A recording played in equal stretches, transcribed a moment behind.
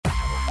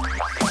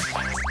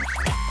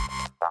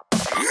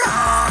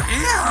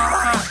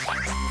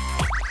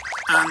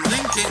and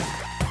LinkedIn.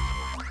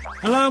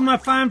 Hello, my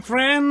fine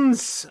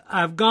friends.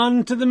 I've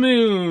gone to the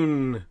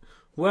moon.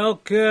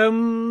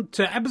 Welcome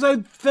to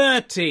episode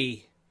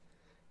 30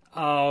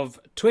 of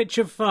Twitch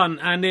of Fun,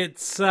 and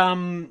it's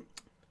the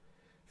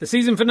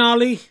season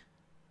finale.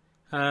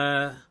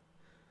 7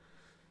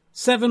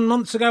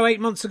 months ago,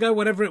 8 months ago,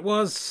 whatever it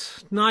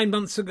was, 9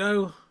 months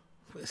ago.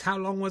 How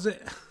long was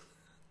it?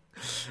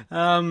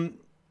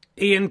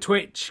 Ian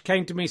Twitch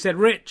came to me, said,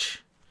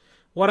 "Rich,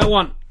 what I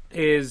want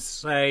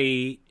is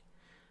a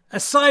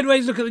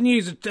sideways look at the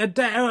news,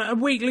 a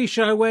weekly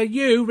show where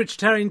you, Rich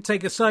Terrian,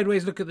 take a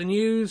sideways look at the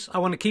news. I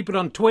want to keep it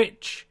on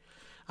Twitch.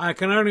 I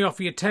can only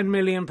offer you £10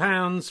 million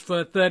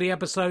for 30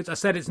 episodes. I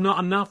said it's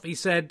not enough. He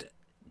said,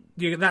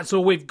 that's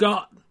all we've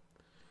got.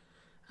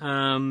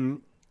 I'll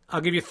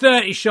give you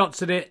 30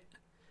 shots at it,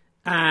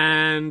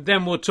 and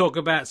then we'll talk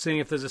about seeing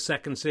if there's a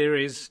second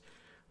series.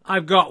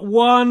 I've got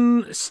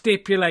one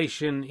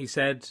stipulation," he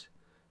said.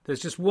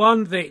 "There's just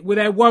one thing. Well,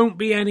 there won't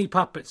be any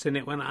puppets in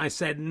it." When I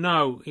said,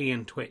 "No,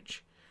 Ian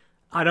Twitch,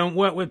 I don't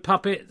work with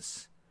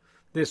puppets.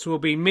 This will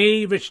be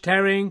me, Rich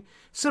Terrian,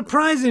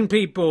 surprising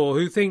people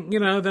who think,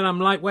 that I'm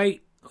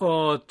lightweight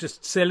or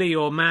just silly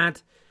or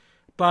mad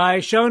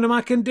by showing them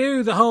I can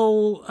do the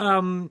whole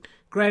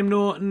Graham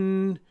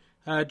Norton,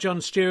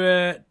 Jon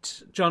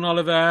Stewart, John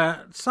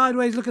Oliver,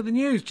 sideways look at the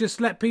news.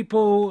 Just let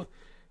people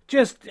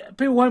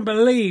won't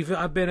believe that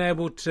I've been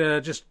able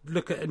to just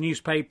look at a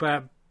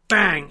newspaper,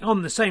 bang,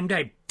 on the same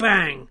day,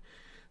 bang,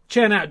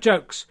 churn out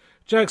jokes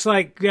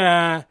like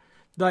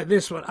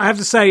this one." I have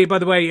to say, by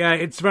the way,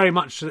 it's very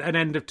much an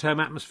end of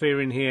term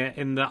atmosphere in here,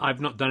 in that I've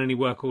not done any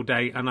work all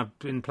day and I've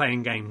been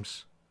playing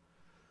games,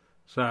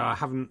 so I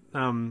haven't.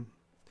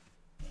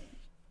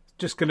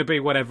 Just going to be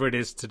whatever it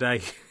is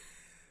today.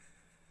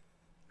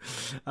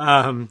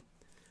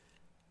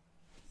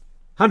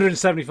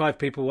 175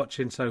 people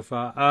watching so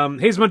far.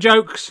 Here's my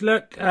jokes.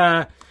 Look,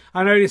 I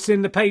noticed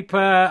in the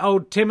paper,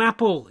 old Tim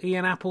Apple,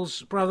 Ian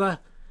Apple's brother,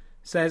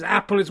 says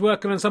Apple is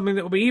working on something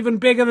that will be even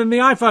bigger than the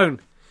iPhone.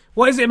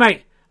 What is it,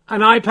 mate? An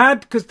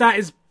iPad? Because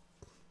that's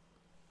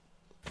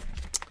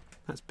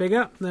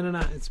bigger. No.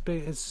 It's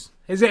big. Is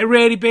it a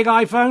really big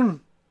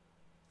iPhone?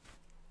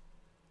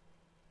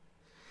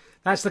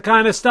 That's the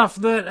kind of stuff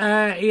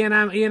that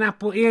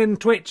Ian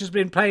Twitch has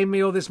been paying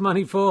me all this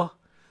money for.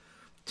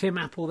 Tim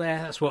Apple there.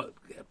 That's what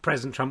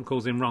President Trump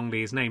calls him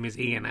wrongly. His name is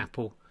Ian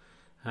Apple.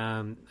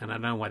 And I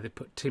don't know why they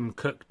put Tim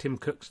Cook. Tim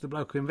Cook's the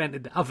bloke who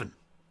invented the oven.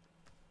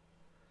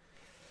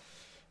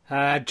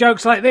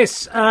 Jokes like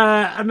this.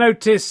 I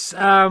notice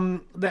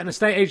that an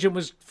estate agent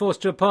was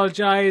forced to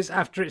apologise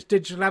after its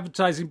digital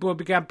advertising board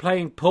began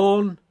playing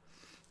porn.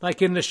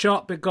 Like in the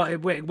shop,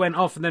 it went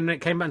off, and then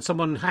it came back and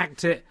someone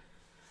hacked it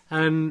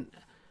and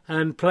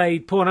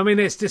played porn. I mean,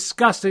 it's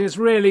disgusting. It's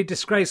really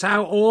disgrace.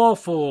 How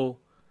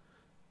awful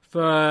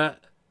for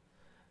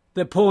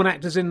the porn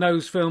actors in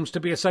those films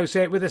to be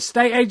associated with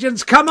estate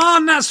agents. Come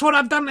on, that's what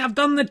I've done. I've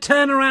done the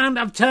turnaround.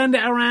 I've turned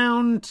it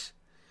around.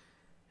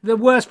 The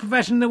worst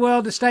profession in the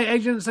world, estate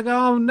agents. They go,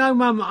 "Oh, no,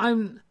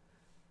 Mum,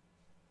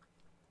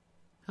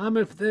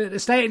 the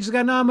estate agents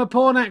go, "No, I'm a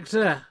porn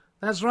actor."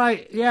 That's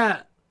right,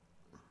 yeah.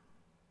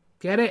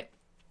 Get it?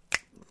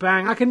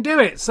 Bang, I can do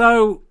it.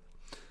 So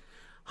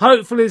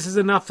hopefully this is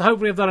enough.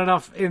 Hopefully I've done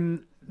enough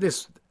in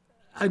this.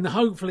 And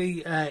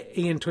hopefully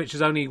Ian Twitch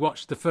has only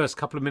watched the first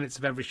couple of minutes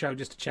of every show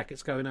just to check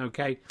it's going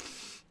okay.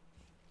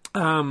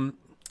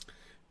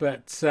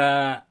 But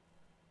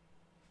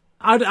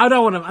I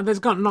don't want to.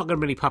 There's not going to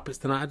be any puppets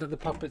tonight. The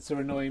puppets are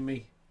annoying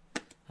me,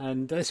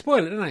 and they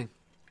spoil it, don't they?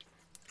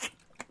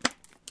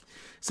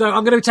 So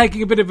I'm going to be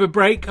taking a bit of a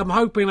break. I'm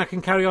hoping I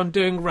can carry on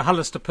doing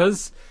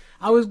RHLSTPs.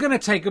 I was going to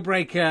take a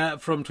break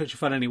from Twitch of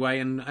Fun anyway,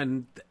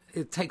 and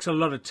it takes a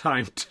lot of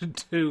time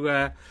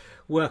to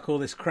work all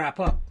this crap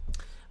up.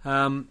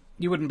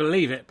 You wouldn't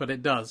believe it, but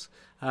it does.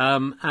 I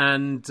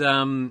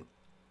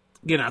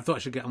thought I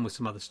should get on with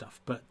some other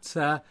stuff. But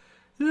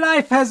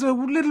life has a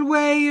little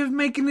way of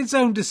making its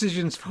own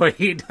decisions for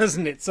you,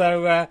 doesn't it?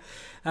 So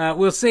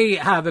we'll see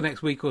how the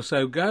next week or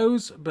so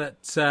goes.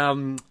 But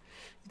I'm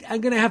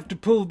going to have to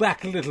pull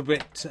back a little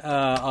bit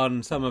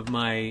on some of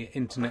my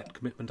internet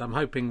commitment. I'm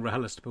hoping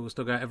RHLSTP will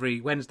still go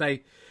every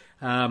Wednesday,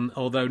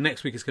 although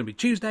next week is going to be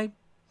Tuesday.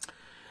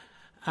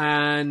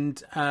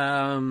 And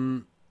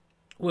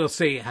we'll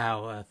see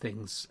how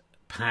things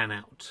pan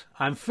out.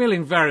 I'm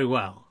feeling very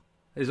well,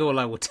 is all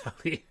I will tell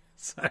you.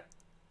 So,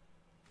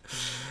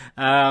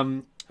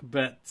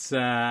 but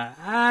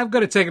I've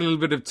got to take a little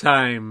bit of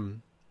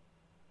time.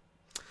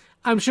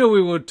 I'm sure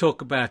we will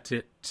talk about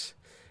it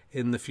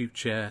in the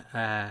future,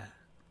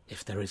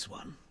 if there is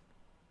one.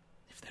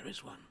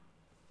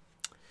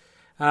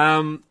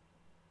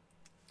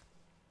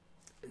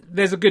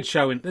 There's a good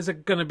show in it. There's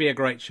going to be a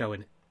great show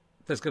in it.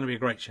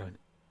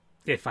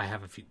 If I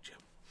have a future.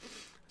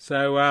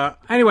 So,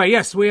 anyway,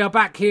 yes, we are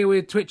back here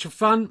with Twitch of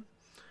Fun.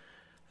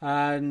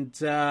 And,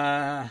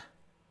 I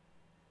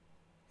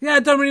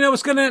don't really know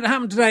what's going to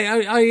happen today.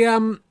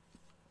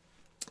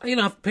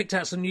 I've picked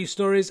out some news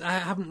stories. I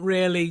haven't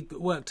really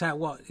worked out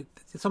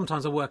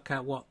sometimes I work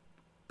out what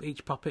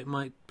each puppet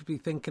might be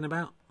thinking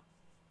about.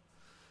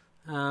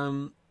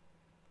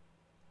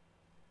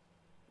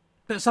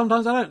 But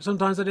sometimes I don't.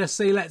 Sometimes I just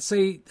see, let's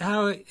see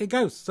how it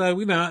goes. So,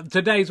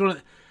 today's going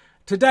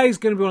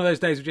to be one of those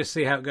days we just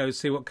see how it goes,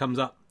 see what comes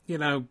up.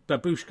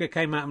 Babushka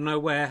came out of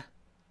nowhere.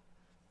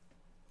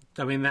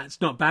 I mean, that's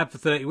not bad for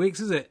 30 weeks,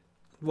 is it?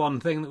 One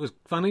thing that was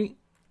funny.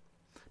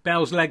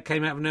 Bell's Leg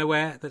came out of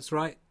nowhere. That's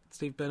right.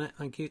 Steve Burnett,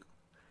 thank you.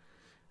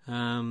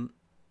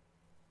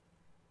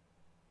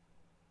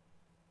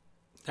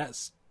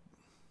 That's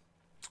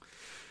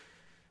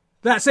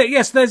it.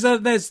 Yes, there's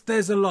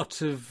a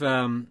lot of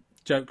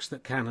jokes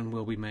that can and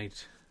will be made.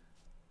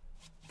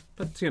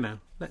 But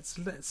let's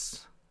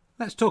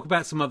talk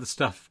about some other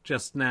stuff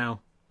just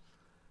now.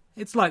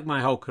 It's like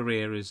my whole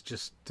career is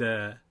just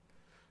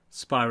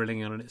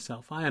spiraling on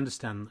itself. I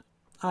understand that.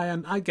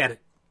 I get it.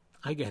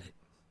 I get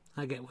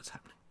what's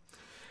happening.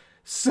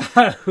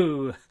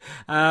 So,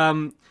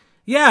 I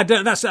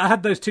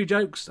had those two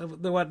jokes.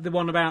 The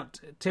one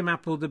about Tim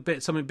Apple,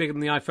 something bigger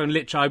than the iPhone.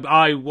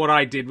 Literally, what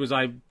I did was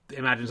I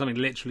imagined something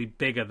literally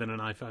bigger than an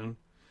iPhone,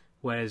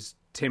 whereas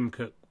Tim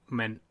Cook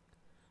meant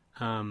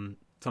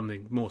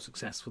something more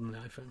successful than the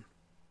iPhone.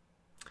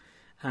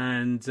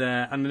 And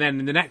then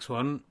in the next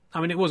one, I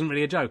mean, it wasn't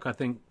really a joke. I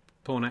think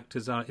porn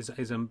actors is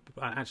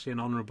actually an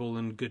honourable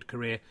and good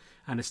career,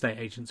 and estate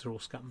agents are all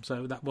scum.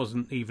 So that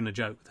wasn't even a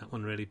joke, that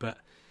one really. But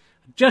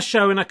just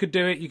showing I could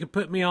do it. You could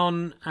put me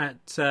on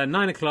at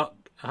 9 o'clock,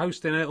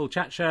 hosting a little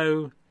chat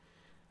show,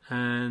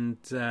 and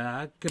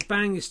I could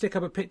you stick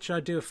up a picture,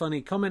 I'd do a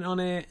funny comment on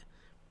it.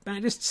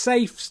 Just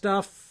safe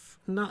stuff,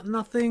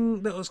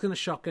 nothing that was going to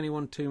shock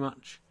anyone too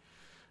much.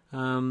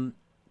 Well,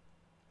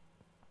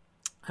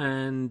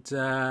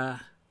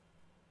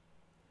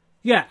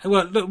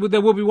 look,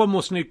 there will be one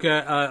more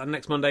snooker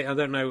next Monday. I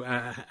don't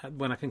know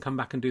when I can come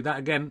back and do that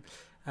again.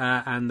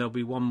 And there'll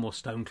be one more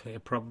Stone Clear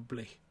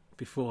probably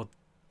before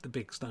the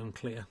big Stone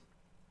Clear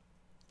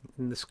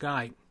in the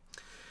sky.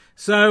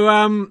 So,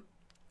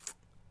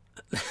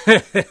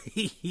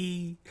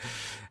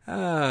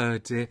 oh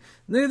dear.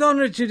 Neither on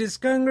Richard, it's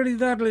going really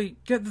badly.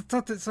 Get the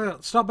tuttets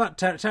out. Stop that,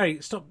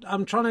 Terry. Stop.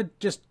 I'm trying to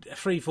just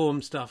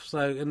freeform stuff.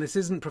 So, and this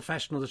isn't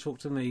professional to talk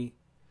to me.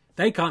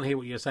 They can't hear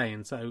what you're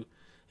saying, so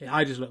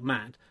I just look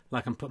mad,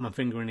 like I'm putting my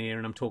finger in the ear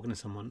and I'm talking to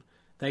someone.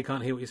 They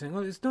can't hear what you're saying.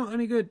 Well, it's not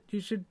any good.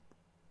 You should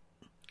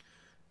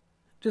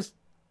just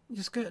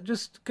get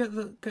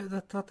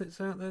the tuttets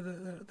out.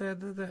 They're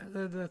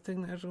the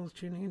thing that everyone's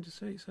tuning in to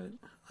see. So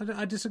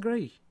I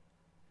disagree.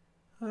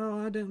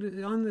 Oh, I don't.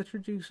 I'm the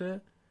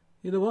producer.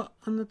 You're the what?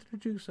 I'm the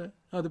producer.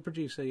 Oh, the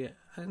producer. Yeah.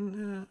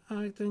 And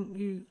I think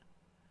you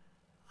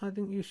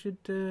should.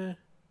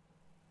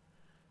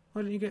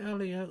 Why don't you get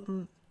Ali out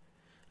and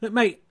look,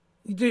 mate?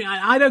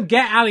 I don't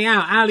get Ali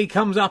out. Ali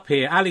comes up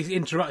here.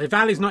 If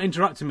Ali's not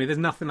interrupting me, there's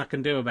nothing I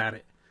can do about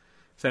it.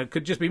 So it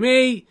could just be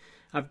me.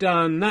 I've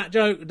done that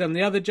joke, done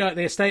the other joke,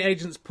 the estate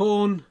agent's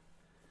porn.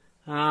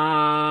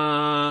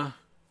 I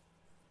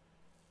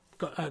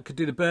could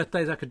do the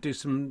birthdays. I could do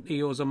some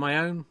Eeyores on my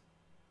own.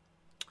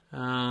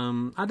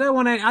 I don't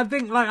want to. I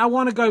think I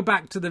want to go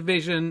back to the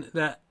vision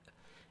that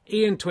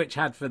Ian Twitch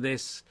had for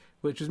this,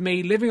 which was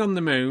me living on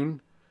the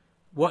moon,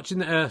 watching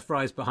the Earth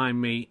rise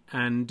behind me,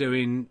 and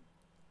doing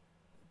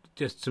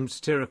just some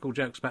satirical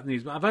jokes about the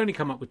news. But I've only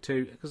come up with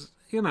two because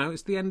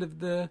it's the end of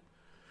the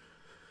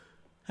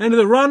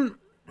run,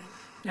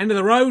 end of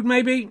the road.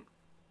 Maybe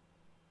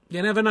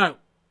you never know.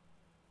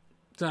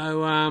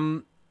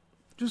 So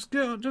just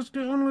get on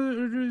with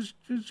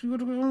it. You got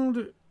to get on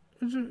with it.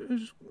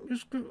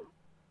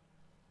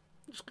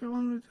 Just go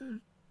on with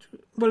it.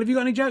 Well, have you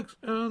got any jokes?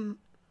 When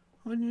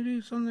you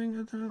do something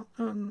about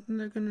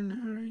Meghan and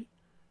Harry,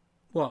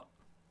 what?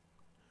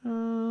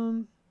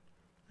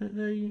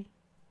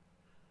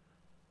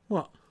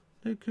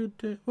 They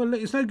could. Well,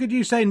 it's no good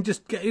you saying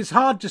it's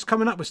hard just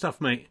coming up with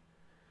stuff, mate.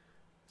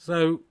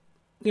 So,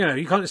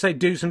 you can't say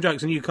do some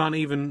jokes and you can't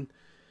even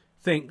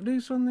do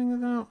something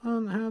about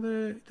how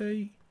they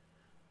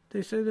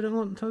say they don't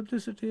want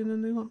publicity and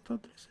then they want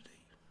publicity.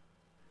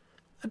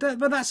 But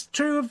that's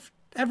true of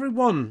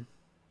everyone.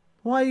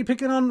 Why are you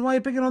picking on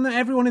that?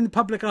 Everyone in the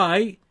public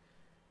eye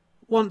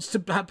wants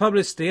to have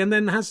publicity and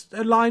then has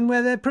a line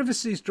where their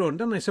privacy is drawn,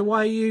 don't they? So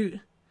why are you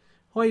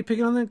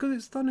picking on them? Because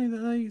it's funny that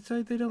they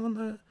say they don't want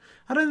that.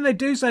 I don't think they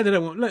do say they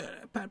don't want. Look,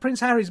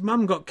 Prince Harry's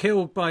mum got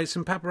killed by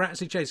some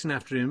paparazzi chasing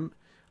after him.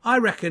 I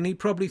reckon he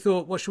probably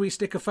thought, well, should we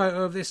stick a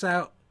photo of this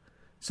out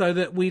so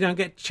that we don't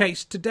get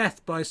chased to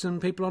death by some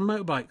people on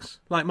motorbikes?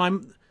 Like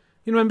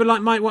remember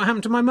what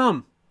happened to my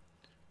mum?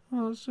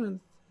 Oh, that's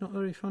not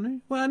very funny.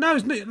 Well, no,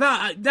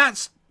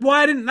 that's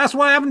why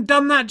I haven't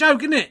done that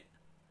joke, isn't it?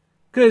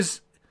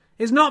 Because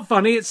it's not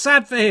funny, it's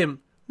sad for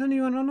him. Then he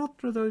went on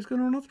opera, though. He's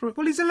going on opera.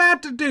 Well, he's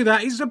allowed to do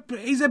that. He's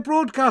a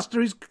broadcaster.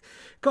 He's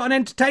got an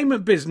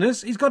entertainment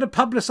business. He's got to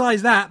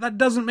publicise that. That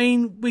doesn't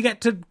mean we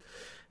get him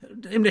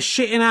to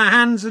shit in our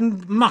hands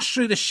and mush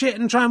through the shit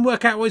and try and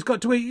work out what he's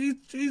got to eat.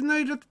 He's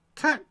made a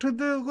pact with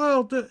the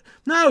world.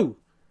 No!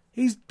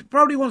 He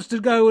probably wants to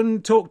go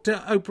and talk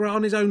to Oprah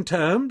on his own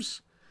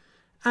terms.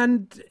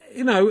 And,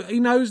 you know, he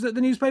knows that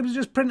the newspapers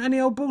just print any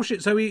old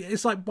bullshit. So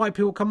it's like why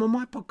people come on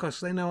my podcast.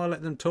 They know I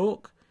let them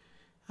talk.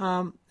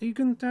 Are you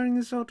comparing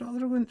yourself to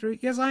Oprah Winfrey?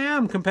 Yes, I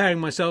am comparing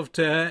myself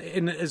to her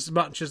in as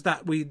much as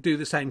that we do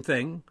the same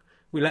thing.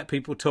 We let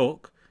people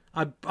talk.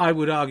 I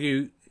would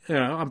argue, you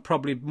know, I'm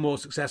probably more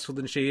successful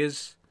than she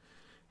is,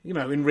 you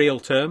know, in real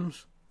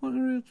terms. What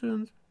in real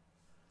terms?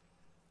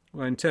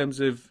 Well, in terms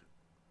of,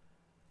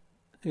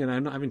 you know,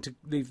 not having to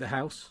leave the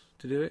house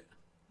to do it.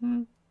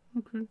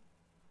 Okay.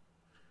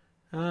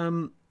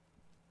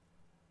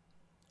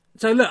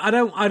 So look, I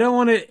don't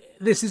want to.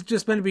 This is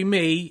just meant to be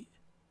me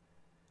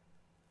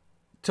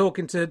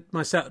talking to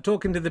myself,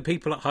 talking to the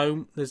people at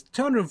home. There's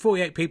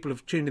 248 people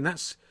have tuned in.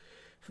 That's,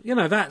 you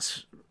know,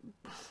 that's,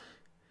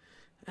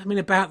 I mean,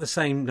 about the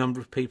same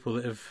number of people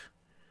that have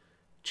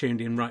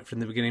tuned in right from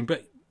the beginning.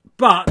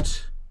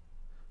 But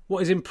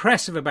what is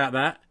impressive about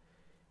that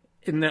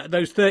in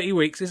those 30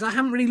 weeks is I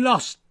haven't really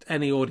lost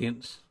any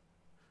audience.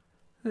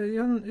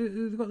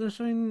 You've got the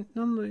same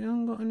number. You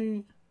haven't got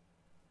any.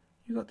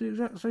 You got the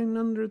exact same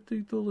number of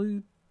people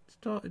who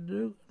started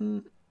to,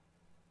 and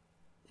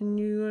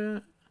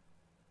you,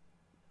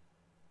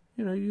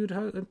 you know, you'd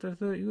hope after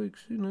 30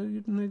 weeks, you know,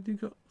 you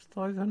got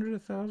 500,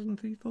 1,000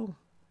 people.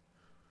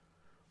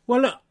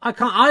 Well, look, I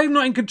can't. I'm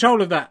not in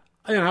control of that.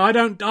 You know, I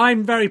don't.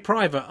 I'm very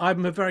private.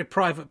 I'm a very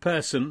private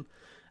person,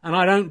 and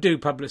I don't do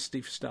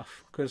publicity for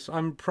stuff because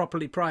I'm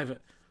properly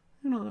private.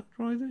 You're not that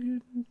private.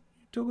 You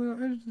talk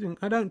about everything.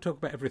 I don't talk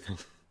about everything.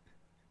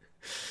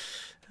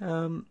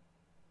 All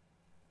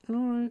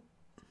right.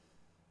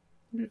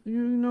 You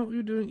know what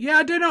you're doing. Yeah,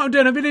 I do know what I'm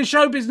doing. I've been in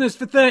show business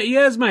for 30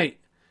 years, mate.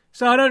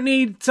 So I don't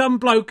need some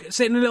bloke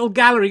sitting in a little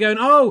gallery going,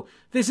 oh,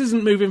 this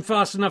isn't moving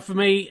fast enough for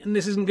me and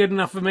this isn't good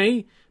enough for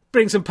me.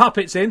 Bring some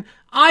puppets in.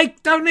 I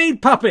don't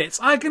need puppets.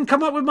 I can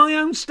come up with my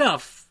own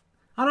stuff.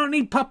 I don't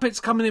need puppets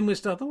coming in with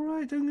stuff. All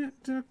right, don't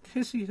get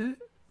hissy there.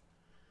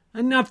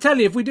 And I'll tell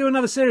you, if we do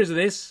another series of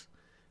this,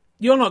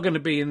 you're not going to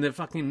be in the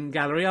fucking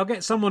gallery. I'll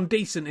get someone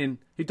decent in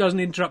who doesn't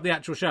interrupt the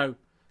actual show.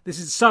 This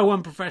is so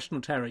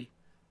unprofessional, Terry.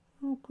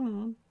 Oh, come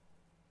on.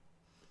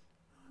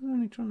 I was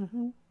only trying to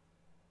help.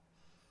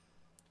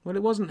 Well,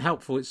 it wasn't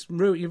helpful.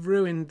 You've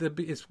ruined the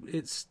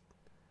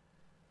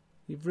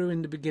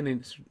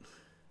beginning.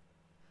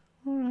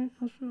 All right,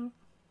 I'm sure.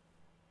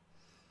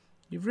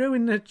 You've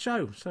ruined the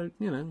show, so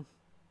you know.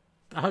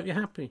 I hope you're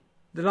happy.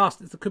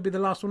 It could be the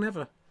last one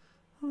ever.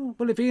 Oh,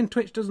 well, if Ian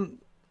Twitch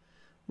doesn't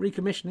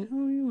recommission it,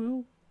 oh, you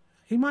will.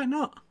 He might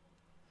not.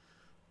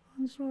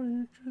 I'm sorry,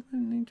 I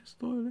didn't need to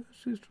spoil it. I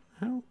was just trying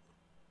to help.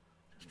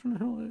 Just trying to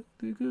help it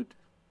do good.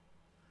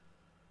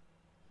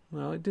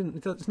 Well, it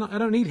didn't. It's not. I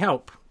don't need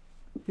help.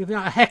 You think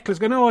a heckler's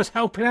going, oh, I was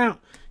helping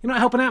out. You're not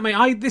helping out,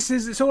 mate.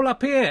 It's all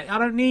up here. I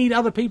don't need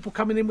other people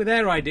coming in with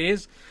their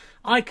ideas.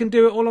 I can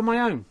do it all on my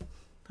own.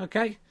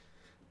 Okay?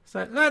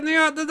 So, let the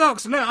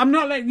orthodox.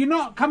 Look, you're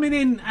not coming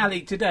in,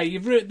 Ali, today.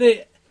 You've ruined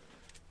it.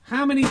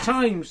 How many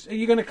times are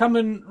you going to come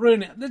and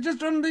ruin it? There's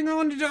just one thing I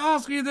wanted to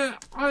ask you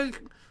that I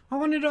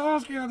wanted to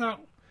ask you that.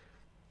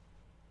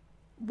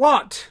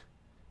 What?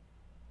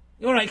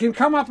 All right, you can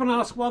come up and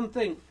ask one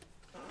thing.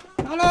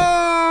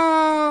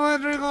 Hello,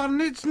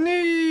 everyone. It's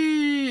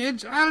me.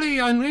 It's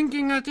Ali. I'm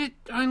winking at it.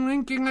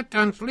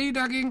 I'm flea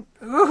dagging.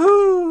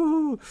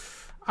 Ooh,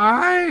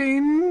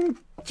 I'm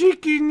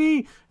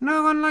cheeky.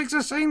 No one likes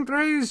a Saint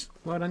Trace.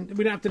 Well,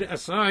 we don't have to do it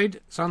aside.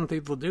 Some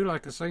people do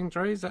like a Saint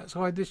Trace. That's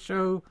why this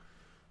show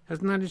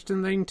has managed to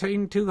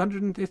maintain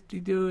 250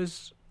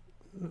 viewers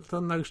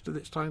for most of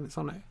its time it's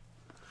on it.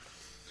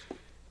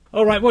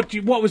 All right,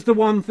 what was the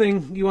one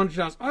thing you wanted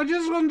to ask? I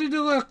just wanted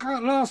to work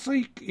out last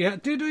week. Yeah,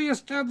 did we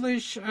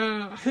establish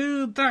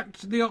who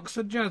backed the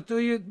Oxford Jazz?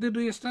 Did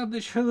we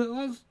establish who it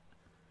was?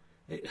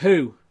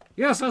 Who?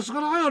 Yes, that's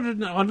what I wanted to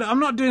know. I'm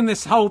not doing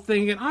this whole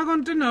thing again. I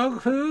want to know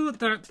who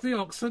backed the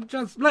Oxford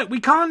Jazz. Look,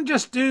 we can't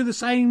just do the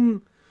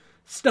same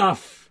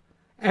stuff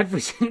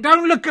every single.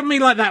 Don't look at me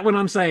like that when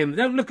I'm saying.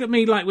 Don't look at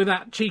me like with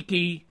that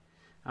cheeky.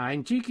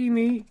 I'm cheeky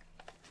knee.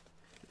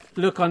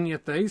 Look on your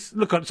face.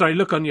 Look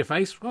on your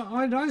face.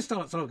 Why did I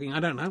start talking? I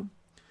don't know.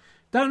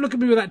 Don't look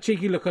at me with that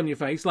cheeky look on your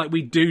face like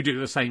we do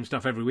the same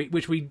stuff every week,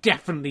 which we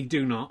definitely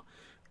do not.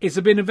 It's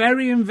been a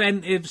very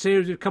inventive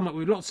series. We've come up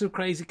with lots of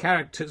crazy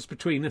characters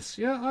between us.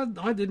 Yeah,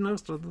 I did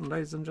most of them,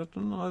 ladies and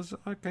gentlemen.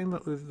 I came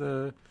up with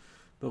the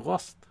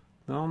Rost,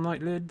 the All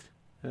Night Lid,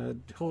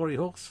 Hoary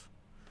Horse.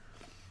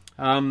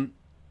 I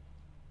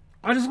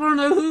just want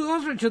to know who it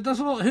was, Richard. That's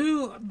all.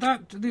 Who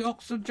backed the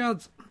Oxford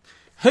Jazz?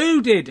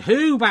 Who did?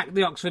 Who backed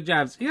the Oxford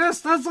Jazz?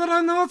 Yes, that's what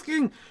I'm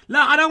asking.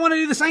 Look, I don't want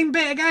to do the same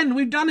bit again.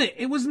 We've done it.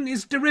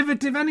 It's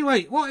derivative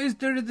anyway. What is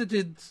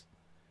derivatives?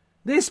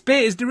 This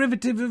bit is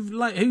derivative of,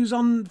 like, who's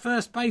on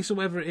first base or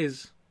whatever it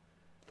is.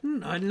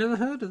 I'd never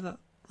heard of that.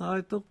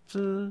 I thought,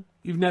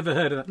 you've never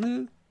heard of that?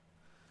 No.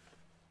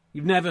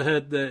 You've never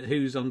heard the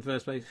who's on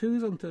first base?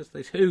 Who's on first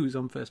base? Who's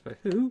on first base?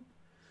 Who?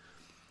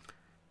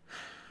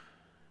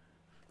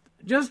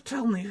 Just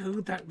tell me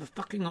who backed the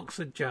fucking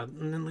Oxford Jazz,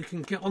 and then we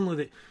can get on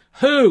with it.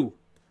 Who?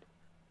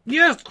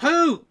 Yes,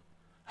 who?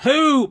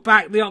 Who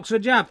backed the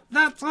Oxford Jazz?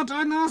 That's what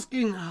I'm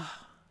asking.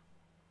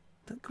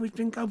 We've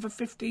been going for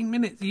 15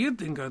 minutes. You've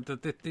been going for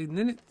 15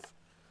 minutes.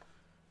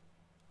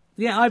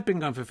 Yeah, I've been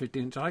going for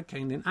 15 minutes. I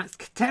came in.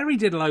 Terry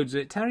did loads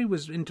of it. Terry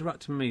was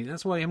interrupting me.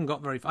 That's why I haven't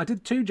got very far. I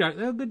did 2 jokes.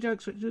 They were good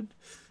jokes, Richard.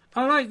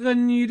 I like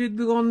when you did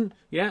the one,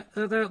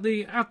 about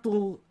the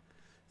Apple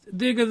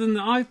bigger than the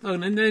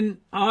iPhone, and then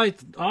I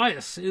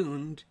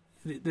assumed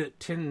that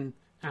Tin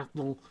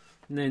Apple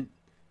meant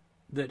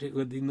that it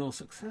would be more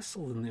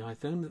successful than the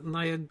iPhone,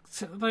 and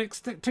my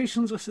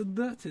expectations were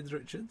subverted,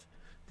 Richard,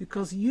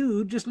 because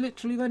you just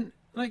literally went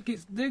like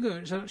it's bigger.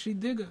 It's actually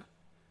bigger.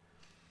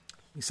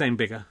 You're saying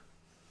bigger,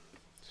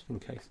 just in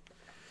case.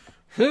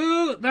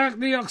 Who back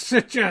the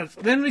oxygen?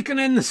 Then we can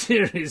end the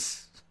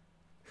series.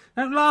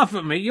 Don't laugh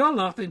at me. You're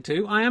laughing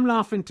too. I am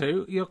laughing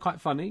too. You're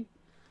quite funny.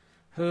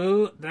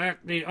 Who back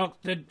the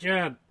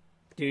oxygen?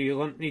 Do you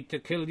want me to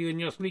kill you in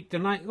your sleep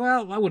tonight?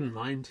 Well, I wouldn't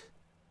mind.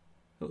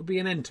 It would be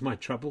an end to my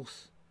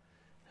troubles.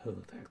 Who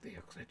back the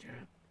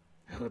oxygen?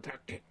 Who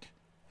back it?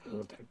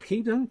 Who back?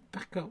 Keep don't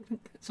back up.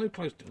 Don't get so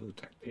close to who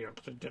back the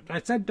oxygen.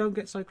 I said don't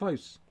get so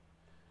close.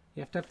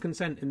 You have to have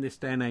consent in this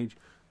day and age.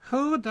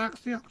 Who backs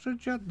the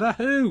oxygen? The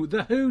Who.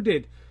 The Who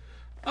did.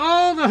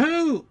 Oh, the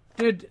Who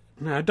did.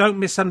 No, don't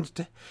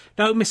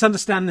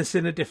misunderstand this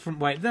in a different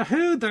way. The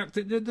Who,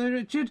 Dr.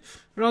 Richard,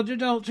 Roger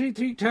Daltrey,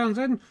 Pete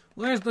Townsend.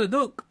 Where's the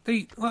book?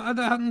 What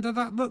happened to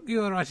that book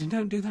you were writing?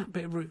 Don't do that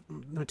bit of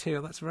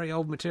material. That's very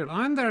old material.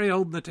 I'm very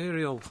old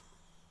material.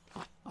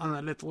 I'm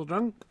a little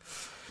drunk.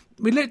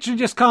 We literally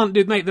just can't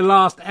make the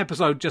last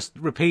episode just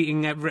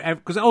repeating every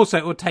because also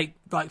it would take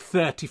like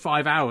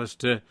 35 hours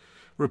to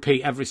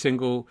repeat every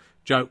single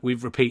joke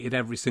we've repeated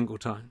every single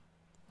time.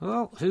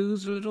 Well,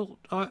 who's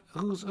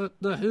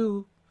the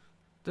Who?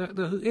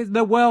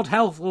 The World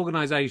Health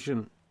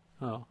Organization.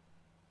 Oh.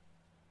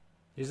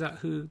 Is that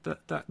who?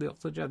 That the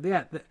oxygen?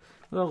 Yeah.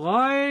 Well,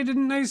 why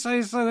didn't they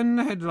say so in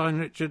the headline,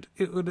 Richard?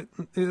 It would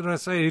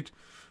have saved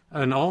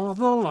an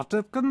awful lot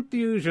of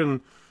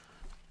confusion.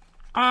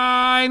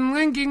 I'm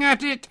winking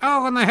at it.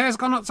 Oh, and the hair's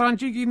gone up, so I'm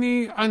cheeky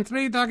knee. I'm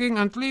flea dagging.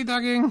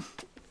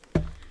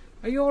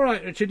 Are you all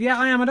right, Richard? Yeah,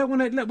 I am. I don't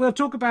want to. Look, we'll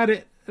talk about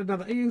it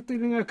another. Are you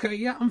feeling okay?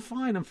 Yeah, I'm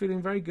fine. I'm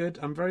feeling very good.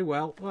 I'm very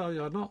well. Well,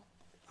 you're not.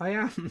 I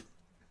am.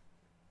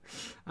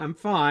 I'm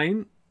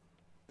fine.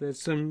 There's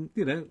some,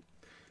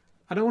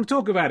 I don't want to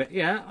talk about it.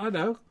 Yeah, I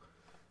know.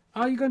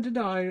 Are you going to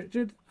die,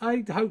 Richard?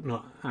 I hope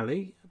not,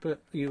 Ali.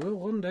 But you will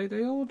one day.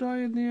 They all die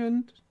in the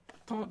end.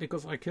 Partly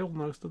because I killed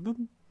most of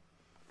them.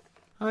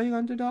 Are you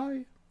going to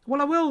die?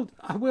 Well,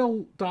 I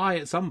will die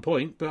at some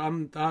point, but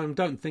I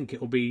don't think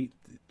it'll be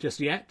just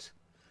yet.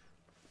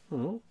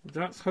 Oh,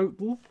 that's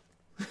hopeful.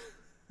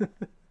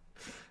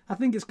 I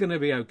think it's going to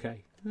be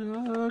okay.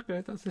 Oh,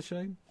 okay, that's a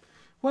shame.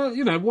 Well,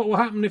 what will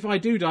happen if I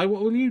do die?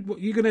 What will you?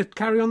 You going to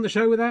carry on the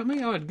show without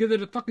me? I'd give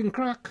it a fucking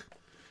crack.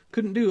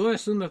 Couldn't do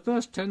worse than the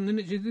first 10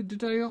 minutes you did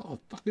today.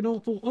 Oh, fucking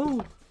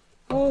awful.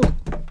 Oh.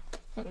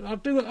 I'll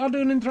do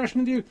an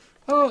impression of you.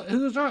 Oh,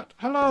 who's that?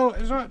 Hello,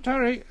 is that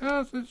Terry?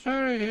 Yes, it's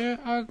Terry here.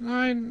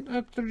 I'm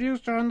a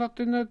producer. I'm not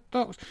in the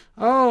docks.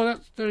 Oh,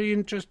 that's very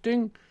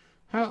interesting.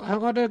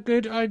 What a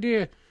good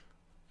idea.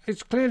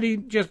 It's clearly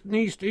just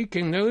me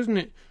speaking, though, isn't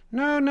it?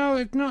 No,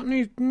 it's not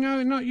me.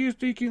 No, not you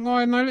speaking.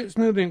 Oh, no, it's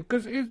nothing.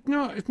 Because it's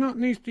not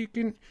me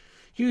speaking.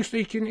 You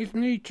speaking. It's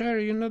me,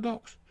 Terry, in the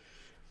docks.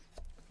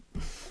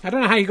 I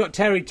don't know how you got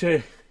Terry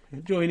to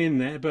join in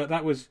there, but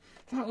that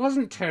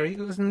wasn't Terry. It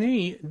was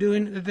me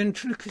doing the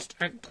ventriloquist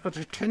act of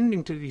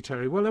pretending to be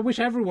Terry. Well, I wish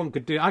everyone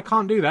could do it. I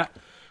can't do that.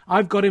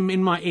 I've got him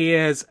in my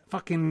ears,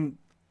 fucking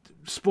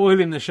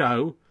spoiling the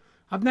show.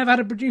 I've never had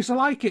a producer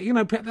like it.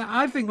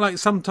 I think like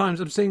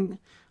sometimes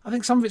I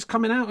think some of it's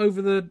coming out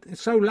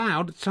it's so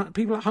loud,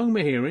 people at home are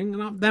hearing,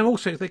 and then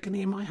also they can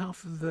hear my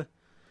half of the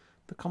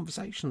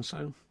conversation.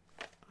 So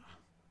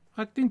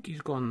I think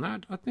he's gone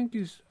mad. I think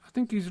he's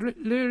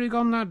literally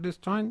gone mad this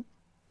time.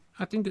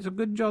 I think it's a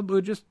good job.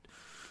 We're just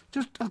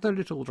have a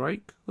little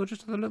break. We'll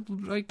just have a little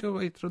break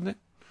away from it,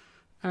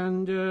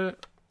 and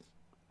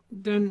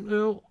then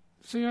we'll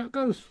see how it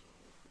goes.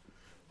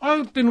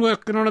 I've been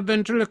working on a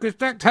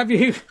ventriloquist act. Have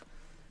you?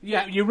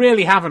 Yeah, you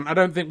really haven't. I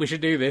don't think we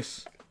should do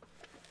this.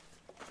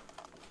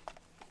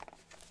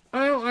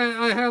 Oh,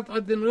 I have.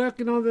 I've been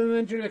working on the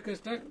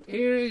ventriloquist act.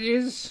 Here it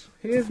is.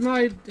 Here's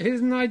my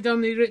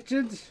dummy,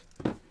 Richard.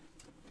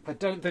 I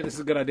don't think this is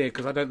a good idea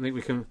because I don't think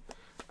we can.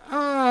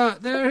 Ah,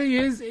 there he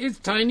is. It's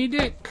Tiny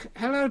Dick.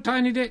 Hello,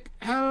 Tiny Dick.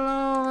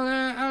 Hello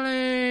there,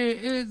 Ali.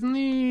 It's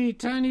me,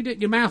 Tiny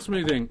Dick. Your mouth's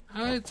moving.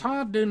 It's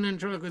hard doing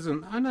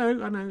ventriloquism. I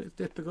know. It's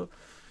difficult.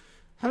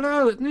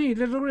 Hello, it's me,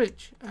 Little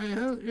Rich.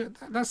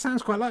 That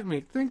sounds quite like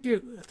me. Thank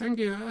you.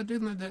 I do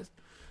like that.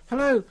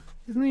 Hello,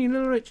 it's me,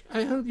 Little Rich.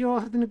 I hope you're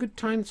having a good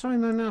time. Sorry,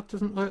 my mouth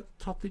doesn't work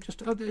properly.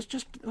 It's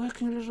just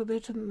working a little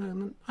bit at the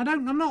moment.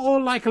 I'm not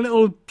all like a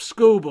little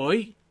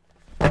schoolboy.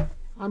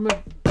 We'll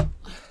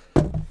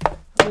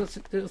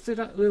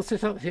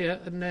sit up here,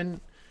 and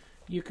then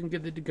you can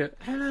give it a go.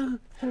 Hello,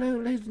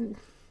 ladies and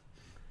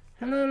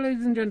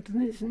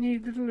gentlemen. It's me,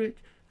 Little Rich,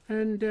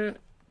 and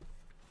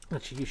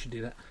actually, you should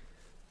do that.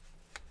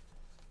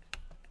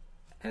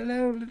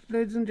 Hello,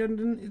 ladies and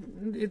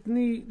gentlemen. It's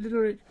me, Little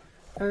Rich.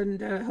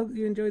 and hope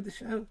you enjoyed the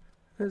show.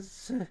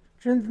 Because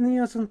during the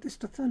years on this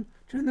stuff,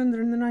 during the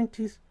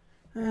 90s,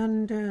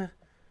 and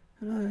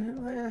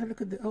I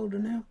look a bit older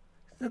now.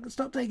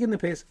 Stop taking the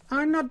piss.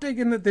 I'm not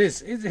taking the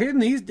piss. It's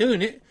him. He's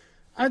doing it.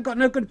 I've got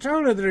no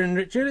control over him,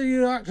 Richard.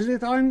 You act as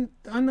if I'm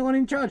the one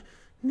in charge.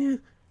 No.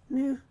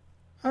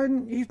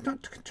 He's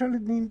not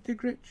controlling me,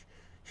 Big Rich.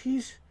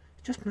 He's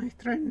just my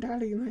friend,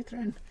 Ali, my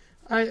friend.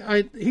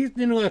 He's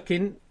been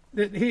working.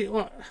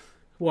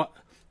 What?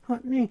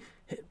 Me?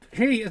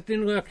 He has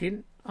been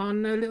working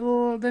on a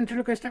little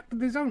ventriloquist act of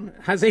his own.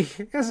 Has he?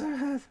 Yes, I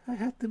have. I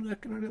have been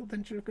working on a little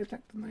ventriloquist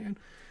act of my own.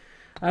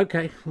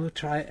 Okay, we'll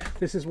try it.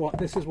 This is what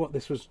this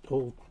was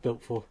all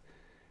built for.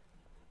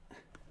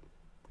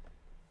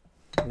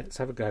 Let's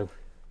have a go.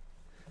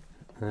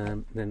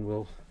 Then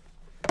we'll.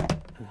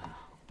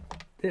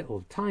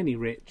 Little tiny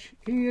Rich.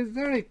 He is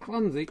very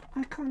clumsy.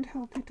 I can't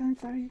help it. I'm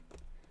sorry.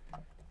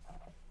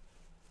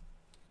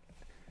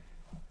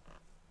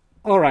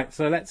 All right,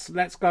 so let's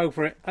go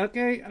for it.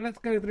 Okay, let's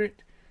go for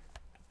it.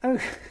 Oh,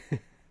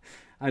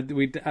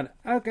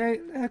 okay,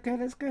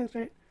 let's go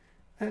for it.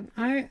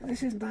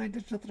 This is my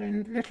little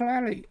friend, Little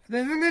Ali.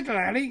 There's a little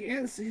Ali,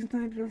 yes. He's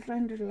my little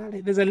friend, Little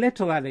Ali. There's a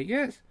little Ali,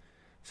 yes.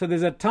 So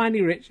there's a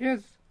tiny Rich,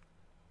 yes.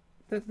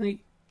 That's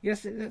me.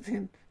 Yes, that's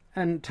him.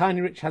 And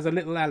Tiny Rich has a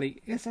little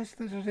Ali. Yes, that's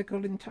what they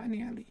call him,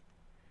 Tiny Ali.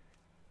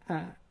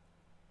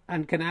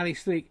 And can Ali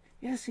speak?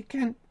 Yes, he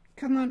can.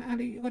 Come on,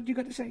 Ali. What do you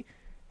got to say?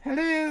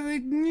 Hello,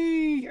 it's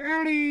me,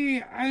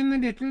 Ali. I'm a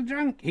little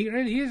drunk. He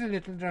really is a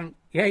little drunk.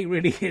 Yeah, he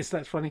really is.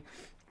 That's funny.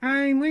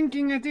 I'm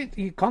winking at it.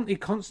 He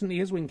constantly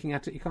is winking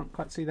at it. You can't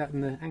quite see that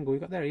in the angle you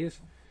got. There he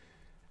is.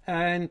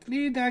 And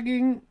flea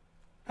dagging.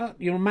 Oh,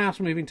 your mouse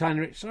moving, Tiny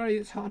Rich. Sorry,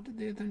 it's hard to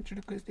be a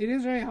ventriloquist. It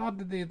is very hard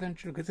to be a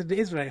ventriloquist. It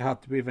is very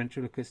hard to be a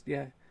ventriloquist,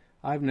 yeah.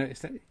 I've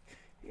noticed that.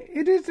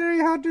 It is very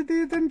hard to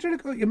be a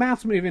ventriloquist. Your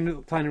mouth's moving,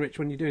 little Tiny Rich,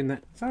 when you're doing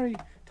that. Sorry,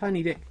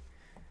 Tiny Dick.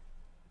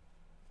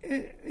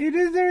 It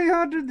is very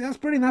hard to... That's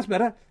brilliant, that's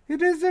better.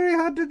 It is very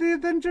hard to be a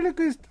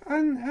ventriloquist.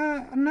 And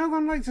no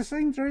one likes to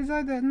sing stories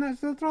either, and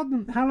that's the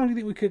problem. How long do you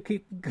think we could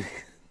keep...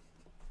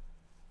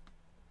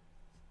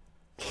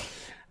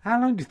 How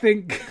long do you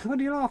think... What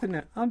are you laughing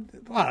at?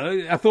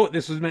 Well, I thought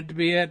this was meant to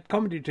be a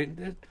comedy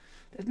tune.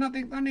 There's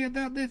nothing funny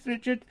about this,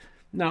 Richard.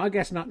 No, I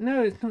guess not.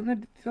 No, it's not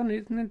meant to be funny.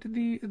 It's meant to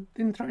be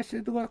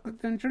interesting to work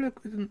with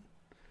ventriloquism.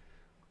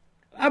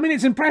 I mean,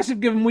 it's impressive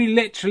given we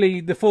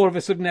literally, the four of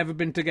us have never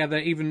been together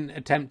even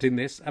attempting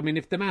this. I mean,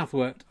 if the mouth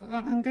worked,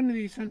 I'm going to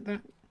be sent that.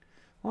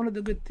 One of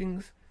the good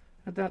things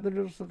about the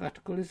little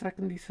sabbatical is I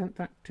can be sent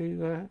back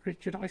to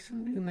Richard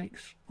Ison, who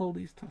makes all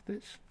these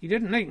puppets. He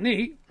didn't make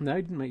me. No,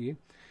 he didn't make you.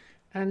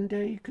 And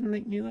you can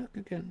make me work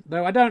again.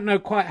 Though I don't know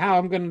quite how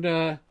I'm going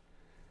to...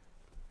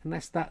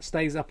 unless that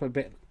stays up a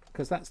bit.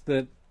 Because that's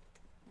the...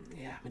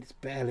 Yeah, I mean, it's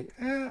barely...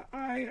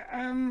 I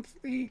am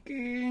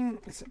speaking...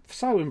 It's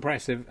so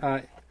impressive.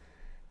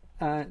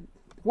 Why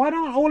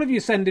aren't all of you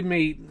sending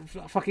me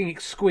fucking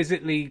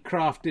exquisitely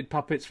crafted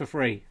puppets for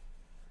free?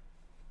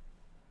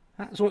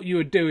 That's what you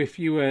would do if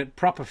you were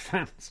proper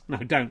fans. No,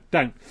 don't.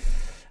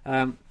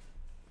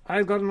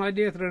 I've got an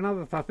idea for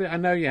another puppet. I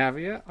know you have,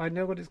 yeah? I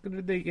know what it's going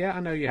to be. Yeah, I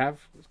know you have.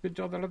 It's a good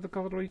job. I love the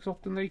covered weeks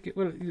often naked.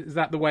 Well, is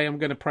that the way I'm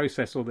going to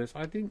process all this?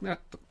 I think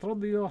that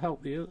probably will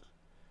help you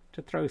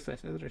to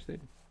process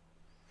everything.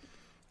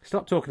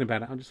 Stop talking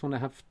about it. I just want to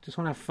have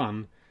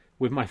fun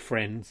with my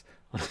friends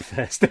on a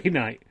Thursday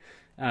night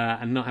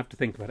and not have to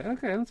think about it.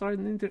 Okay, I'm sorry.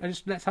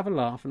 Let's have a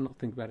laugh and not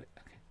think about it.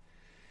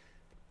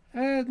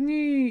 It's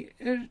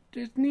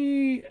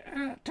me,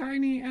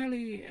 Tiny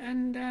Ali,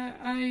 and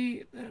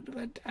the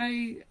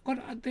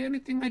only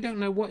thing I don't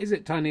know, what is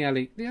it, Tiny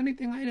Ali? The only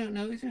thing I don't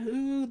know is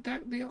who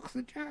backed the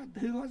oxygen.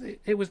 Who was it?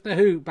 It was the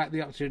Who backed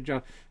the oxygen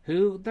job.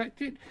 Who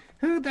backed it?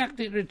 Who backed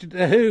it, Richard?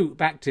 The Who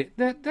backed it.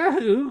 The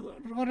Who?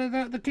 What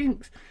about the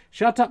Kinks?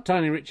 Shut up,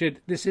 Tiny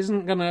Richard. This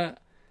isn't gonna...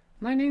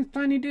 My name's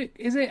Tiny Dick.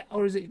 Is it?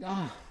 Or is it...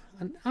 Oh,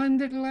 and I'm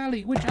Little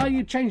Ali. Which are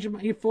you changing?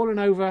 You've fallen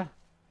over...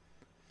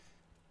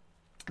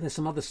 There's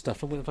some other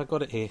stuff. I wonder if I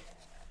got it here.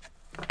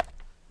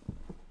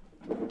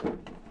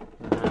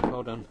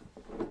 Hold on.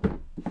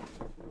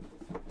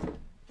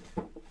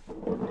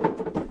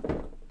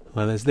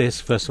 Well, there's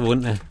this, first of all,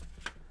 isn't there?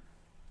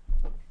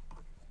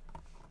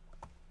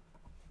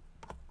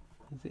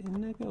 Is it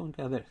in there? Go on,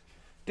 go there.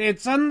 Did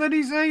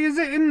somebody say, is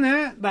it in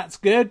there? That's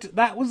good.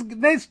 That was...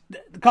 This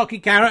cocky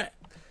carrot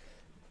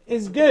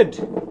is good.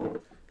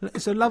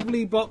 It's a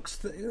lovely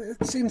box.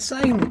 It's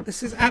insane.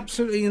 This is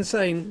absolutely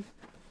insane.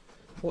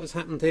 What has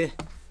happened here?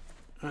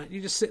 Right, you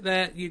just sit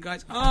there, you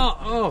guys.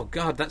 Oh,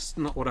 God, that's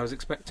not what I was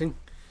expecting.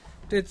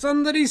 Did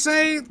somebody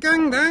say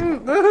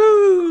gangbang?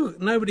 Woohoo!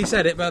 Nobody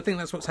said it, but I think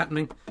that's what's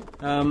happening.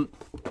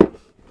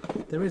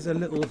 There is a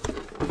little...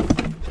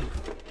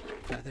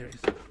 there is.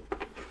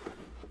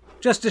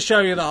 Just to show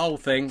you the whole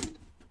thing.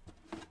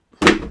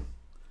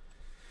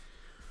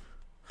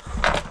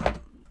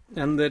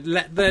 And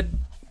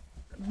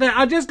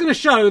I'm just going to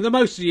show the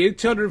most of you,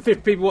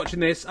 250 people watching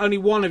this, only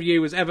one of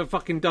you has ever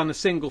fucking done a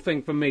single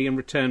thing for me in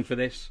return for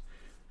this.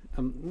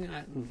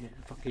 Yeah,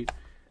 fuck you.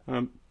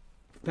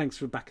 Thanks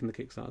for backing the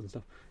Kickstarter and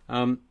stuff.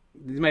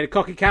 He's made a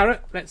cocky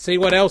carrot. Let's see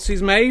what else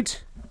he's made.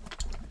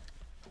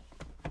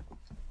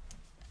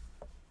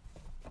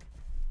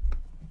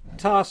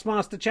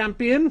 Taskmaster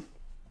champion.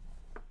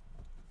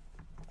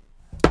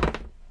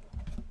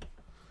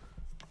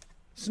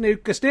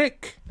 Snooker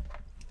stick.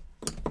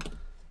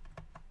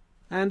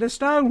 And a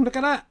stone. Look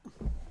at that.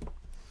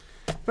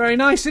 Very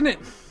nice, isn't it?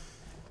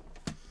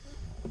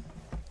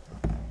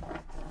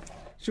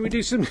 Should we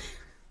do some...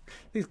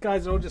 These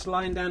guys are all just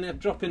lying down there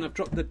dropping. I've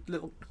dropped the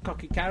little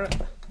cocky carrot.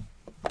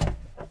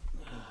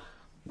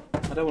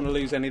 I don't want to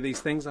lose any of these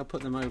things. I'll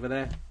put them over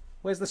there.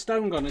 Where's the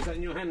stone gone? Is that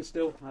in your hand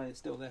still? Oh, it's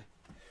still there.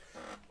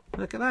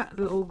 Look at that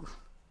little...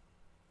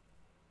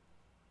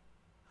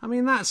 I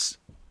mean, that's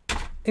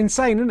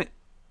insane, isn't it?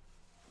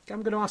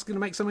 I'm going to ask him to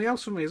make something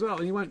else for me as well,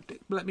 and he won't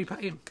let me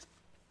pay him.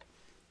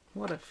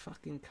 What a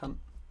fucking cunt.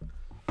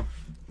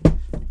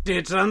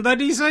 Did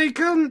somebody say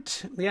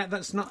cunt? Yeah,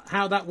 that's not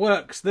how that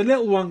works. The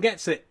little one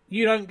gets it.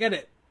 You don't get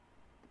it.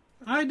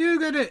 I do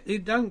get it. You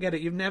don't get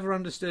it. You've never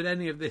understood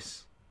any of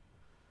this.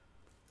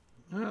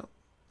 Well,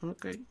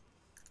 okay.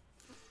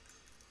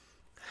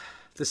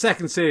 The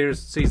second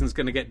season's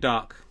going to get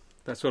dark.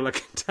 That's all I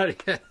can tell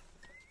you.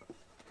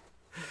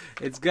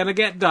 It's going to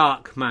get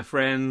dark, my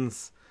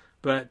friends.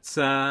 But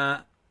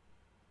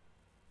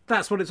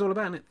that's what it's all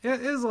about, isn't it?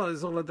 It is what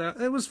it's all about.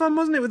 It was fun,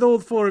 wasn't it, with all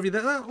four of you?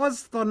 That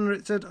was fun,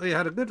 Richard. You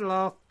had a good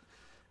laugh.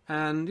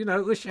 And, you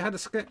know, wish you had a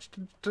sketch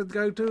to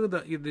go to,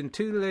 that you've been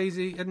too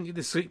lazy, hadn't you,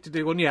 this week to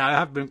do one? Yeah, I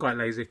have been quite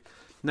lazy.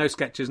 No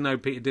sketches, no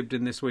Peter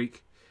Dibdin this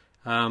week.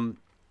 Should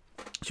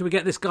we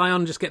get this guy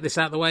on, just get this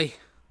out of the way?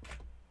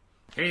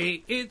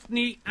 Hey, it's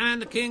me,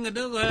 I'm the king of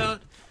the world.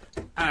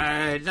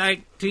 I'd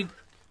like to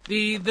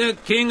be the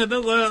king of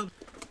the world.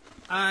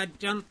 I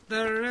jump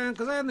around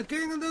because I'm the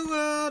king of the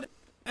world.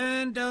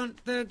 And don't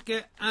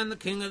forget I'm the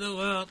king of the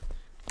world.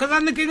 Because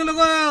I'm the king of the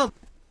world.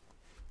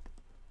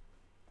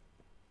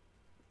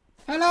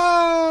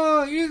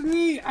 Hello, it's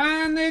me.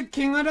 I'm the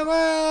king of the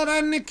world.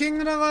 I'm the king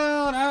of the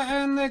world. I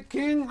am the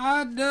king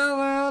of the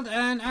world.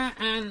 And I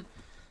am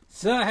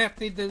so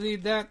happy to be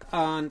back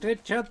on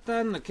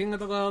Twitch-a-thon, the king of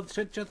the world,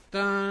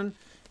 Twitch-a-thon.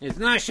 It's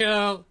my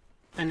show.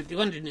 And if you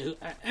want to know who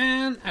I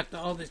am after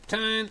all this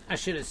time, I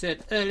should have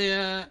said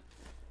earlier,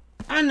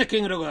 I'm the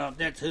king of the world.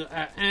 That's who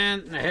I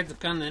am. My head's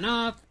coming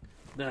off,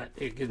 but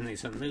it gives me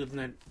some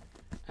movement,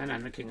 and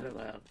I'm the king of the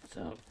world.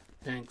 So,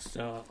 thanks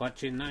for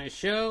watching my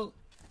show.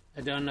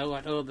 I don't know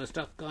what all the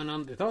stuff going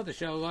on before the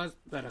show was,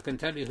 but I can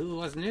tell you who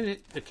wasn't in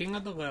it. The king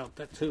of the world.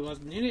 That's who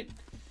wasn't in it.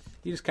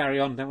 You just carry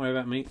on. Don't worry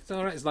about me. It's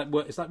all right. It's like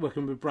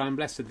working with Brian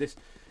Blessed. This.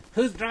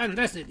 Who's Brian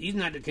Blessed? He's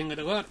not the king of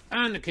the world.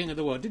 I'm the king of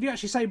the world. Did you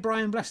actually say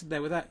Brian Blessed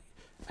there with that?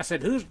 I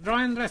said, who's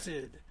Brian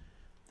Blessed?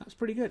 That's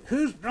pretty good.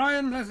 Who's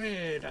Brian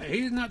Blessed?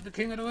 He's not the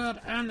king of the world.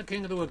 I'm the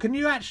king of the world. Can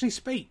you actually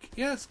speak?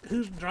 Yes.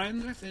 Who's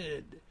Brian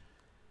Blessed?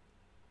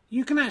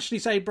 You can actually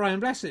say Brian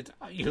Blessed.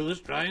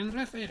 Who's Brian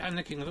Blessed? I'm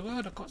the king of the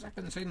world. Of course, I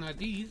can say my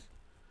D's.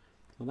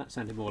 Well, that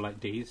sounded more like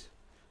D's.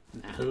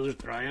 Now, who's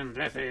Brian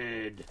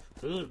Blessed?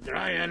 Who's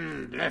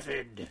Brian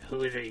Blessed?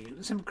 Who is he?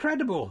 It's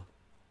incredible.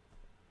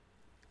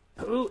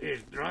 Who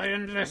is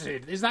Brian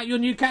Blessed? Is that your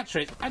new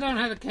catchphrase? I don't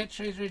have a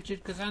catchphrase,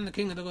 Richard, because I'm the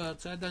king of the world,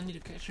 so I don't need a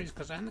catchphrase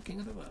because I'm the king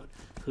of the world.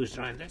 Who's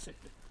Brian Blessed?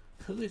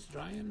 Who is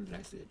Brian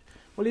Blessed?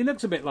 Well, he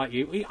looks a bit like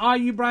you. Are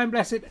you Brian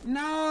Blessed?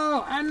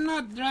 No, I'm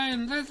not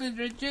Brian Blessed,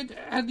 Richard.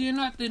 Have you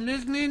not been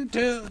listening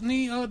to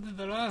me over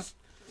the last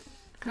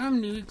how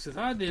many weeks have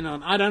I been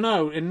on? I don't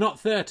know, in not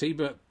 30,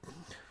 but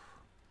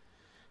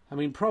I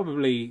mean,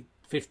 probably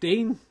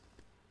 15.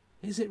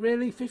 Is it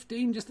really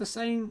 15? Just the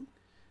same?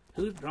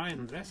 Who's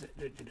Brian Blessed,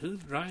 Richard? Who's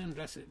Brian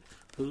Blessed?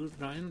 Who's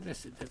Brian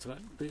Blessed? That's what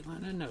we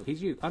want to know.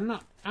 He's you. I'm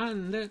not.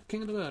 I'm the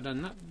king of the world.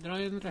 I'm not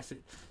Brian Blessed.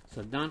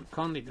 So don't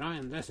call me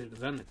Brian Blessed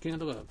because I'm the king of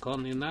the world. Call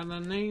me another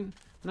name.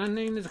 My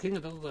name is the king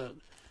of the world.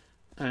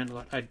 And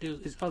what I do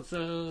is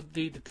also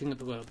be the king of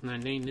the world. My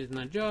name is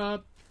my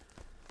job.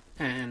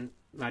 And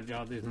my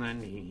job is my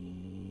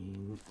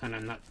name. And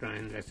I'm not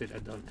Brian Blessed. I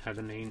don't have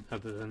a name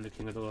other than the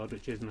king of the world,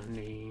 which is my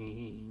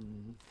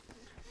name.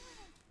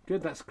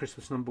 Good. That's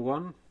Christmas number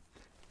 1.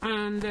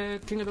 I'm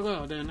the king of the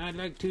world, and I'd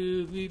like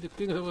to be the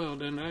king of the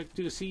world, and I'd like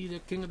to see the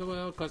king of the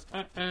world, because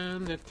I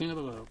am the king of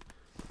the world.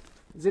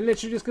 Is it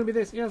literally just going to be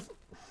this? Yes.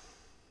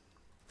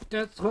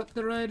 That's what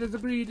the writers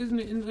agreed, isn't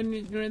it? And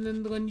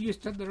when you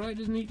used to have the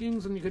writers'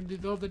 meetings, and you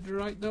could all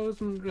write those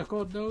and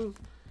record those.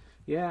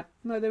 Yeah.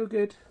 No, they were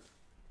good.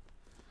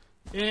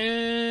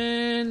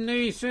 And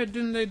they said,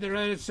 didn't they? The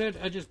writers said,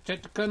 I just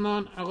had to come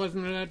on. I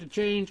wasn't allowed to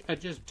change. I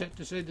just had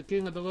to say the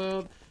king of the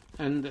world.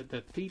 And that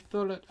the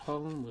people at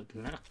home would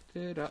laugh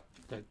it up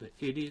like the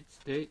idiots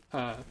they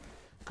are.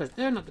 Because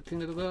they're not the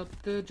king of the world,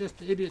 they're just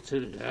the idiots who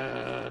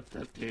love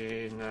the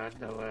king of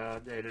the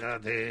world. They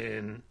love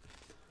him.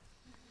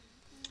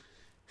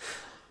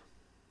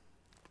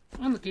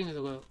 I'm the king of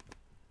the world.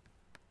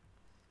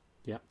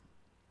 Yep.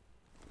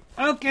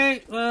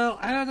 Okay, well,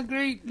 have a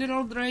great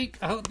little break.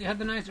 I hope you had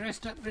a nice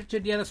rest up,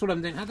 Richard. Yeah, that's what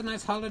I'm doing. Have a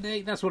nice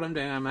holiday. That's what I'm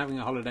doing. I'm having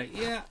a holiday.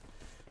 Yeah.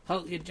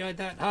 Hope you enjoyed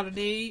that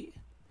holiday.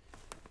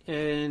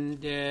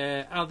 And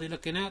I'll be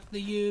looking out for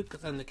you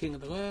because I'm the king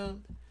of the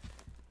world.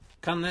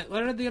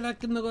 Where do you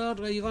like in the world?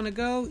 Where you want to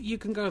go? You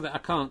can go there. I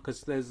can't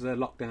because there's a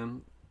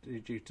lockdown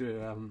due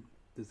to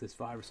there's this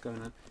virus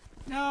going on.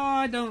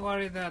 No, don't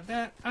worry about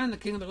that. I'm the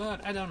king of the world.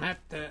 I don't have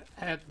to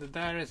have the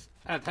virus.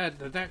 I've had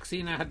the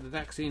vaccine. I had the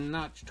vaccine in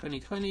March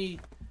 2020.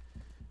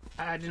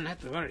 I didn't have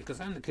to worry because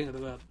I'm the king of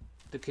the world.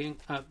 The king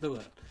of the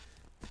world.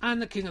 I'm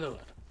the king of the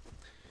world.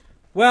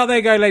 Well, there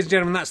you go, ladies and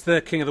gentlemen. That's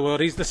the king of the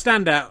world. He's the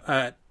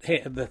standout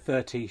hit of the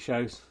 30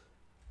 shows.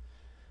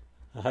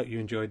 I hope you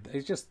enjoyed.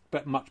 He's just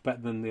much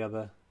better than the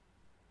other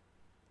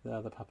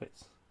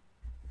puppets.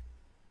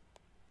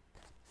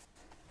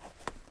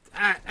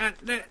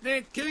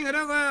 The king of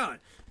the world.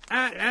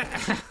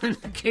 I'm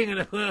the king of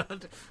the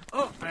world.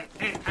 Oh,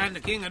 I'm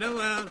the king of the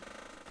world.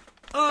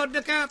 Oh,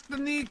 look out for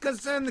me,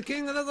 because I'm the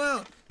king of the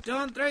world.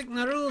 Don't break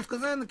my rules,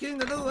 because I'm the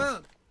king of the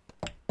world.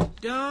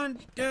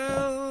 Don't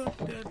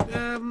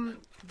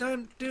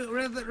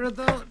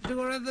do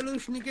a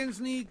revolution against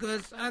me,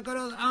 because I got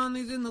all the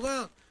armies in the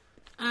world.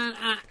 And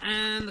I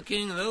am the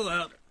king of the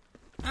world.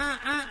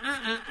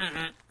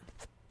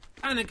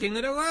 I'm the king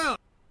of the world.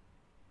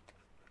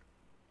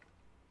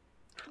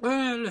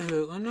 Well,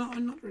 I'm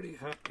not really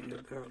happy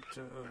about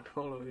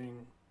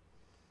following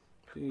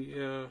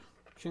the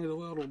king of the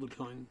world all the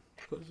time,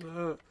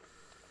 because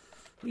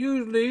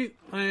usually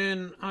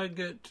when I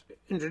get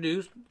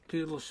introduced,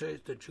 people say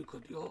it's the Duke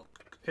of York,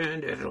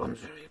 and everyone's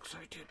very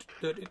excited.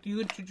 But if you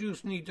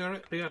introduce me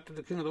directly after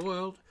the king of the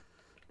world,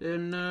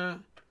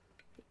 then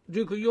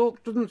Duke of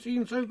York doesn't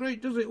seem so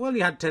great, does it? Well,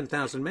 you had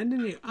 10,000 men,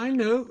 didn't you? I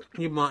know.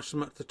 You marched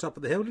them up to the top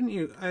of the hill, didn't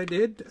you? I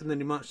did. And then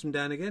you marched them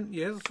down again.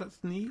 Yes, that's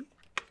neat.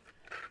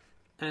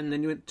 And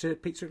then you went to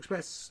Pizza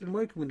Express and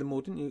Woking with them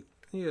all, didn't you?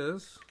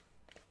 Yes.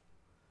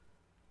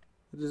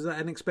 Is that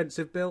an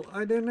expensive bill?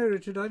 I don't know,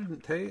 Richard. I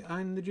didn't tell you.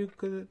 I'm the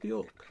Duke of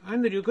York.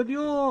 I'm the Duke of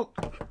York.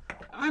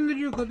 I'm the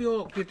Duke of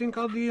York. Do you think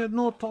I'll be a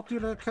more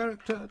popular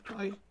character?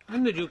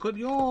 I'm the Duke of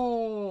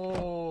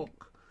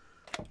York.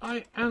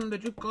 I am the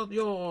Duke of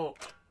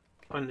York.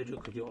 I'm the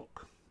Duke of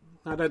York.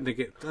 I don't think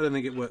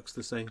it works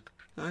the same.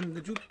 I'm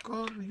the Duke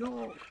of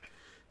York.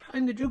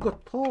 I'm the Duke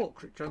of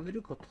Talk, Richard. I'm the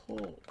Duke of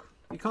Talk.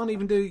 You can't.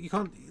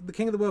 The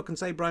King of the World can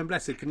say Brian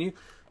Blessed, can you?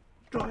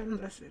 Brian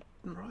Blessed.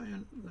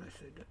 Brian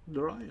Blessed.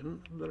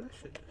 Brian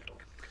Blessed.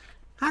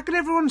 How can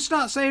everyone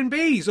start saying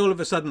B's all of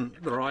a sudden?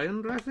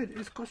 Brian Blessed.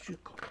 It's because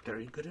you've got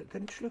very good at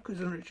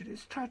ventriloquism, Richard.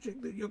 It's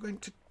tragic that you're going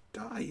to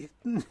die,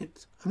 isn't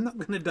it? I'm not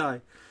going to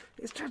die.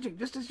 It's tragic,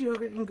 just as you're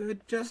getting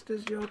good, just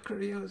as your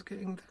career is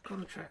getting back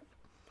on track.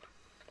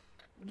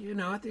 You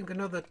know, I think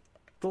another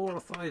 4 or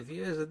 5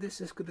 years of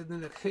this could have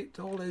been a hit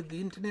all over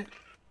the internet.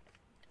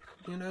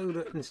 You know,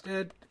 that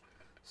instead,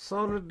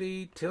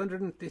 solidly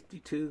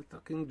 252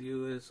 fucking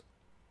viewers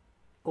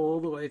all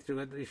the way through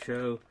every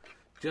show,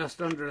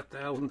 just under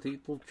 1,000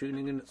 people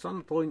tuning in at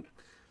some point,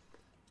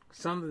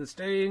 something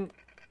staying,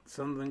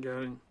 something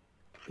going.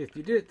 If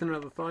you did it for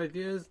another 5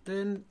 years,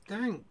 then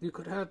dang, you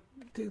could have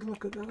people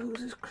look at, who's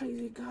this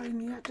crazy guy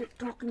in the attic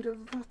talking to the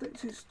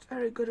puppets? He's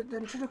very good at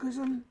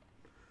ventriloquism.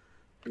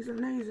 He's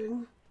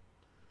amazing.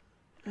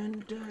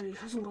 And he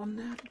hasn't gone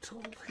mad at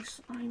all.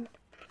 He's fine.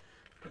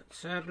 But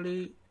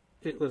sadly,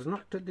 it was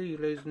not to be,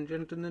 ladies and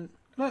gentlemen.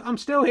 Look, I'm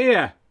still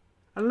here.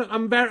 And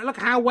look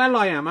how well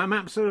I am. I'm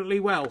absolutely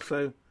well,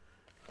 so.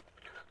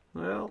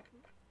 Well.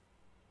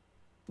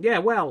 Yeah,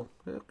 well.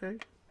 Okay.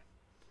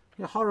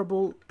 You're a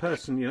horrible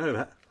person, you know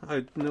that.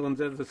 No one's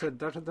ever said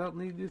that about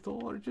me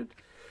before, Richard.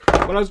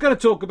 Well, I was going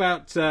to talk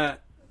about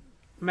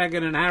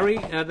Meghan and Harry.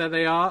 There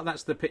they are.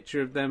 That's the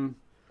picture of them.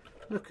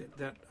 Look at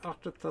that.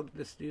 After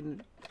the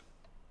student.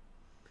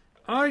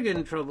 I get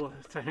in trouble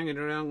for hanging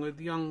around with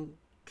young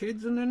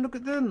kids, and then look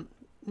at them.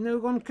 No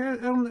one cares.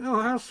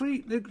 Oh, how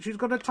sweet. She's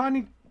got a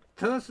tiny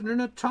person in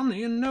her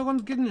tummy, and no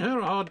one's giving her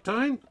a hard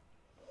time.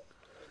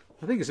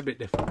 I think it's a bit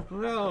different.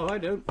 Well, I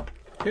don't.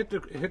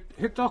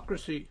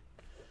 Hypocrisy.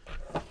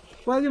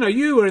 Well, you know,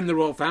 you were in the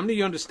royal family.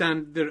 You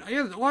understand.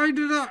 Why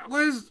do that?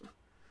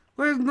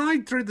 Where's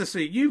my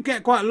privacy? You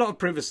get quite a lot of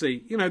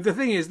privacy. You know, the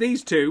thing is,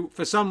 these two,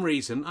 for some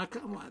reason, I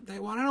don't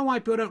know why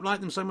people don't like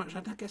them so much.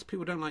 I guess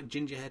people don't like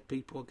gingerhead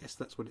people. I guess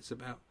that's what it's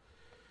about.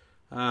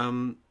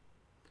 You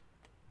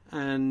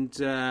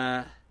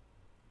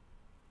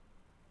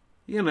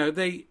know,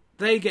 they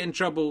get in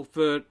trouble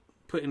for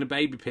putting a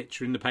baby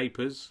picture in the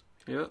papers.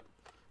 Yeah.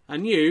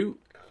 And you,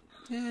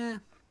 yeah,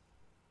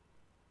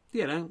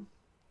 you know,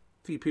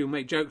 a few people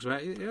make jokes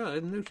about it. Yeah, I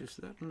didn't notice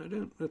that, and I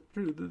don't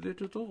approve of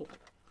it at all.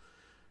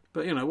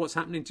 But, you know, what's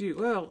happening to you?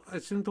 Well,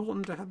 it's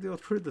important to have your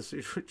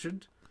privacy,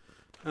 Richard.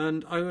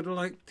 And I would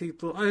like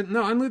people...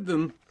 I'm with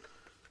them.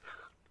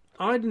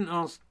 I didn't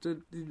ask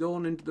to be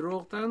born into the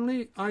royal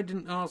family. I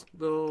didn't ask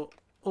all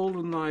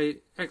of my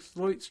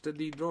exploits to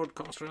be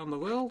broadcast around the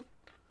world.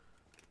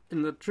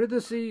 In the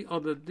privacy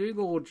of the big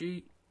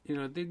orgy, in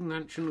a big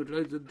mansion with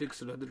loads of big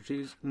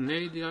celebrities,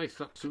 maybe I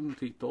fuck some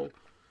people.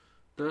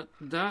 But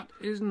that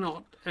is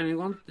not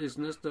anyone's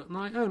business that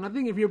I own. I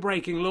think if you're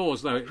breaking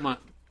laws, though, it might...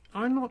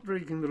 I'm not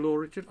breaking the law,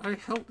 Richard. I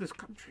help this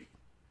country.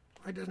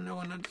 Why doesn't no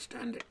one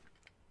understand it?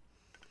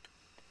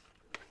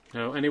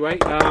 Oh, anyway,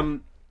 they're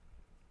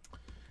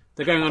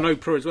going on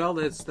Oprah as well.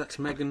 That's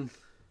Meghan.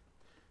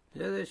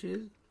 Yeah, there she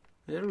is.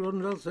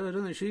 Everyone else heard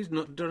her. She's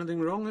not done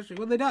anything wrong, has she?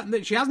 Well, they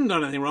don't. She hasn't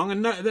done anything wrong,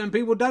 and then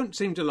people don't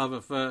seem to love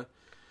her for.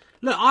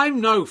 Look, I'm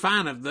no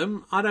fan of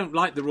them. I don't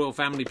like the royal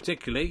family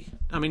particularly.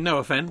 I mean, no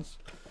offence.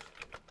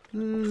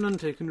 None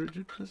taken,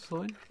 Richard. That's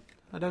fine.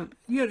 I don't.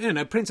 You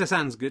know, Princess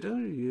Anne's good. Oh,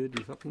 you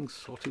fucking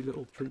sotty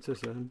little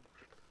Princess Anne.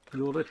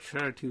 With all her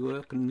charity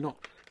work and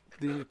not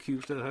being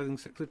accused of having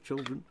sex with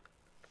children.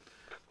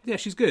 Yeah,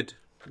 she's good.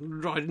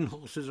 Riding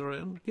horses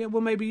around. Yeah,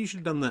 well, maybe you should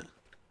have done that.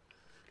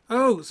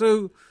 Oh,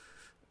 so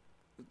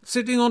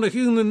sitting on a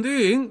human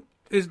being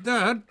is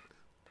bad,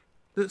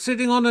 that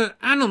sitting on an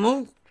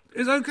animal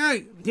is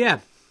okay. Yeah,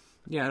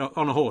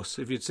 on a horse,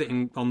 if you're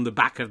sitting on the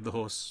back of the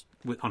horse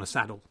on a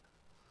saddle.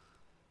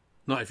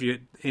 Not if you're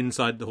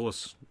inside the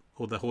horse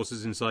or the horse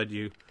is inside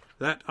you.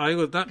 That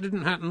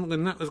didn't happen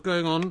when that was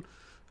going on.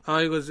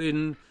 I was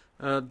in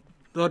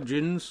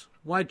Lodgings.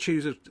 Why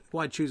choose a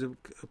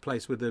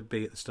place with a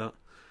B at the start?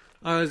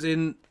 I was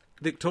in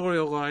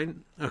Victoria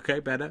Line. Okay,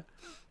 better.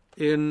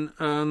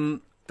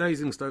 In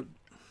Basingstoke.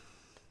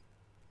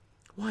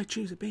 Why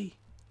choose a B?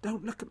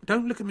 Don't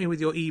look at me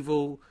with your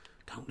evil.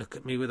 Don't look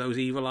at me with those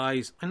evil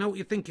eyes. I know what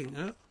you're thinking.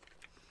 Huh?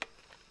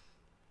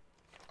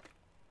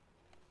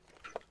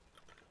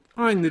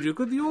 I'm the Duke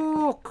of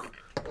York.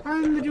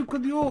 I'm the Duke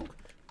of York.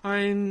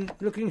 I'm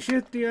looking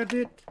shitty at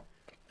it.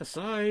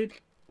 Aside,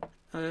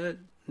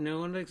 no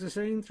one likes the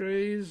same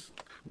phrase.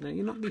 No,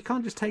 you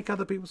can't just take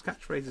other people's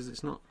catchphrases.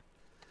 It's not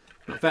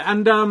fair.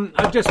 And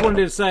I just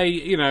wanted to say,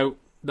 you know,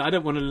 that I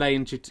don't want to lay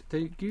into.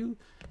 Thank you.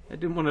 I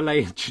didn't want to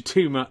lay into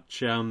too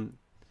much.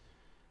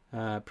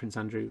 Prince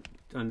Andrew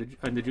and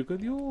the Duke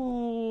of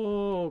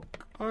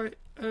York. I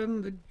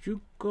am the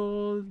Duke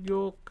of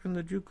York and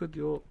the Duke of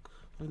York.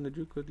 And the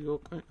Duke of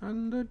York,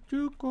 and the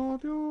Duke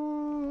of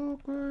York,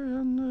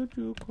 and the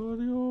Duke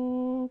of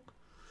York,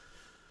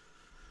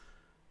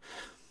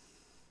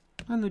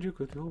 and the Duke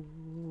of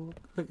York.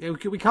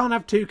 Look, we can't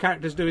have two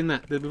characters doing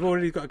that. We've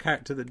already got a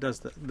character that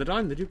does that. That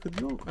I'm the Duke of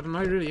York, and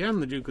I really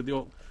am the Duke of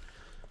York.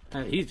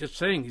 He's just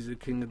saying he's the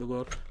king of the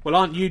world. Well,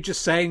 aren't you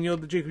just saying you're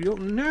the Duke of York?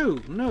 No,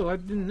 I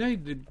didn't know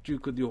the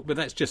Duke of York. But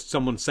that's just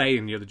someone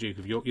saying you're the Duke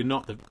of York. You're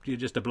not. You're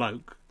just a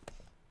bloke.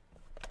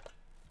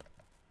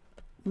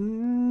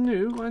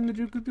 No, I'm the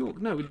Duke of York.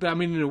 No, but I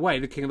mean, in a way,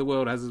 the King of the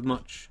World has as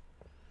much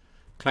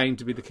claim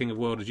to be the King of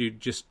the World as you,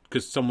 just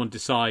because someone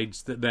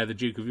decides that they're the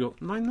Duke of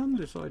York. My mum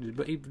decided,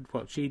 but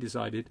she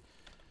decided.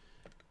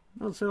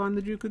 Also, I'm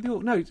the Duke of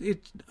York. No,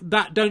 it's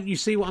that. Don't you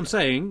see what I'm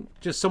saying?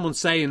 Just someone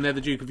saying they're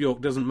the Duke of York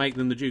doesn't make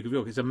them the Duke of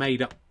York. It's a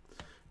made-up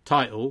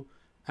title,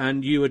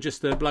 and you are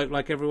just a bloke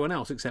like everyone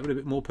else, except a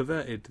bit more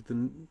perverted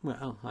than.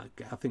 Well, I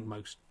think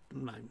most,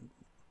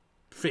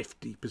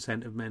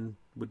 50% of men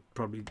would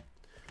probably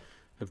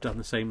have done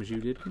the same as you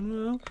did.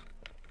 Well,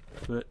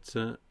 but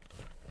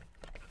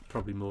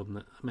probably more than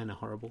that. Men are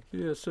horrible.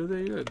 Yeah, so there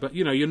you go. But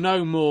you're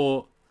no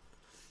more.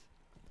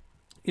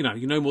 You're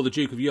no more the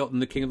Duke of York than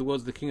the King of the World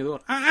is the King of the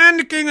World. And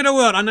the King of the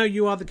World! I know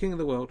you are the King of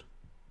the World.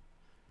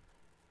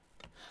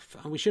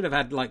 We should have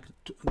had,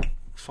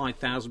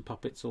 5,000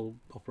 puppets all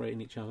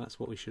operating each other.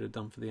 That's what we should have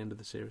done for the end of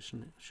the series,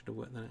 shouldn't it? Should have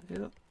worked that out.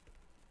 Yeah.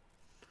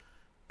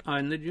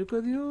 I'm the Duke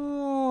of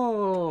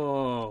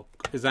York.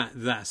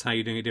 That's how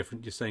you're doing it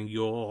different? You're saying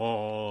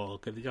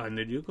York. I'm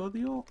the Duke of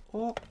York.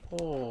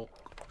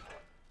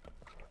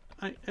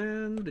 I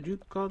am the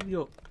Duke of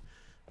York.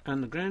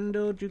 And the Grand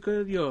Old Duke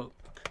of York.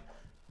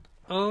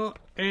 Oh,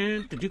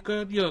 and the Duke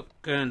of York.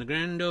 And the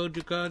Grand Old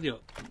Duke of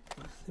York.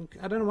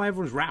 I don't know why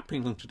everyone's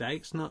rapping on today.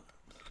 It's not.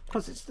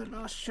 Because it's the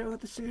last show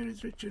of the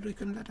series, Richard. We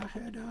can let our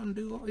hair down and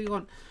do what we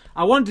want.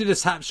 I wanted to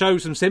show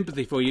some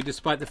sympathy for you,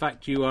 despite the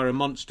fact you are a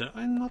monster.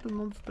 I'm not a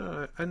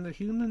monster. I'm a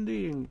human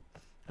being.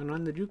 And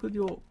I'm the Duke of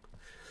York.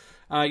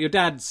 Your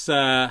dad's...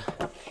 there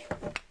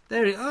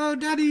he... Oh,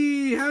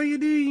 Daddy, how are you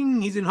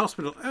doing? He's in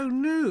hospital. Oh,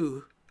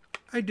 no.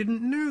 I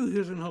didn't know he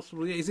was in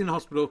hospital. Yeah, he's in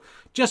hospital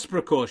just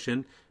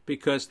precaution,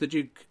 because the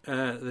Duke...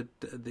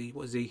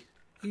 what is he?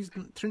 He's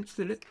Prince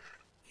Philip.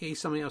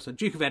 He's something else.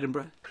 Duke of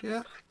Edinburgh.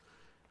 Yeah.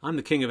 I'm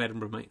the King of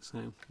Edinburgh, mate,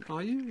 so...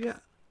 Are you? Yeah.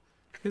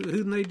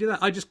 Who made you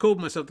that? I just called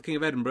myself the King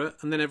of Edinburgh,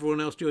 and then everyone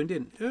else joined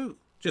in. Oh.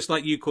 Just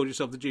like you called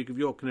yourself the Duke of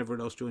York, and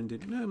everyone else joined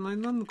in. No, my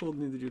mum called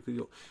me the Duke of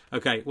York.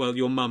 Okay, well,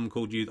 your mum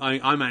called you...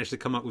 I managed to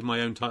come up with my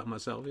own title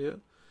myself, yeah.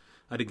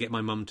 I didn't get my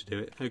mum to do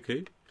it.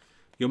 Okay.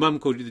 Your mum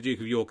called you the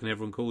Duke of York, and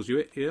everyone calls you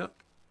it, yeah.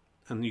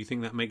 And you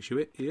think that makes you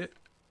it, yeah.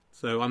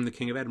 So I'm the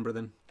King of Edinburgh,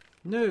 then.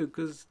 No,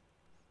 because...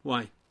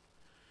 Why?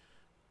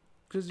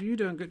 Because you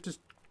don't get to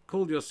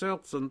call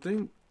yourself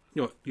something...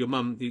 Your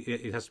mum,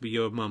 it has to be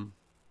your mum.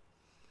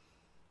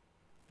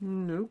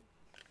 No.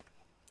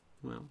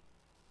 Well.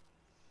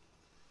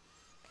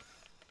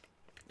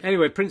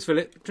 Anyway, Prince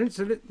Philip,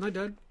 my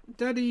dad.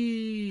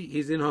 Daddy,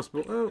 he's in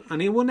hospital. Oh,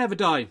 and he will never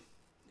die.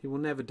 He will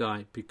never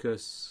die,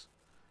 because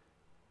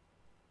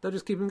they'll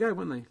just keep him going,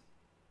 won't they?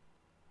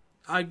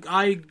 I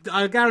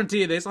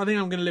guarantee you this. I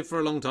think I'm going to live for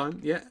a long time.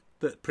 Yeah,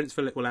 that Prince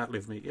Philip will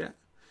outlive me. Yeah.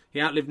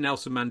 He outlived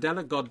Nelson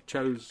Mandela. God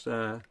chose...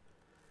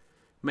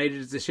 made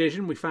a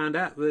decision. We found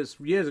out this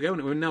years ago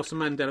when Nelson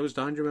Mandela was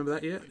dying. Do you remember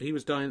that year? He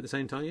was dying at the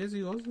same time. Yes,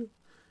 he was.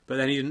 But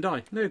then he didn't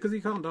die. No, because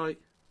he can't die.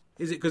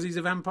 Is it because he's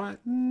a vampire?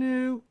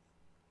 No.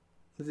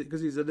 Is it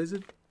because he's a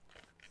lizard?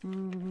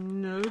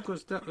 No,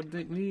 because that would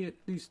make me at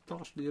least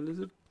partially a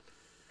lizard.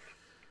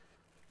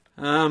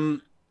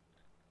 I'm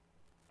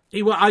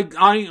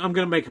going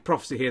to make a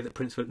prophecy here that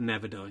Prince Philip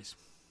never dies.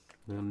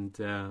 And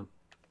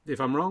if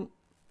I'm wrong,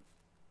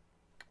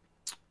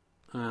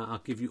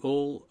 I'll give you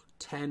all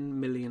 £10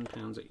 million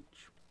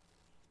each.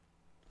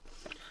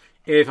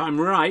 If I'm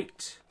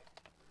right,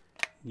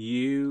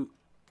 you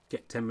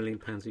get £10 million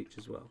each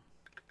as well.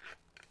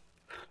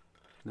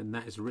 And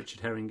that is a Richard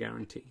Herring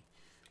guarantee.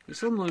 If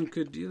someone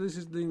could, this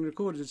is being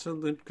recorded,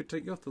 someone could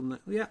take you off on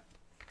that. Yeah,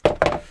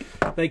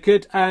 they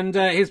could. And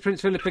here's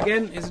Prince Philip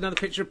again. Here's another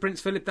picture of Prince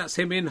Philip. That's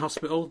him in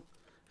hospital.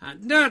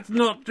 That's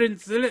not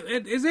Prince Philip,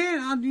 is it?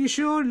 Are you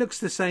sure? He looks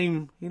the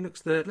same. He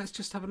looks the... Let's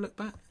just have a look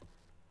back.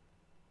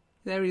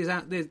 There he is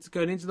out there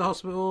going into the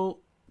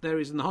hospital. There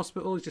he is in the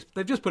hospital.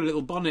 They've just put a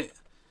little bonnet.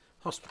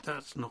 Hospital.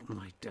 That's not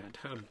my dad.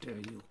 How dare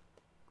you?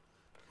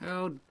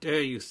 How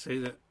dare you say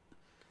that?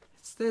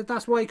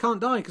 That's why he can't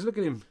die, because look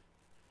at him.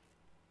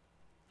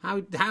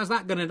 How's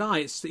that going to die?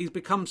 He's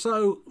become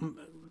so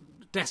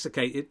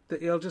desiccated that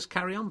he'll just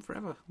carry on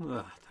forever.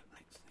 Ugh,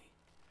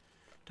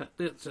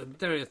 that's a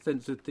very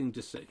offensive thing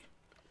to say.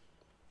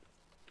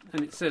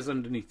 And it says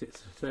underneath it,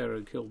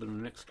 Sarah killed in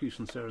an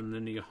execution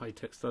ceremony, a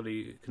high-tech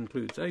study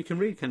concludes. Oh, you can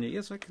read, can you?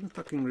 Yes, I can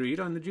fucking read.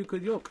 I'm the Duke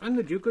of York. I'm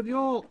the Duke of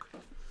York.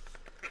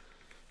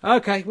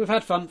 Okay, we've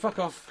had fun. Fuck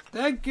off.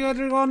 Thank you,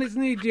 everyone. It's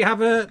neat. Do you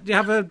have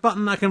a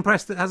button I can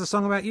press that has a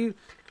song about you?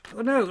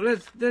 Oh, no,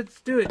 let's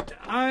do it.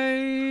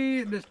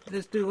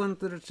 Let's do one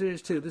for the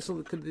series 2. This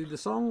could be the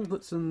song.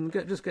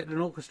 Just get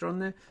an orchestra on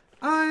there.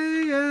 I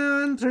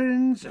am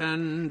Prince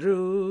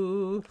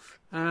Andrew,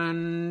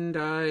 and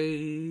I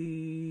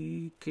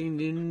came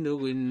in the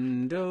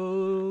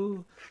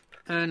window,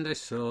 and I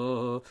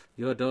saw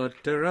your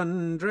daughter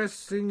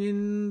undressing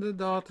in the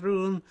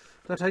bathroom,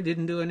 but I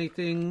didn't do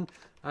anything.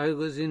 I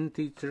was in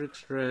teacher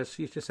express.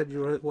 You just said you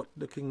were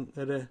looking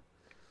at a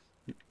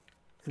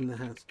in the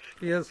house.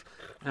 Yes,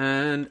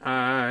 and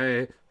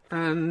I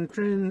am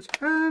Prince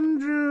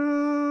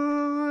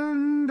Andrew,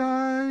 and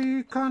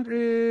I can't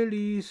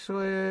really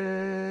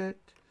sweat,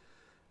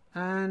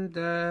 and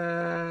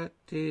that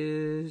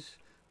is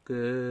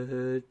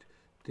good,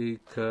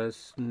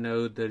 because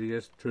know that it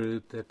is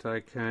truth that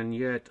I can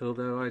yet,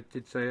 although I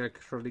did say I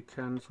surely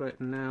can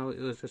sweat now. It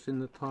was just in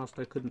the past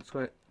I couldn't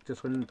sweat,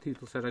 just when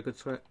people said I could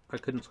sweat, I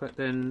couldn't sweat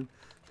then,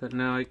 but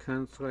now I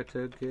can sweat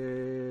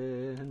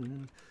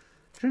again.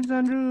 Prince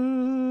Andrew.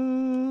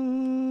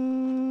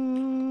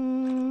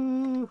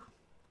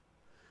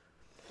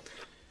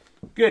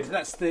 Good,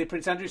 that's the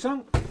Prince Andrew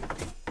song. Do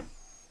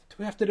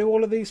we have to do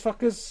all of these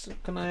fuckers?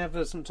 Can I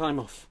have some time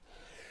off?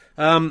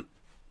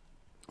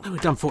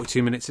 We've done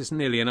 42 minutes, it's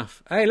nearly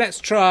enough. Hey, let's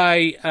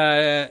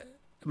try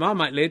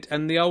Marmite Lid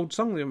and the old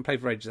song we haven't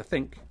played for ages, I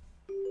think.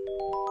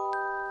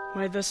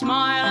 With a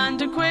smile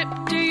and a quip,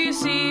 do you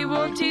see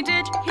what he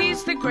did?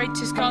 He's the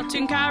greatest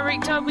cartoon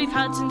character we've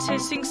had since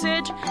Hissing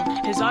Sid.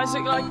 His eyes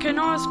look like an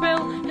oil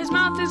spill, his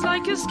mouth is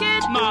like a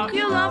skid. Mark,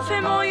 you love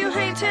him or you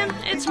hate him,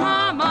 it's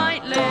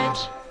Marmite Lid.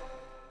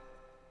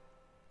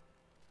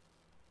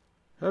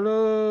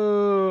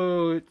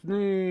 Hello, it's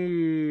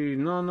me,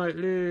 Marmite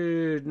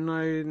Lid.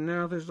 My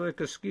mouth is like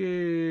a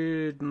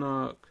skid,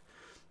 Mark.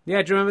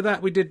 Yeah, do you remember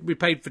that? We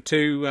paid for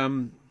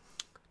two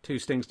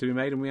stings to be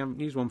made, and we haven't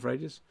used one for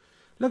ages.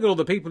 Look at all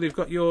the people who've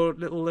got your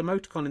little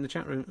emoticon in the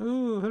chat room.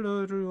 Oh,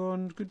 hello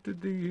everyone, good to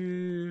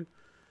be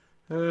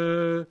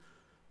here.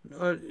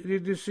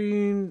 Did you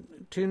see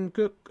Tim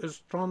Cook has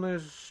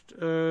promised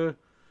that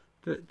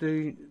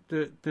the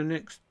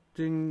next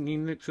thing he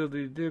next will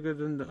be bigger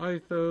than the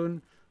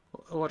iPhone,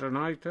 or an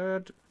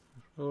iPad,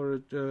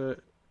 or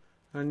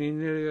and he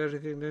nearly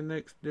everything the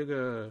next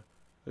bigger.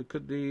 It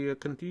could be a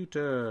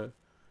computer,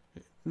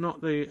 not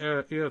the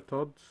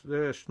AirPods.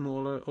 They're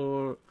smaller,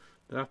 or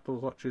the Apple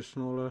Watch is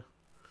smaller.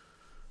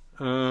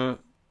 Then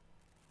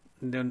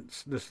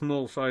the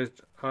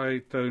small-sized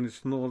iPhone is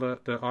smaller.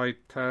 The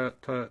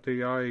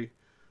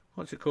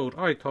what's it called?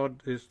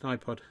 iPod is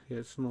iPod. Yeah,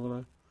 it's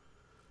smaller.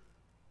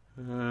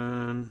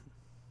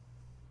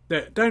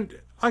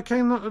 I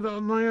came up with that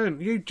on my own.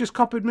 You just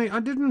copied me. I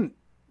didn't.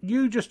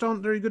 You just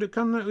aren't very good at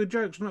coming up with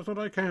jokes, and that's what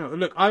I came up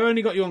with. Look, I've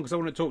only got you on because I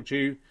want to talk to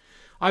you.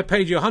 I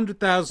paid you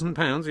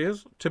 £100,000,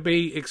 yes, to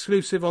be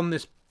exclusive on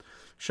this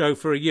show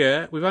for a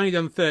year. We've only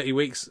done 30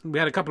 weeks. We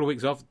had a couple of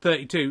weeks off.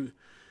 32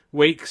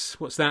 weeks.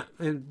 What's that?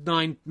 In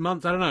 9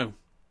 months? I don't know.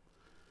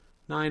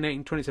 9,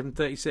 18, 27,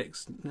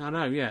 36. I don't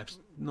know, yeah. It's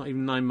not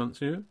even 9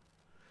 months, you know?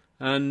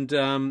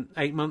 And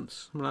 8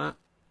 months, something like that.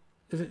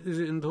 Is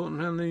it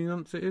important how many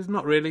months it is?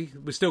 Not really.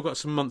 We've still got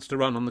some months to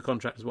run on the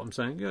contract, is what I'm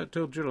saying. Yeah,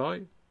 till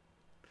July.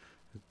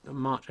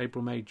 March,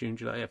 April, May, June,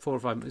 July. Yeah, 4 or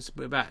 5 months. It's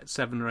about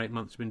 7 or 8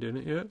 months we've been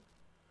doing it, yeah.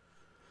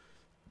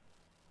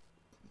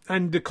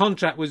 And the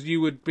contract was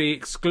you would be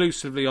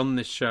exclusively on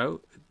this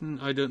show.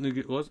 I don't think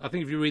it was. I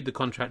think if you read the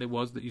contract, it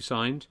was that you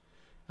signed.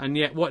 And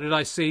yet, what did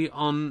I see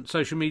on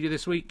social media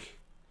this week?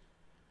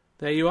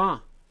 There you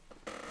are.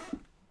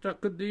 That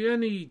could be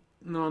any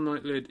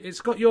Marmite lid. It's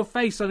got your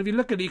face on. If you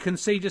look at it, you can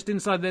see just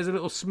inside there's a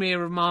little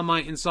smear of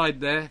Marmite inside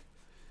there.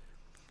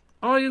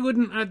 I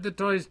wouldn't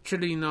advertise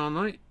chili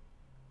Marmite.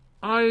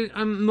 I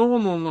am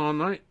normal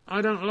Marmite.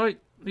 I don't like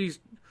these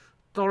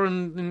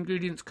foreign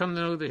ingredients coming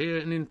over here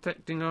and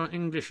infecting our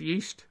English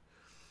yeast.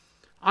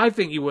 I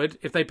think you would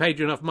if they paid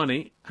you enough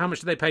money. How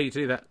much do they pay you to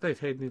do that? They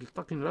paid me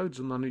fucking loads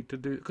of money to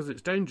do it because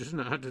it's dangerous, isn't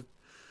it? I had to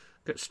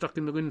get stuck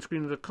in the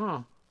windscreen of the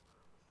car.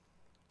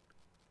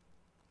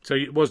 So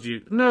it was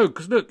you? No,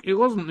 because look, it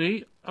wasn't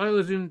me. I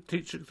was in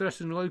Teach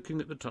Success in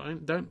Woking at the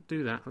time. Don't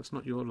do that. That's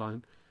not your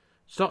line.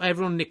 Stop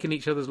everyone nicking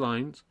each other's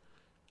lines.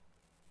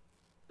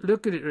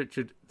 Look at it,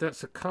 Richard.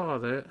 That's a car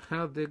there.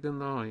 How big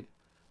am I?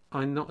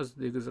 I'm not as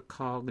big as a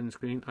car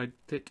windscreen. I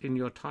fit in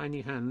your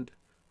tiny hand.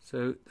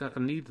 So that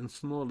I'm even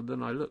smaller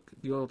than I look.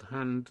 Your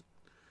hand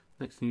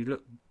next to you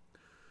look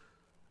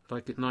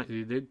like it might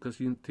be big because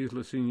people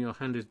are seeing your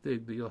hand is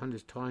big, but your hand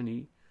is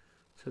tiny.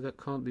 So that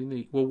can't be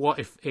neat. Well, what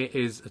if it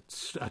is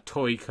a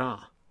toy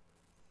car?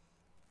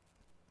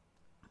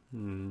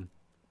 Oh,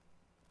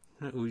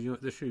 you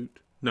at the shoot?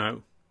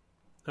 No.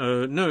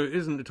 No, it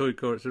isn't a toy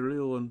car. It's a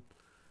real one.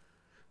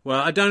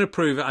 Well, I don't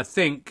approve it. I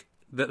think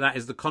that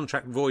is the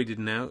contract voided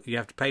now. You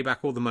have to pay back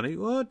all the money.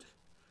 What?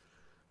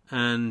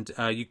 And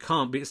you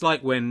can't be. It's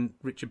like when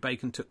Richard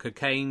Bacon took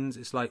cocaine's.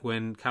 It's like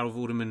when Carol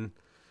Vorderman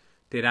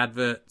did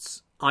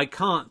adverts.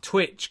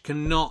 Twitch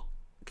cannot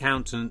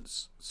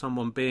countenance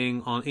someone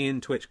being on.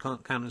 Ian Twitch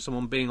can't countenance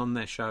someone being on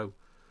their show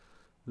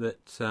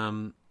that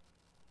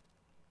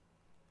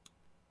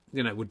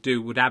would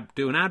do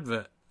an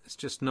advert. It's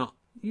just not.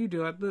 You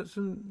do adverts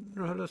and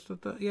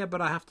yeah,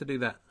 but I have to do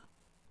that.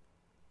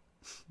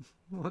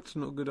 Well, that's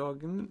not a good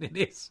argument. It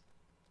is.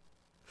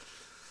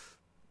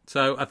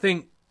 So I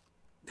think,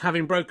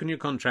 having broken your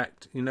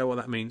contract, you know what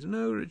that means.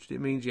 No, Richard, it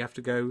means you have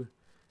to go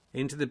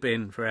into the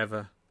bin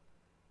forever.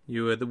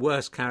 You are the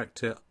worst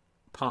character,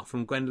 apart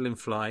from Gwendolyn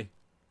Fly.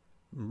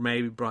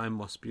 Maybe Brian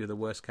Mosby, you're the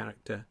worst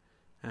character.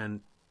 And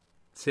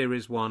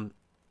Series 1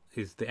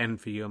 is the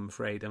end for you, I'm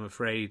afraid. I'm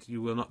afraid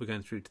you will not be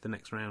going through to the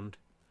next round.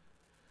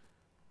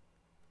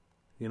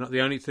 You're not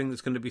the only thing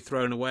that's going to be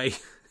thrown away.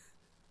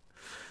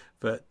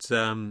 But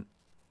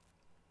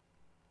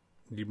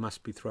you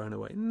must be thrown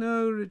away.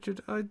 No,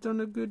 Richard, I've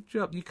done a good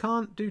job. You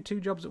can't do 2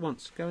 jobs at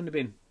once. Go in the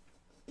bin.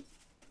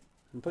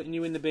 I'm putting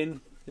you in the bin.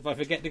 If I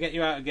forget to get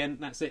you out again,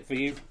 that's it for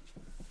you.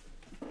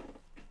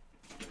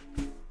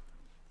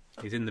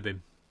 He's in the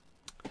bin.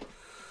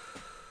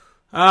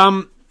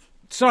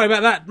 Sorry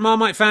about that,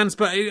 Marmite fans,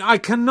 but I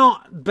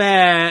cannot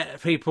bear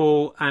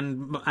people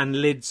and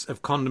lids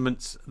of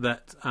condiments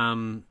that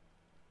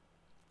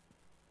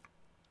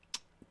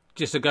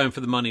just are going for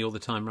the money all the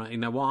time, right?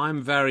 Well,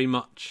 I'm very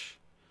much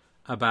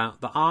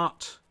about the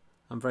art.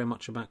 I'm very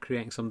much about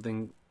creating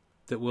something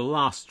that will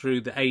last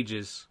through the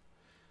ages.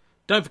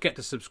 Don't forget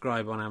to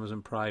subscribe on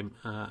Amazon Prime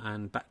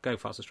and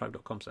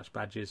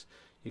gofasterstripe.com/badges.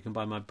 You can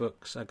buy my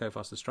books at Go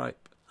Faster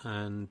Stripe,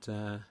 and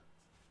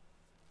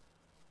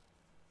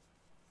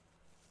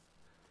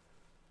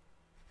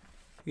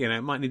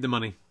might need the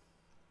money.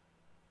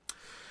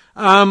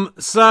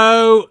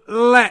 So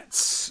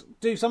let's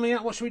do something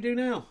else. What should we do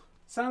now?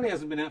 Sally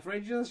hasn't been out for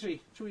ages, has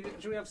she?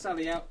 Should we have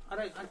Sally out?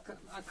 I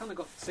kind of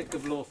got sick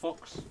of Law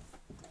Fox.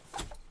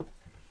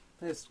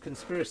 There's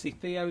Conspiracy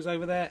Theos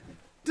over there.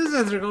 Does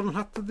everyone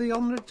have to be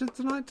on Richard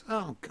tonight?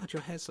 Oh, God,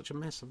 your hair's such a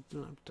mess. I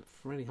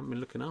really haven't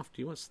been looking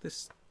after you. What's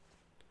this?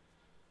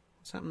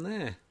 What's happened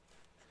there?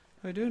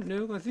 I don't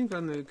know. I think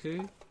I'm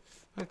okay.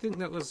 I think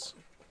that was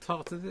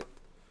part of it.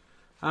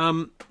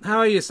 How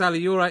are you, Sally?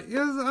 You all right?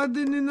 Yes, I've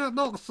been in that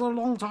box for a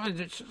long time.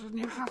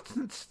 You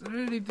haven't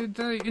really been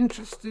very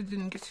interested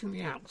in getting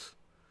me out.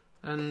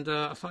 And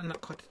I find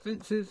that quite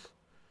offensive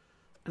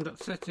and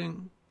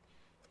upsetting.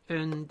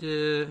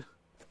 And,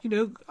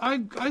 I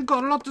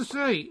got a lot to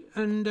say.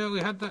 And we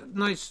had that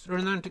nice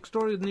romantic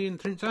story with me and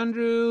Prince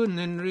Andrew, and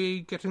then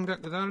getting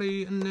back with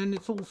Ali, and then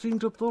it's all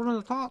seemed to have fallen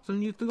apart,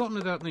 and you've forgotten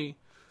about me.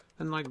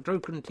 And like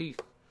broken teeth.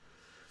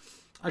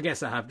 I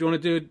guess I have. Do you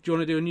want to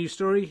do a new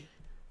story?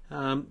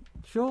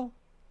 Sure.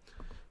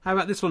 How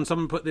about this one?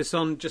 Someone put this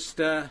on just,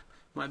 might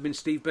have been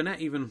Steve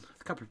Burnett even.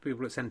 A couple of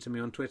people that sent to me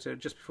on Twitter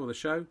just before the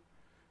show.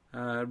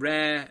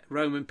 Rare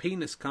Roman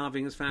penis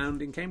carving is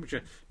found in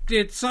Cambridgeshire.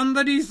 Did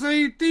somebody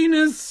say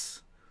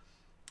penis?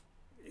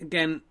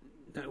 Again,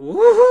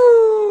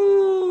 woohoo!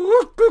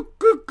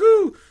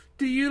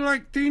 Do you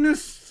like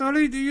penis?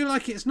 Sorry, do you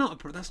like it?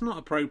 That's not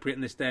appropriate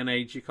in this day and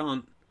age. You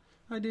can't.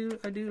 I do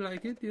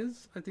like it,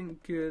 yes. I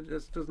think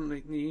that doesn't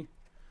make me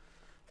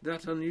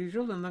that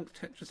unusual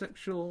amongst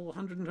heterosexual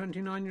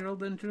 129-year-old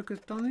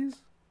ventriloquist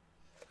dummies.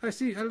 I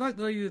see. I like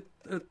the way you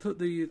put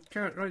the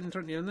carrot right in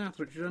front of your mouth,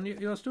 Richard, and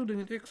you're still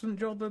doing an excellent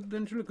job of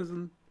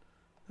ventriloquism.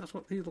 That's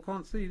what people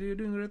can't see. You're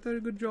doing a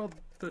very good job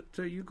that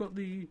you got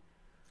the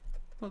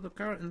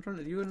carrot in front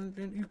of you, and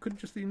you could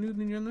just be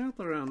moving your mouth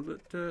around,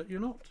 but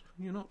you're not.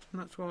 And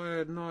that's why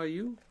I admire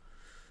you.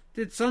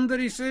 Did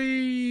somebody say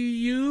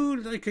you,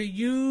 like a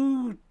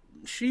you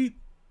sheep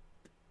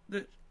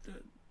that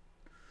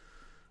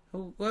a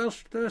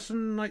Welsh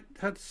person like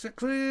had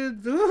sex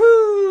with?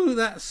 Woohoo!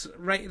 That's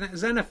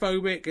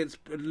xenophobic. It's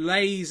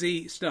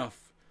lazy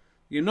stuff.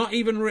 You're not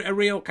even a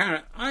real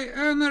carrot. I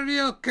am a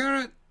real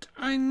carrot.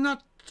 I'm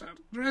not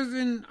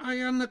resin. I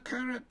am the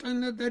carrot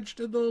and the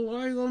vegetable.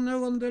 Why will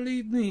no one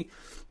believe me?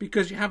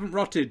 Because you haven't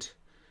rotted,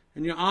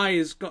 and your eye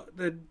has got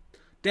the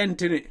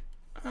dent in it.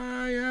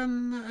 I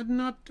am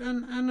not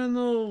an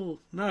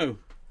animal. No.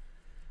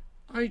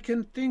 I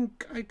can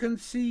think, I can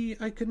see,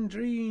 I can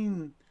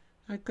dream.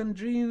 I can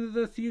dream of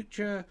the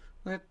future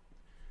with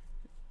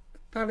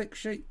phallic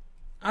shape.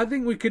 I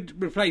think we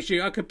could replace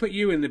you. I could put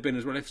you in the bin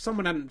as well. If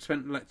someone hadn't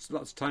spent lots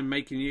of time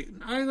making you.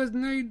 I was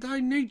made by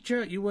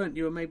nature. You weren't.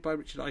 You were made by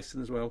Richard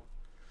Ison as well.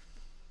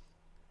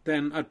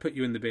 Then I'd put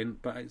you in the bin,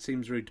 but it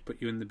seems rude to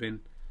put you in the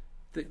bin.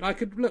 I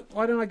could look.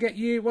 Why don't I get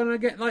you? Why don't I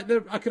get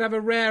I could have a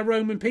rare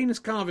Roman penis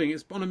carving.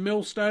 It's on a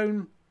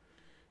millstone.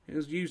 It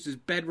was used as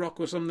bedrock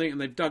or something,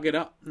 and they've dug it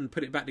up and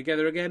put it back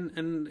together again.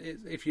 And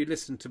if you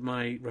listen to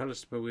my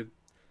RHLSTP with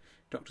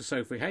Dr.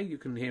 Sophie Hay, you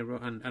can hear,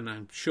 and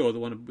I'm sure the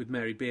one with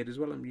Mary Beard as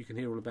well. And you can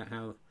hear all about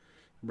how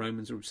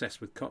Romans are obsessed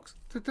with cocks.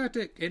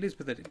 Pathetic. It is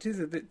pathetic. It is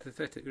a bit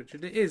pathetic,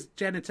 Richard. It is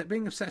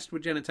being obsessed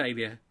with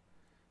genitalia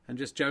and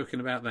just joking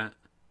about that.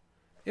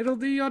 It'll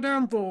be your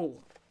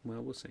downfall.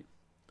 Well, we'll see.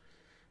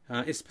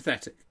 It's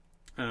pathetic.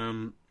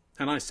 And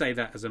I say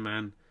that as a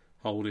man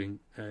holding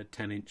a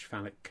 10-inch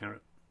phallic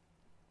carrot.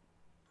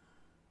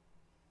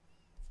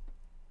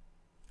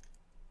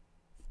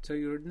 So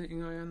you're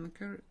admitting I am the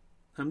carrot?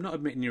 I'm not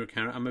admitting you're a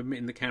carrot. I'm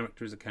admitting the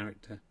character is a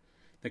character.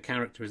 The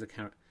character is a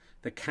carrot.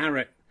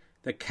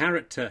 The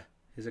character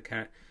is a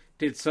carrot.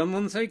 Did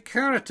someone say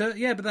character?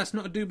 Yeah, but that's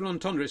not a double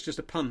entendre. It's just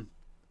a pun.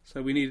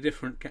 So we need a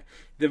different...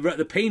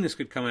 The penis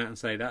could come out and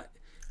say that.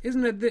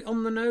 Isn't it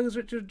on the nose,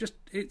 Richard? Just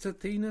it's a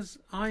penis.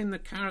 I'm the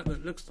carrot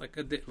that looks like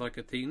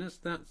a penis.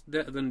 That's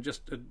better than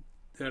just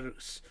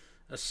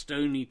a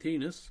stony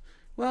penis.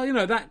 Well, you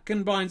know, that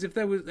combines. If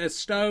there was a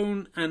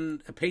stone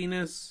and a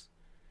penis,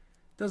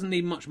 doesn't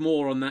need much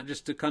more on that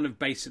just to kind of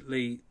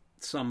basically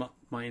sum up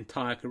my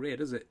entire career,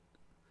 does it?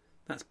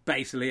 That's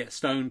basically a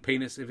stone,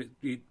 penis. If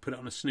you put it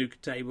on a snooker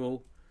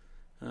table,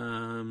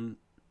 yeah,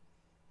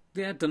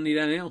 it doesn't need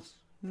anything else.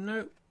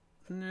 No,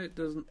 it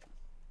doesn't.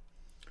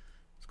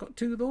 Got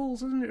two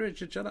balls, isn't it,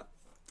 Richard? Shut up.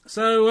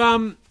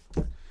 So,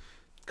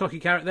 cocky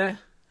carrot there,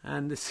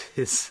 and this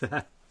is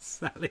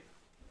Sally.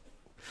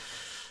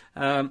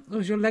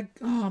 Was your leg?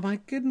 Oh my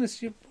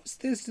goodness! What's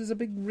this? There's a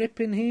big rip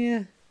in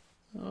here.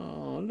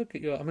 Oh, look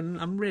at your. I mean,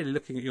 I'm really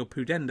looking at your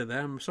pudenda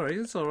there. I'm sorry.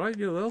 It's all right.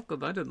 You're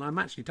welcome. I don't know. I'm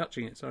actually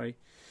touching it. Sorry.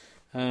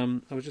 I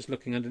was just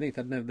looking underneath.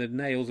 I know the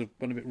nails have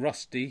gone a bit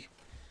rusty.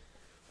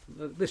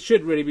 This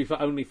should really be for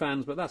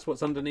OnlyFans, but that's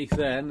what's underneath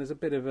there, and there's a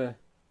bit of a.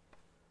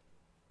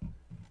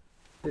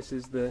 This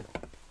is the...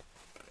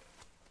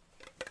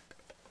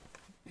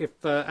 If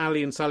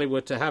Ali and Sally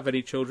were to have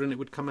any children, it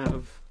would come out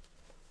of...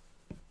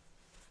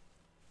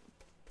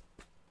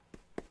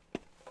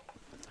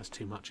 That's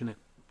too much, isn't it?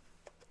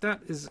 That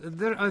is...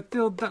 I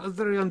feel that was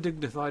very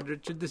undignified,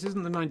 Richard. This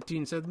isn't the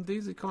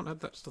 1970s. You can't have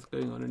that stuff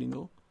going on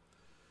anymore.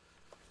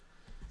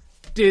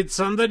 Did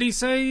somebody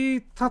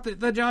say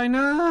tutted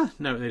vagina?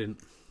 No, they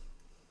didn't.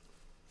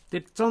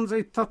 Did someone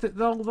say tutted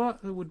vulva?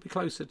 It would be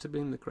closer to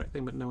being the correct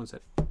thing, but no one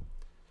said.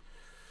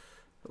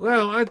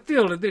 Well, I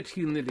feel a bit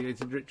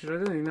humiliated, Richard. I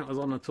don't think that was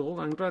on at all.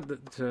 I'm glad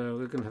that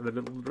we're going to have a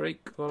little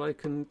break while I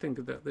can think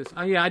about this.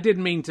 Yeah, I did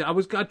mean to.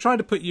 I tried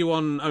to put you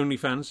on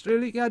OnlyFans.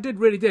 Really? Yeah, I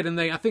really did.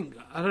 And I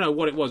don't know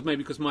what it was.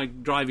 Maybe because my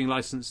driving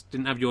license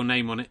didn't have your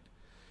name on it.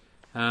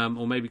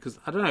 Or maybe because,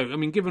 I don't know. I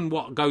mean, given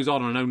what goes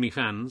on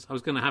OnlyFans, I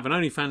was going to have an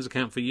OnlyFans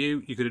account for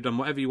you. You could have done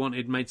whatever you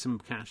wanted, made some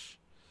cash.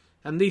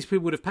 And these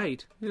people would have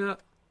paid. Yeah.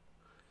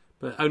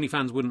 But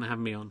OnlyFans wouldn't have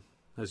me on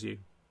as you.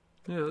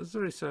 Yeah, that's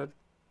very sad.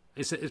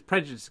 It's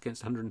prejudice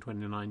against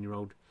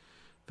 129-year-old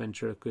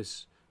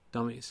ventriloquist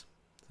dummies.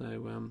 So,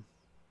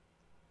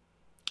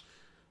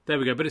 there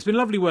we go. But it's been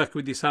lovely working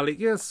with you, Sally.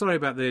 Yeah, sorry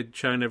about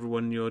showing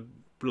everyone your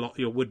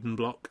wooden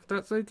block.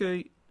 That's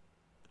okay.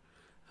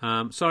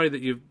 Sorry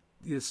that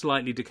you're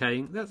slightly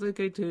decaying. That's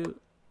okay too.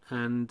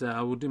 And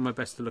I will do my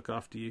best to look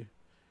after you.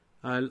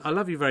 I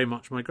love you very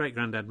much. My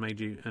great-granddad made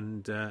you,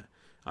 and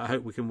I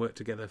hope we can work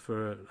together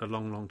for a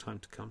long, long time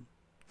to come.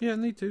 Yeah,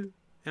 me too.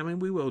 I mean,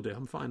 we will do.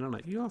 I'm fine, aren't I?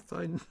 You are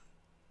fine.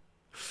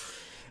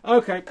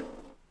 Okay.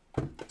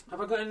 Have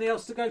I got anything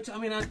else to go to? I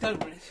mean, I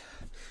don't really...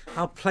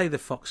 I'll play the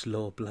Fox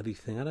Law bloody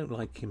thing. I don't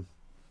like him.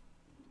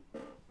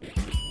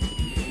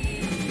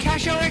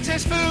 Cache your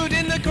excess food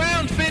in the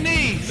ground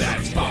beneath.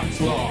 That's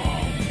Fox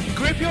Law.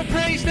 Grip your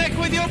prey's neck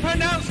with your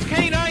pronounced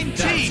canine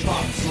That's teeth.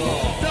 Fox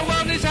Law. The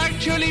world is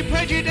actually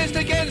prejudiced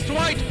against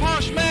white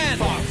posh men.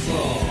 Fox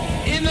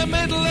Law. In the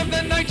middle of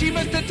the night you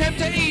must attempt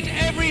to eat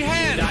every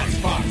hand. That's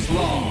Fox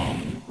Law.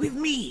 With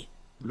me,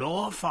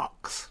 Law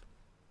Fox.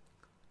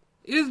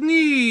 Is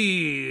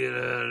me,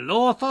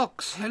 Law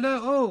Fox. Hello.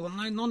 Oh,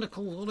 my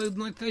monocle all over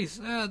my face.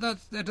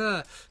 That's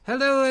that.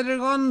 Hello,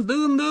 everyone.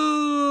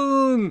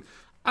 Doon.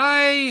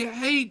 I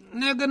hate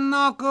Meghan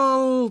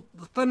Markle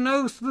for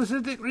no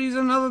specific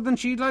reason other than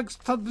she likes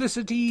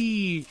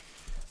publicity.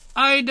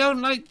 I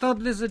don't like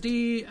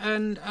publicity,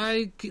 and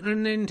I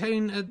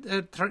maintain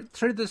a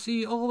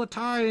privacy all the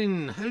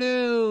time.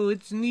 Hello,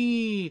 it's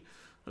me,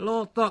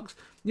 Lord Fox.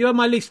 You're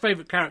my least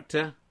favourite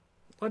character.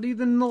 But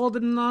even more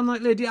than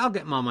Marmite Lady. I'll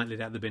get Marmite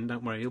Lady out of the bin,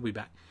 don't worry, he'll be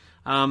back.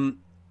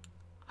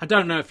 I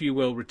don't know if you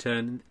will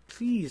return.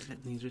 Please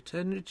let me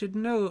return, Richard.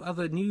 No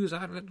other news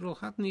outlet will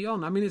have me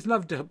on. I mean, it's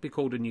lovely to be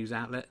called a news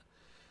outlet.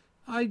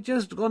 I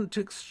just want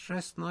to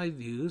express my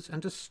views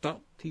and to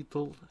stop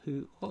people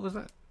who... What was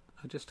that?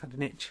 I just had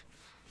an itch.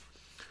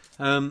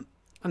 And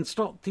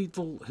stop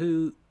people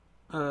who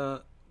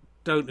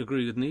don't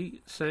agree with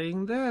me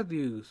saying their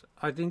views.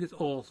 I think it's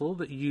awful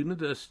that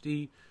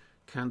university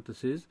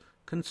campuses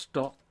can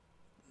stop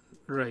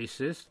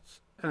racists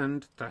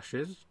and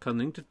fascists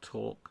coming to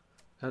talk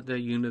at their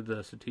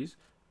universities.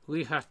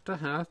 We have to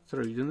have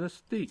freedom of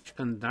speech,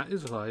 and that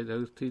is why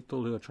those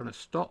people who are trying to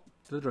stop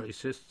the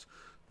racists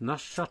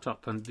must shut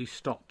up and be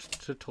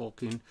stopped to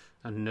talking,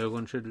 and no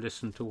one should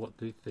listen to what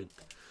they think.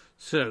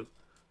 So,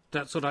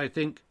 that's what I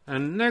think.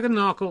 And Meghan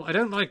Markle, I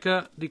don't like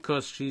her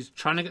because she's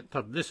trying to get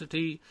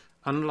publicity,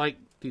 unlike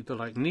people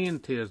like me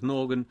and Piers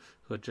Morgan,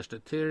 who are just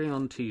appearing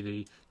on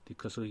TV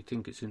because we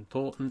think it's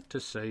important to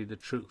say the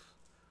truth.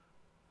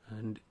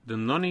 And the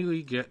money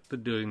we get for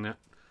doing that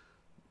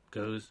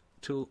goes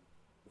to...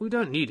 We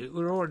don't need it,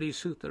 we're already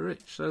super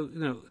rich, so,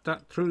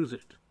 that proves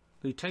it.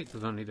 We take the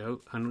money,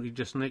 though, and we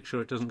just make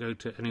sure it doesn't go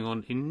to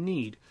anyone in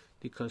need,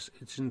 because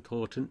it's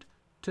important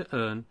to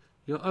earn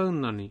your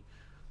own money.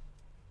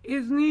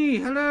 It's me,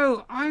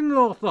 hello, I'm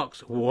Lord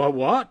Fox.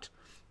 What?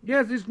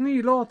 Yes, it's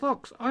me, Lord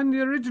Fox. I'm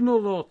the original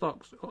Lord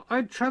Fox.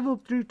 I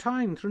travelled through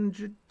time from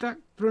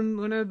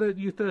whenever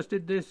you first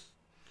did this,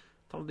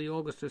 probably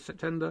August or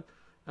September,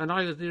 and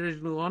I was the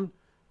original one.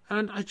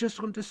 And I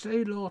just want to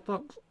say, Lord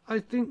Fox, I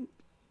think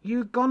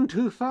you've gone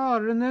too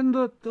far, and then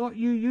what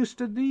you used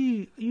to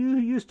be. You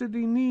used to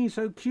be me,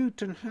 so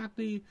cute and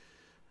happy,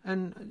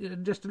 and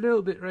just a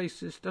little bit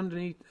racist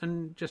underneath,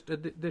 and just a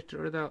bit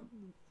bitter without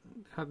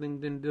having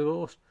been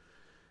divorced.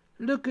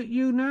 Look at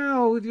you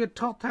now, with your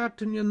top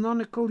hat and your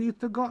monocle. You've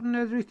forgotten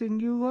everything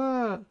you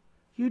were.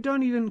 You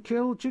don't even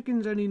kill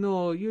chickens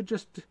anymore. You're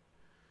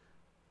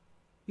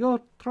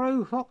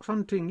pro fox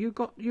hunting.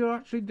 You're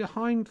actually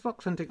behind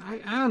fox hunting.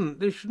 I am.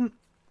 They shouldn't.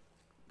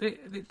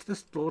 It's the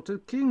sport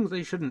of kings.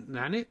 They shouldn't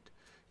ban it.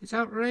 It's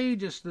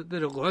outrageous that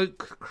the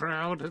woke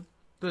crowd have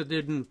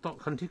forbidden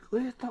fox hunting.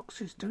 We're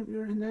foxes, don't you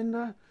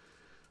remember?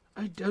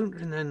 I don't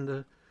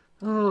remember.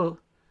 Oh,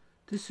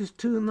 this is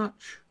too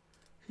much.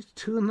 It's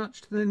too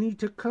much for me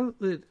to cope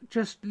with.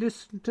 Just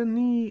listen to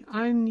me.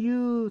 I'm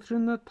you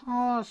from the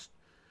past.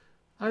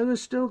 I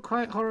was still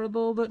quite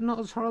horrible, but not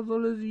as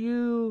horrible as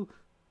you.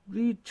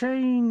 We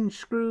change,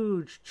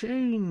 Scrooge,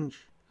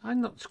 change.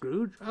 I'm not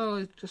Scrooge. Oh,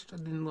 it's just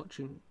I've been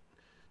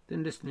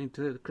listening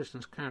to the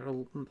Christmas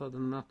Carol, the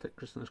Muppet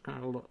Christmas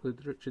Carol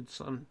with Richard's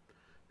son,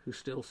 who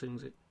still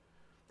sings it.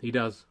 He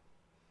does.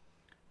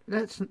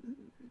 Let's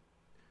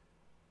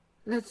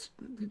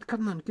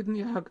come on, give me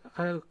a hug.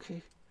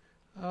 Okay.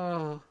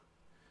 Oh,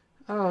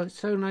 it's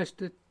so nice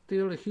to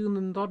feel a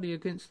human body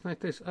against my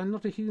face. I'm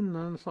not a human,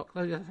 I'm a fox.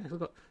 Oh, yeah, I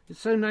forgot. It's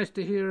so nice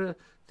to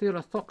feel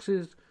a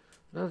fox's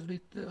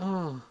lovely...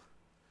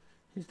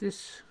 is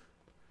this...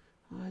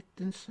 I've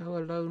been so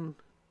alone,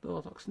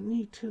 Lord Fox.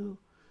 Me too.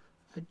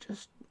 I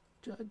just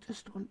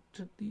want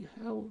to be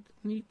held.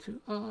 Me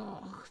too.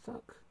 Oh,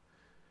 fuck.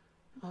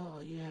 Oh,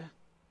 yeah.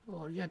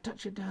 Oh, yeah,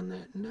 touch it down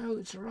there. No,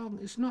 it's wrong.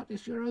 It's not.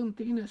 It's your own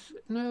penis.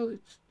 No,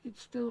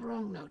 it's still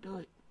wrong. No, do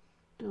it.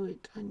 Do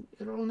it. And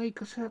it'll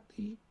make us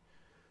happy.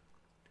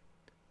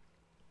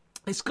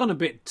 It's gone a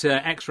bit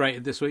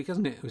X-rated this week,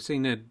 hasn't it? We've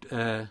seen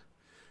a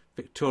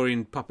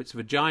Victorian puppet's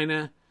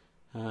vagina,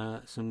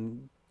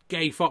 some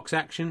gay fox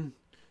action.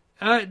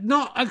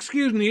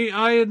 Excuse me,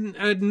 I am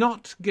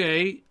not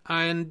gay.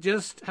 I am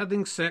just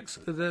having sex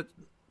with a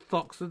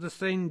fox of the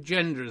same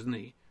gender as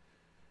me.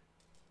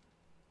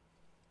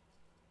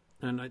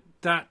 And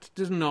that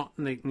does not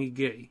make me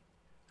gay.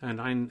 And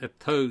I'm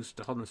opposed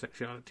to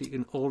homosexuality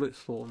in all its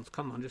forms.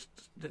 Come on, just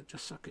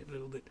suck it a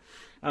little bit.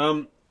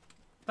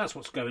 That's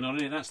what's going on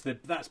here. That's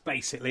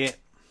basically it.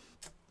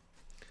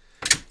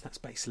 That's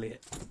basically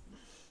it.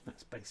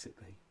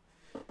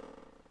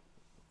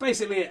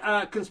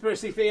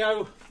 Conspiracy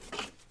Theo.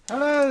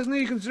 Hello, it's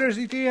me,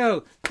 Conspiracy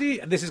Theo.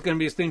 This is going to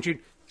be his theme tune.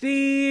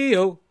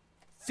 Theo.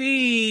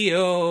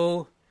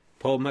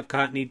 Paul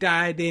McCartney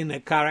died in a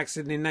car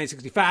accident in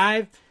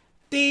 1965.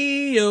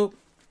 Theo.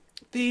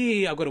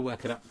 I've got to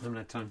work it up. I haven't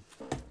had time.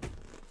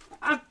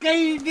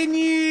 Okay, the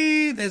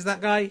news. There's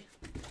that guy.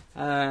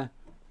 Do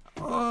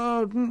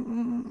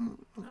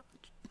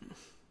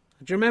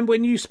you remember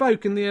when you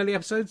spoke in the early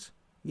episodes?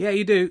 Yeah,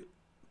 you do.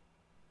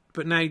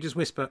 But now you just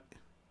whisper.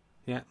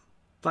 Yeah.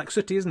 Like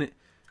Sooty, isn't it?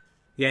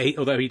 Yeah,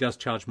 although he does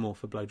charge more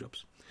for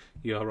blowjobs.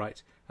 You are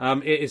right.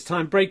 It is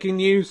time. Breaking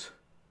news.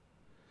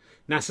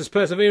 NASA's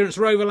Perseverance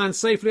rover lands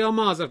safely on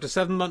Mars after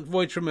 7-month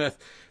voyage from Earth.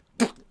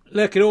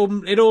 Look, it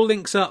all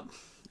links up.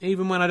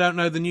 Even when I don't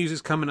know the news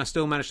is coming, I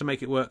still manage to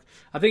make it work.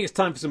 I think it's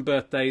time for some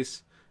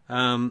birthdays.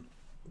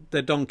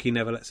 The donkey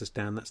never lets us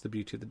down. That's the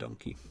beauty of the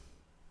donkey.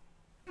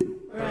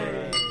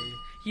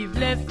 You've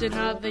lived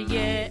another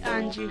year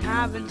and you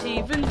haven't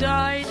even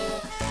died.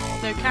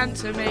 Though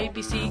cancer may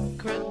be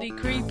secretly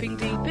creeping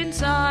deep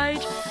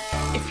inside.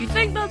 If you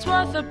think that's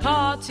worth a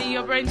party,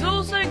 your brain's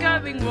also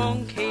going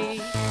wonky.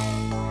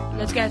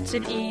 Let's get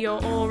an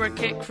Eeyore or a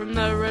kick from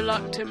the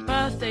reluctant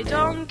birthday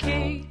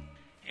donkey.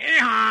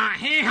 Hee-haw,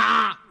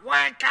 hee-haw,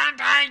 why can't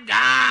I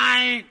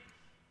die?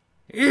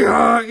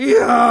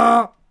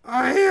 Yeah.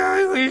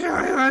 I wish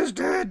I was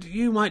dead.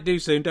 You might do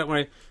soon, don't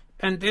worry.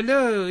 And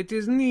hello, it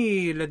is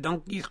me, le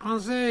donkey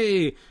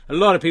français. A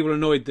lot of people are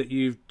annoyed that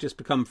you've just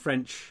become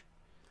French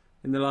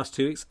in the last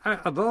 2 weeks. I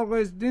have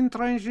always been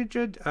French,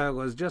 Richard. I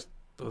was just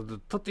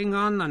putting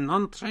on a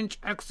non-French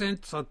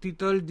accent so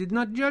people did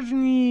not judge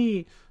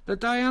me.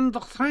 That I am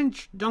the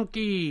French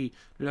donkey,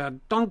 le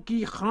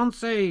donkey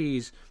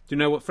français. Do you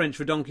know what French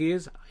for donkey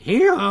is?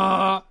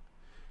 Hee-haw!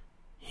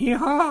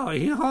 Hee-haw,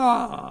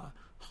 hee-haw!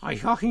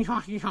 Hee-haw, hee-haw,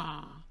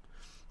 hee-haw.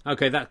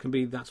 Okay,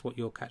 that's what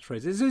your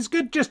catchphrase is. It's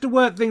good just to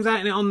work things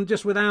out on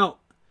just without.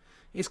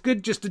 It's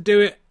good just to do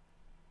it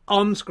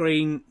on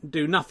screen,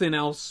 do nothing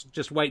else,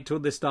 just wait till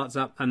this starts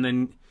up, and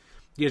then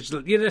you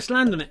just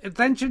land on it.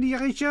 Eventually,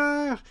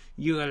 Richard,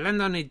 you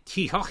land on it.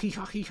 Hee-haw,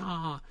 hee-haw,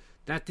 hee-haw.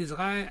 That is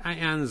right, I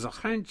am the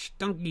French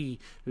donkey,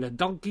 le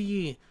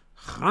donkey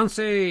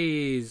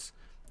français.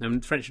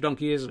 And French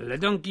donkey is le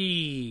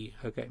donkey.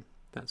 Okay,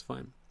 that's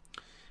fine.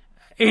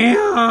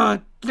 Ew,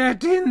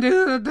 let him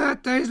do the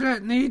birthdays,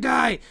 let me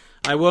die.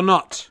 I will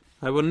not.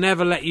 I will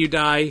never let you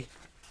die.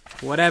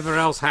 Whatever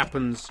else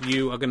happens,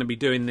 you are going to be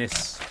doing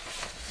this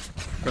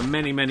for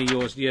many, many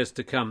years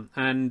to come.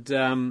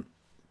 And,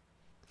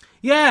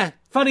 yeah,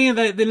 funny,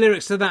 the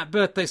lyrics to that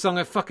birthday song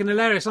are fucking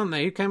hilarious, aren't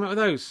they? Who came up with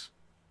those?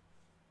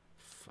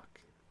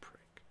 Fucking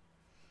prick.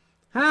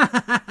 Ha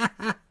ha ha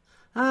ha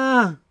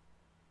ha.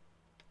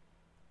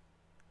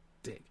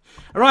 Dick.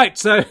 All right,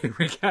 so here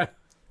we go.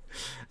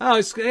 Oh,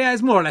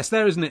 it's more or less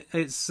there, isn't it?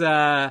 It's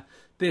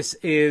this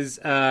is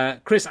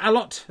Chris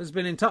Allott has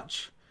been in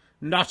touch.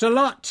 Not a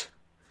lot.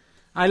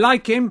 I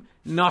like him.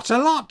 Not a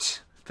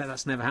lot.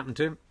 That's never happened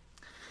to him.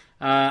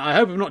 I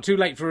hope I'm not too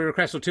late for a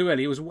request or too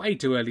early. It was way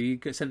too early.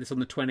 He sent this on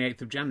the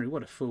 28th of January.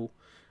 What a fool.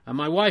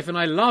 My wife and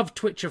I love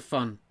Twitch of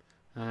Fun.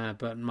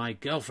 But my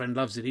girlfriend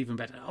loves it even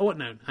better. Oh,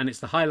 no. And it's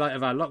the highlight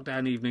of our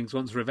lockdown evenings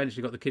once we've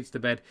eventually got the kids to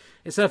bed.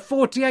 It's her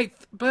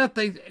 48th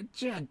birthday.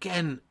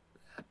 Again,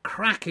 a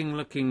cracking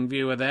looking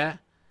viewer there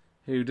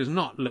who does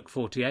not look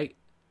 48.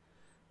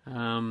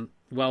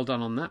 Well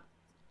done on that.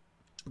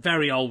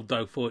 Very old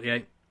though,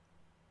 48.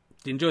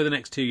 Enjoy the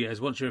next 2 years.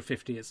 Once you're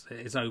 50,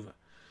 it's over.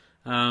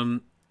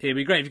 It'd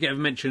be great if you get a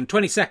mention.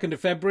 22nd of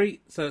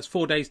February, so that's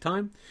 4 days'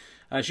 time.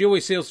 She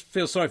always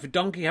feels sorry for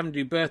Donkey having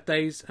to do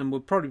birthdays, and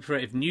would probably prefer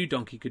it if new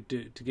Donkey could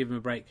do to give him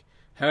a break.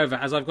 However,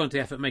 as I've gone to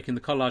the effort making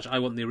the collage, I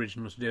want the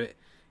original to do it.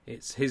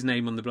 It's his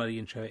name on the bloody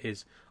intro. It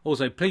is.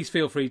 Also, please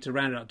feel free to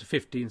round it up to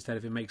 50 instead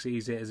if it makes it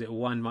easier, as it will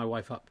wind my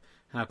wife up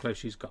how close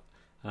she's got.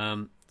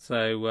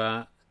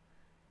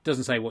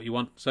 Doesn't say what you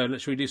want. So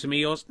let's redo some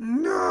Eeyores.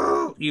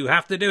 No, you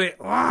have to do it.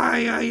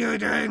 Why are you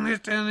doing this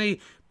to me?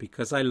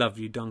 Because I love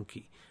you,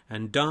 Donkey.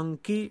 And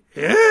Donkey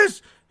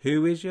is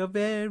who is your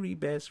very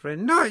best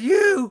friend. Not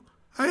you.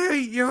 I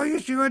hate you. I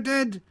wish you were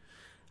dead.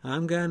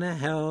 I'm gonna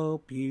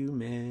help you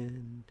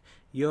mend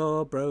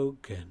your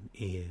broken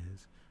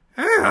ears.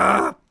 50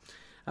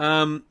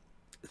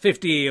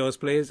 Eeyores,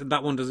 please.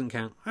 That one doesn't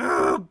count.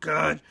 Oh,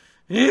 God.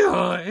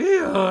 Eeyore,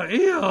 Eeyore,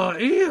 Eeyore,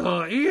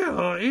 Eeyore,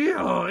 Eeyore,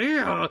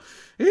 Eeyore,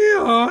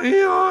 Eeyore,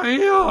 Eeyore,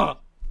 Eeyore. I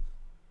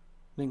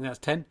think that's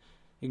 10.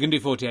 You can do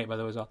 48, by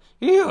the way, as well.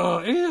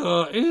 Eeyore,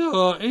 Eeyore,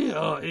 Eeyore,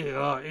 Eeyore,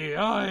 Eeyore,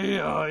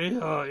 Eeyore,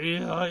 Eeyore,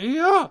 Eeyore,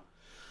 Eeyore.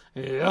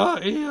 Eeyore,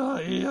 Eeyore,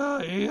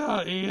 Eeyore,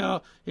 Eeyore,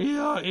 Eeyore,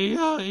 Eeyore,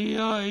 Eeyore,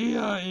 Eeyore,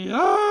 Eeyore,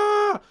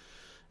 Eeyore.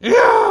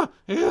 Eeyore,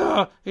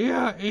 Eeyore,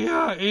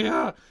 Eeyore,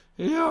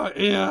 Eeyore, Eeyore,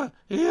 Eeyore,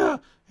 Eeyore,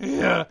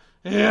 Eeyore,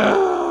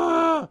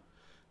 Eeyore.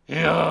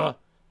 Eeyore,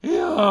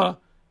 Eeyore,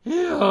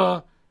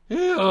 Eeyore,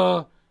 Eeyore,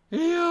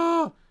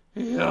 Eeyore,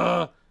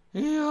 Eeyore,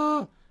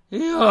 Eeyore,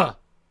 Eeyore.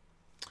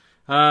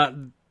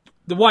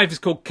 The wife is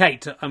called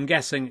Kate, I'm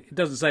guessing. It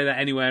doesn't say that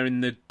anywhere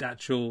in the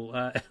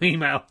actual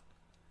email.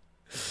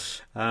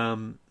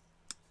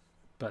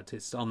 But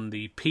it's on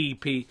the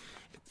PP.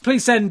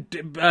 Please send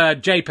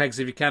JPEGs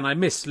if you can. I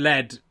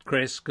misled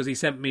Chris because he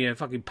sent me a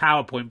fucking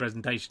PowerPoint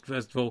presentation,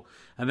 first of all.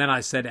 And then I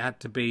said it had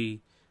to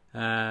be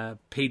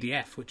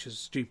PDF, which is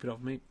stupid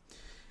of me.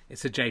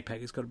 It's a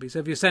JPEG, it's got to be. So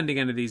if you're sending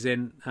any of these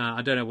in,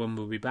 I don't know when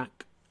we'll be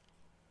back.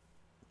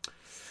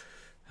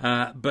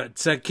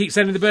 But keep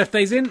sending the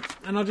birthdays in,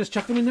 and I'll just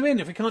chuck them in the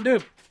bin if we can't do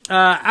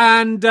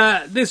them.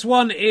 This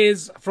one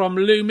is from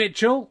Lou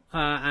Mitchell,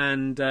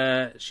 and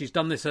she's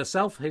done this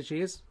herself. Here she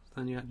is.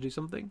 Then you have to do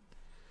something.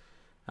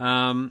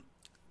 For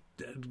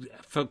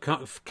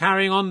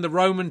carrying on the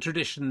Roman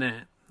tradition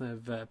there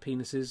of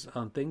penises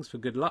on things for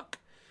good luck.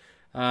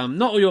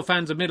 Not all your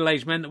fans are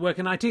middle-aged men that work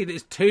in IT.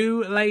 There's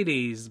 2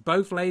 ladies.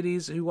 Both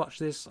ladies who watch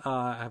this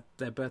have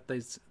their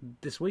birthdays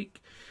this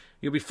week.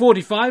 You'll be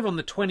 45 on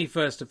the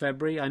 21st of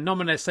February. I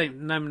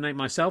nominate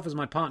myself as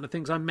my partner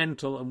thinks I'm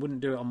mental and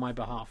wouldn't do it on my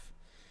behalf.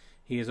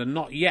 He is a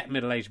not yet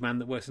middle-aged man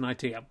that works in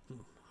IT.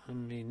 I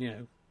mean, you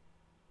know,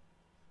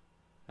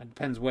 that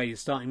depends where you're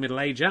starting middle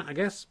age at, I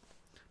guess.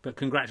 But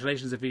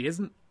congratulations if he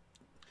isn't.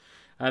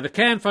 The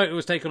cairn photo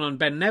was taken on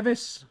Ben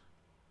Nevis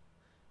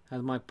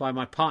by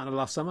my partner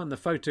last summer, and the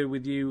photo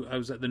with you, I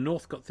was at the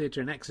Northcote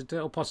Theatre in Exeter,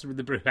 or possibly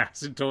the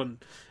Brewhouse in Taunton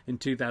in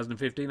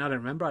 2015. I don't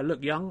remember. I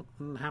look young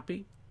and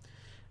happy.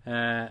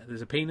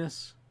 There's a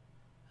penis,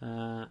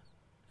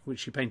 which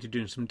she painted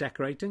doing some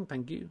decorating.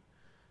 Thank you.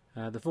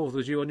 The 4th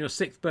was you on your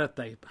 6th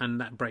birthday,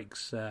 and that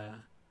breaks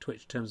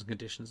Twitch terms and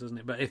conditions, doesn't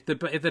it? But if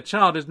the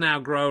child has now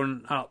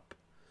grown up,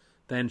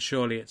 then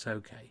surely it's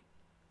okay.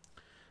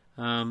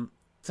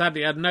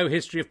 Sadly, I had no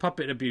history of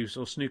puppet abuse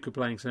or snooker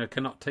playing, so I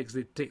cannot tick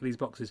these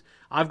boxes.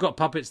 I've got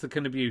puppets that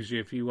can abuse you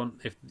if you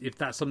want. If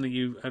that's something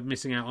you are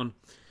missing out on.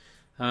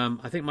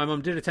 I think my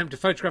mum did attempt to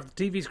photograph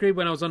the TV screen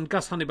when I was on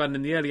Gus Honeybun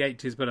in the early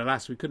 80s, but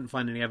alas, we couldn't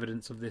find any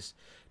evidence of this,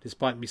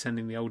 despite me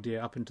sending the old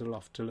dear up into the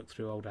loft to look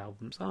through old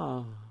albums.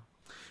 Ah.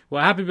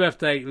 Well, happy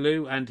birthday,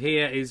 Lou, and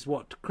here is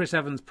what Chris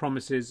Evans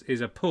promises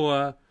is a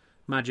poor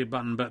magic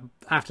button, but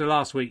after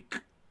last week,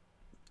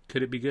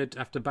 could it be good?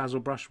 After Basil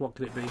Brush, what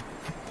could it be?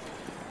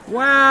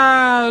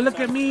 Wow, look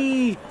at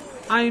me.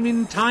 I'm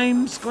in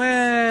Times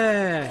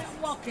Square.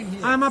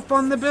 I'm up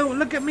on the bill.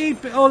 Look at me,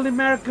 all the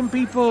American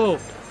people.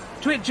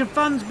 Twitch of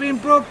Fun's being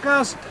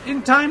broadcast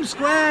in Times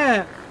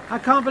Square. I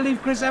can't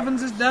believe Chris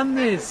Evans has done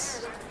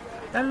this.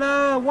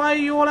 Hello, why are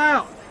you all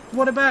out?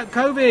 What about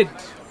COVID?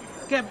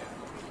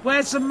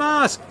 Wear some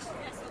masks.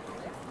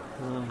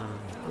 Oh,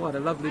 what a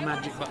lovely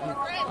magic button.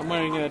 I'm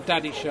wearing a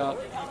Daddy Shark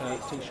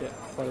t-shirt,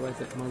 by the way,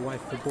 that my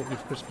wife had bought me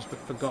for Christmas but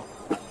forgot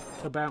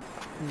about,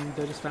 and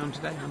I just found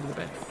today under the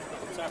bed.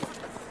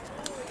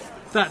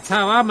 That's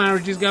how our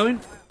marriage is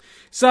going.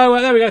 So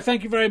there we go.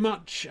 Thank you very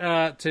much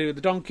to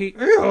the donkey.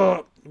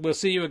 We'll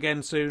see you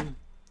again soon.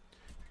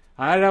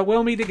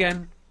 We'll meet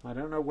again. I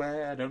don't know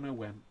where. I don't know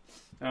when.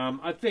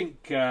 I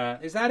think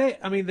is that it?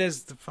 I mean,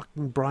 there's the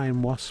fucking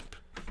Brian Wasp.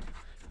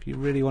 If you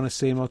really want to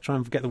see him, I'll try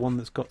and get the one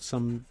that's got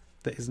some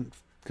that isn't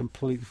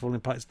completely falling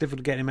apart. It's difficult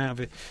to get him out of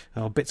it.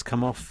 Oh, bits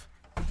come off.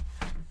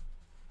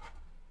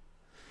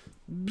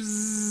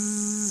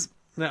 Bzzz.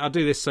 No, I'll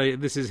do this. So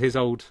this is his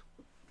old.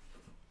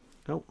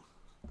 Oh.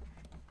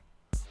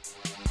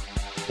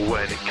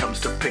 When it comes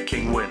to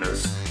picking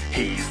winners,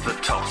 he's the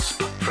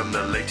tosp. From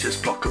the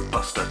latest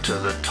blockbuster to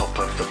the top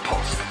of the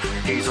post.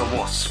 He's a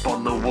wasp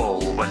on the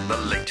wall when the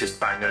latest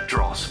banger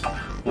drosp.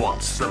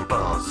 What's the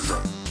buzz?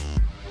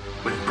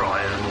 With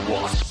Brian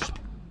Wasp.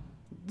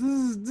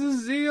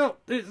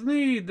 It's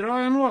me,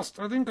 Brian Wasp.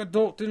 I think I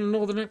talked in a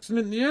northern accent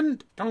in the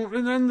end. Don't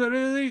remember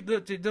really,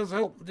 but it does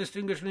help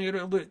distinguish me a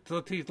little bit.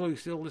 So you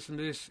still listen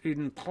to this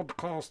in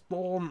podcast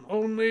form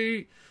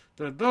only.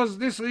 The buzz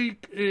this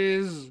week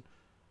is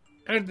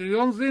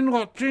everyone's been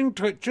watching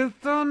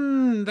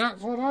Twitch-a-thon.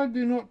 That's what I've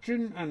been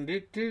watching, and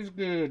it is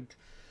good.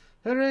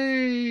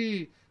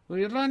 Hooray!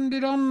 We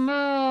landed on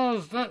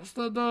Mars. That's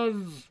the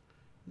buzz.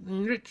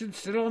 And Richard's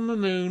still on the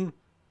moon.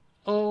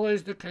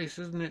 Always the case,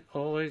 isn't it?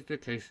 Always the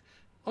case.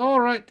 All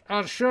right,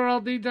 I'll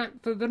be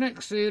back to the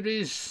next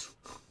series.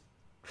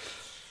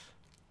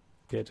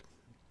 Good.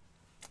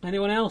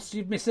 Anyone else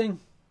you're missing?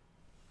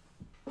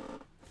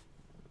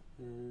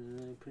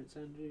 Prince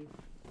Andrew.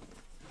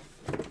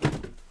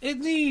 It's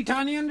me,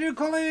 Tiny Andrew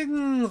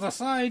Collins.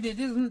 Aside, it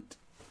isn't.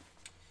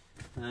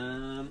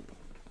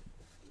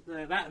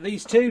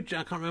 These two,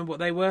 I can't remember what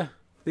they were.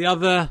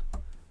 The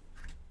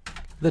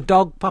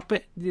dog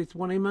puppet. There's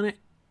one in on it.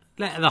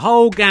 The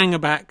whole gang are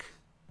back.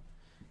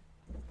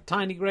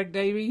 Tiny Greg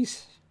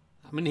Davies.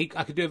 I mean,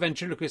 I could do a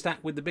ventriloquist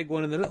act with the big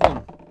one and the little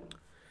one.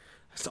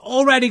 It's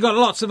already got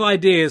lots of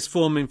ideas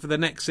forming for the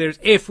next series.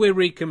 If we're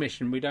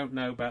recommissioned, we don't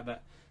know about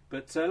that.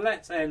 But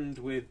let's end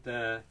with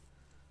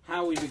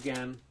how we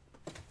began.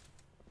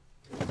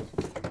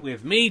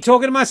 With me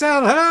talking to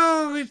myself.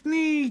 Hello, it's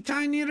me,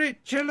 Tiny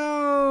Rich.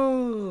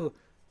 Hello.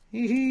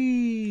 Hee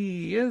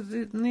hee. Yes,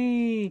 it's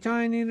me,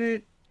 Tiny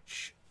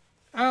Rich.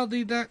 I'll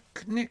be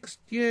back next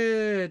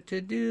year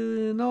to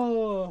do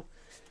no,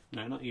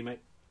 not you, mate.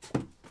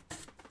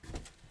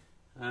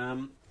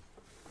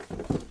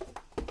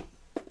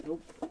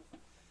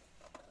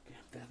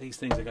 These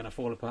things are going to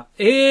fall apart.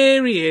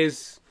 Here he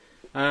is.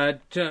 Shall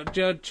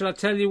I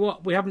tell you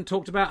what we haven't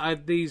talked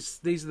about?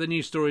 These are the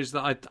news stories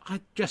that I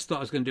just thought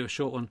I was going to do a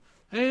short one.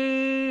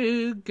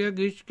 Hey,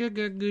 Gagushka,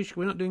 Gagushka.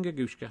 We're not doing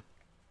Gagushka.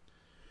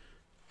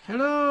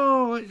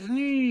 Hello, it's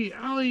me,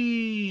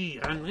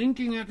 Ali. I'm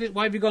hinting at it.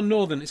 Why have you gone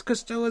northern? It's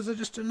because Stella's are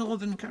just a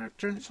northern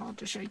character and it's hard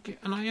to shake it.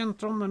 And I am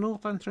from the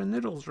North Antrim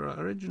Middlesbrough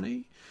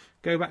originally.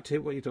 Go back to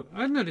what you talk.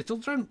 I'm a little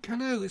drunk.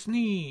 Hello, it's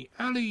me,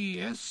 Ali.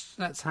 Yes,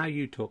 that's how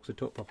you talk, so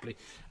talk properly.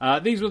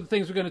 These were the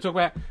things we're going to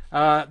talk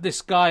about.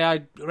 This guy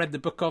I read the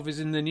book of is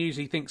in the news.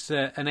 He thinks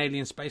an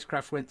alien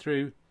spacecraft went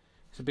through.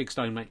 It's a big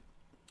stone, mate.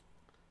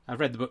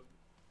 I've read the book.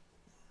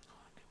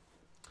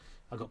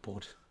 I got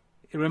bored.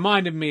 It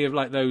reminded me of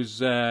like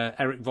those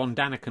Eric von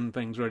Daniken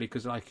things, really,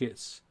 because like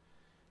there's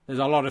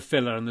a lot of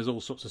filler and there's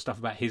all sorts of stuff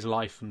about his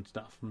life and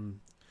stuff. And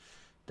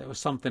there was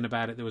something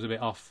about it that was a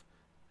bit off.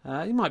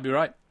 You might be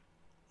right.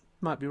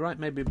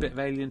 Maybe a bit of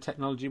alien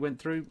technology went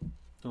through,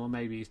 or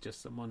maybe he's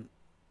just someone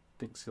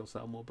thinks he'll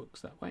sell more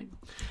books that way.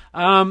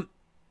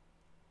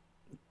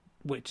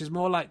 Which is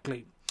more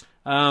likely.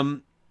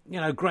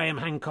 Graham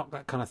Hancock,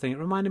 that kind of thing. It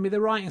reminded me, the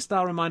writing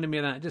style reminded me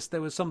of that. Just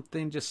there was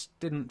something just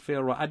didn't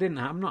feel right.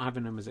 I'm not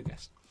having him as a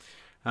guest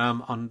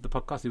on the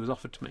podcast. He was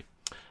offered to me.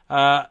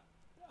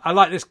 I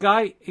like this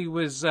guy. He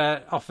was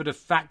offered a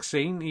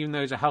vaccine, even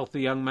though he's a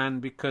healthy young man,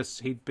 because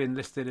he'd been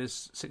listed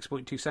as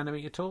 6.2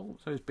 centimetre tall.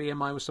 So his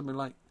BMI was something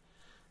like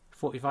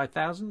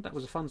 45,000. That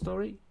was a fun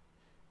story.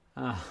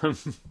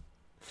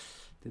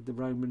 Did the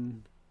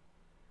Roman...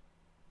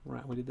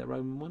 Right, we did that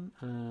Roman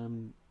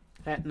one.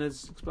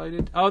 Etna's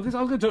exploded. I was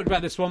going to talk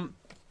about this one.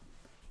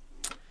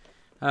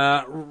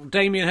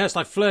 Damien Hirst,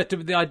 I flirted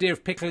with the idea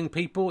of pickling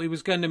people. He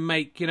was going to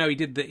make, he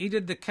did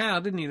the cow,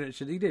 didn't he,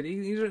 Richard? He did.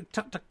 He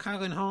tucked a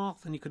cow in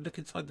half, and you could look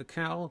inside the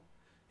cow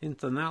into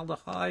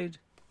formaldehyde.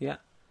 Yeah,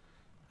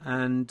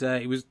 and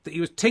he was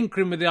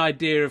tinkering with the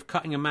idea of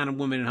cutting a man and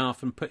woman in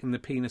half and putting the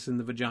penis in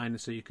the vagina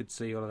so you could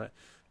see all of that.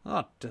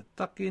 Oh, the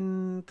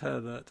fucking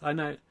pervert! I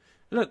know.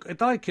 Look,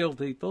 if I kill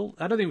people,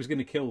 I don't think he was going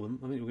to kill them.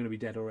 I think we're going to be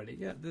dead already.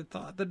 Yeah,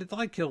 that if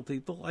I kill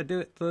people, I do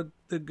it for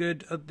the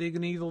good of the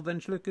evil, then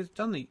Schlucker's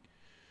done.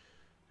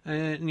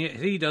 And yet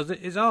he does it,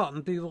 it's art,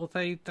 and people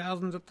pay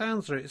thousands of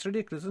pounds for it. It's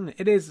ridiculous, isn't it?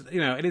 It is,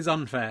 it is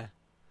unfair,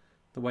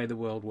 the way the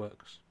world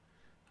works.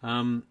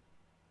 But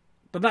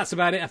that's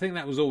about it. I think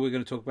that was all we were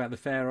going to talk about. The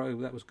Pharaoh,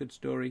 that was a good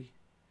story.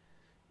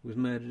 He was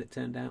murdered, it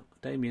turned out.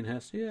 Damien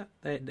Hirst, yeah.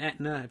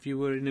 Etna, if you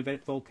were in a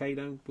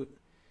volcano. But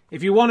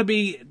if you want to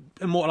be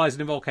immortalised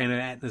in a volcano,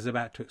 Etna's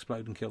about to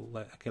explode and kill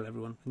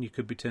everyone. And you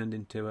could be turned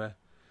into a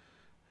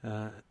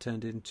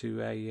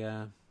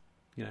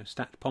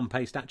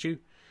Pompeii statue.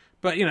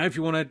 But, if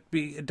you want to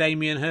be a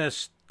Damien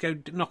Hirst, go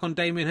knock on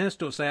Damien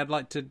Hirst or say, I'd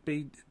like to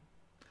become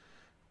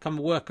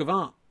a work of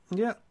art.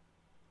 Yeah.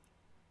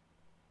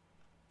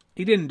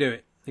 He didn't do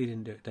it.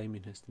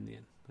 Damien Hirst, in the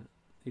end. But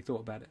he thought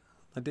about it.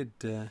 I did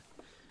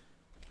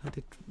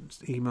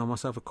email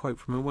myself a quote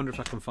from him. I wonder if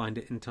I can find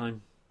it in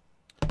time.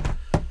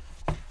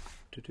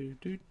 Do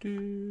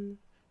you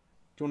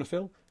want to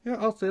fill? Yeah,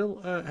 I'll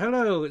fill.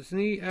 Hello, it's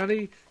me,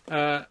 Ali.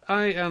 I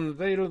am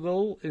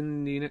available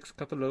in the next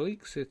couple of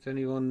weeks if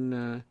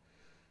anyone...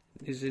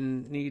 is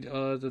in need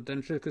of the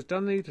Dentricus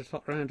Dunley to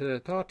pop round to the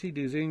party,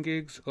 do Zoom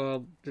gigs,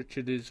 while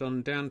Richard is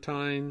on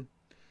downtime,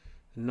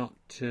 not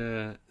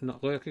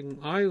working.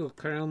 I will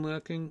carry on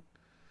working,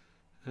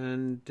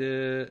 and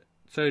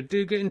so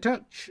do get in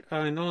touch.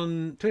 I'm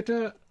on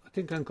Twitter. I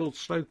think I'm called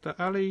Sloper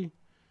Ali,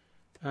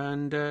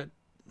 and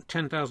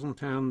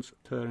 £10,000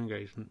 per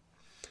engagement.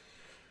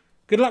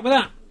 Good luck with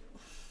that.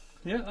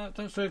 Yeah,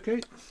 that's okay.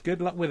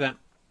 Good luck with that.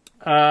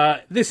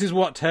 This is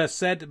what Hirst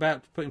said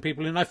about putting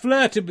people in. I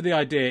flirted with the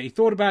idea. He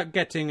thought about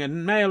getting a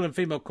male and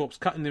female corpse,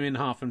 cutting them in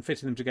half and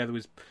fitting them together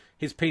with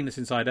his penis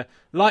inside her,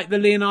 like the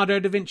Leonardo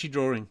da Vinci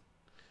drawing.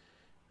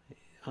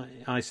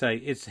 I say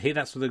it's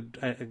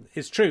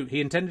true.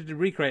 He intended to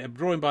recreate a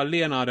drawing by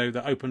Leonardo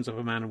that opens up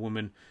a man and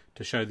woman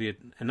to show the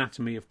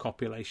anatomy of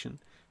copulation.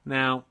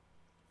 Now,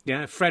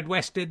 Fred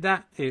West did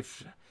that.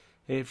 If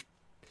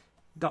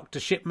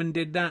Dr. Shipman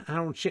did that,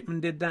 Harold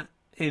Shipman did that.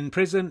 In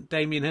prison,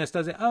 Damien Hirst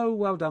does it. Oh,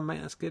 well done,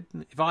 mate. That's good.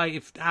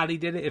 If Ali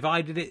did it, if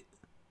I did it,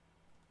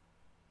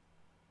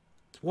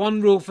 it's one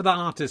rule for the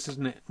artist,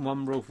 isn't it?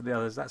 One rule for the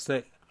others. That's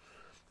it.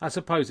 I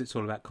suppose it's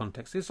all about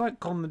context. It's like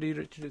comedy,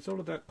 Richard. It's all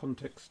about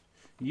context.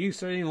 You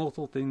saying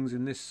awful things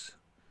in this.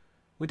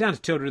 We're down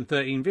to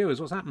 213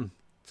 viewers. What's happened?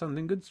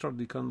 Something good's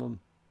probably come on.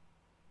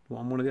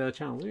 On one of the other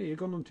channels. Yeah, you've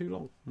gone on too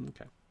long.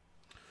 Okay.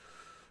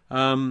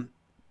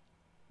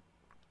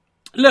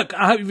 Look,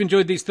 I hope you've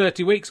enjoyed these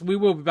 30 weeks. We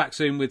will be back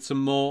soon with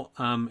some more.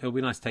 It'll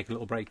be nice to take a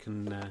little break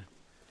and... not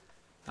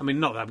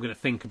that I'm going to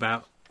think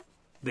about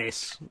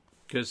this,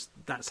 because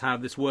that's how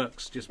this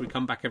works. Just we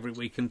come back every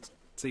week and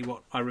see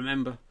what I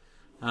remember.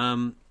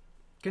 Can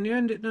you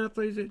end it now,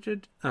 please,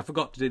 Richard? I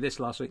forgot to do this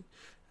last week.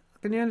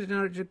 Can you end it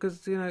now, Richard?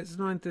 Because, it's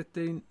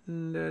 9:15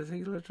 and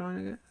people are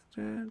trying to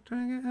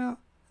get out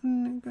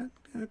and go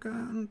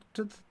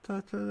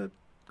out to the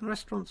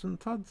restaurants and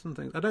pubs and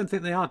things. I don't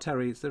think they are,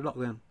 Terry. It's the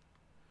lockdown.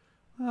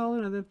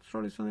 Well, there's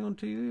probably something on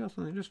TV or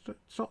something. Just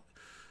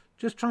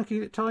try and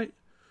keep it tight,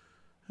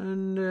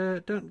 and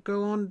don't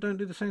go on. Don't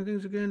do the same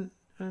things again.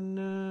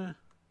 And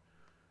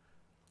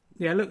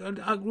look,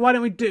 why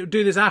don't we do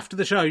this after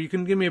the show? You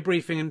can give me a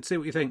briefing and see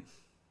what you think.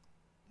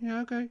 Yeah,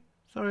 okay.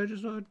 Sorry, I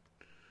just thought I'd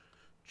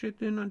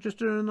chip in. Just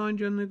to remind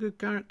you, I'm a good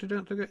character.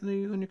 Don't forget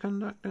when you come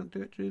back. Don't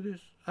forget to do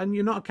this. And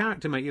you're not a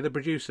character, mate. You're the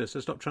producer. So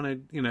stop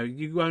trying to.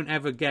 You won't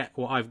ever get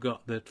what I've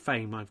got. The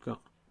fame I've got.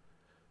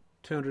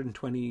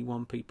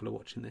 221 people are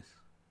watching this,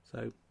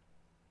 so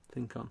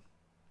think on.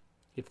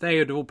 If they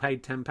had all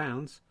paid £10,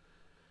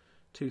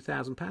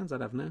 £2,000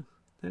 I'd have now.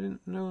 They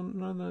didn't know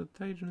on the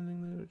page or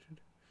anything.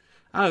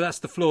 Oh, that's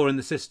the flaw in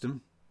the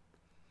system.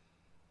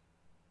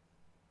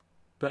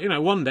 But, you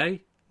know, one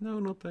day... No,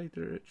 not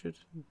Tater Richard.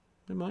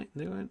 They might.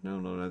 They won't. No,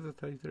 not other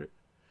Tater.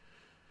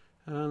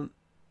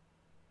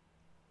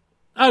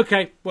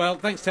 Okay, well,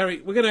 thanks,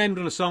 Terry. We're going to end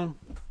on a song.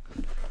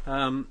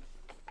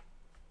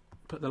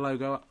 Put the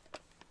logo up.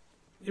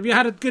 Have you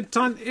had a good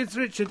time? It's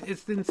Richard.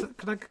 It's been.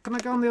 Can I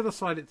go on the other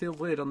side? It feels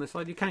weird on this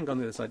side. You can go on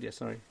the other side. Yeah,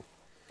 sorry.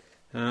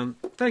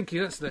 Thank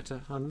you. That's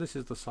better. And this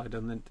is the side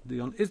I'm meant to be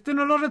on. It's been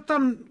a lot of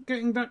fun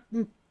getting back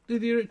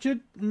with you,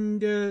 Richard.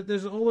 And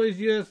there's always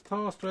years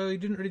past where you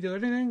didn't really do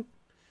anything.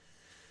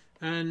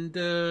 And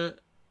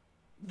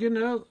you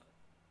know,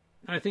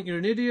 I think you're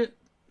an idiot.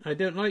 I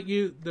don't like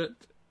you. That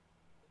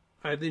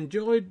I've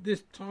enjoyed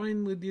this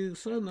time with you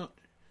so much.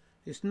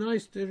 It's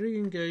nice to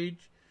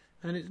re-engage,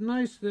 and it's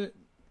nice that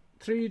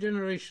 3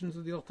 generations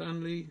of the Ott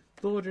family,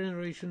 4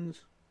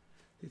 generations,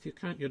 if you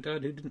count your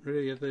dad, who didn't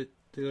really ever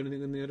do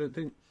anything with me, I don't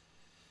think,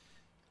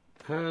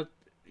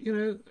 you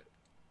know,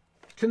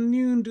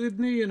 communed with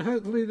me, and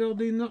hopefully there'll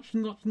be much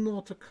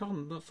more to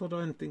come. That's what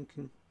I'm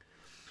thinking.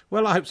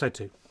 Well, I hope so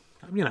too.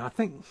 You know, I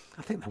think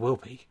there will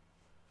be.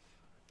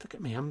 Look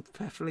at me, I'm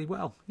perfectly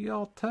well.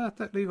 You're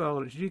perfectly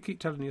well, Richard. You keep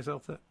telling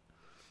yourself that.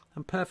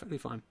 I'm perfectly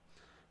fine.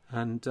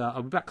 And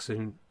I'll be back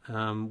soon.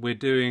 We're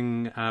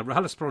doing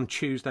RHLSTP on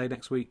Tuesday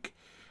next week.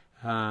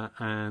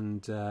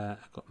 And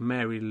I've got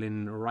Mary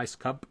Lynn Rice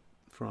Cub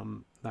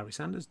from Larry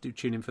Sanders. Do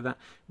tune in for that.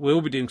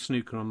 We'll be doing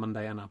snooker on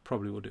Monday, and I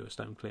probably will do a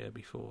Stone Clear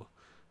before.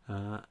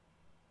 I'm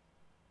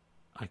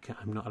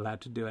not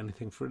allowed to do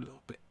anything for a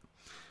little bit.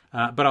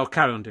 But I'll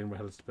carry on doing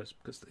RHLSTP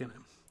because, you know,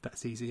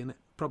 that's easy, isn't it?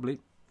 Probably.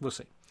 We'll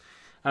see.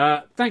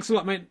 Thanks a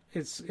lot, mate.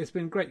 It's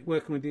been great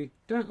working with you.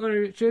 Don't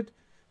worry, Richard.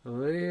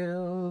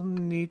 We'll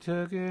meet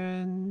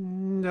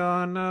again.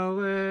 Don't know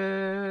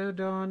where,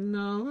 don't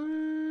know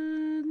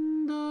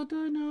when, don't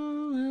I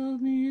know we'll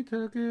meet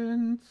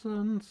again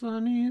some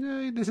sunny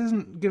day. This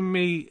isn't giving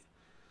me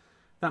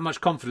that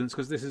much confidence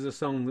because this is a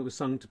song that was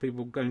sung to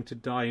people going to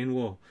die in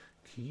war.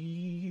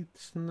 Keep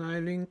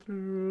smiling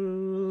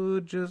through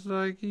just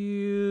like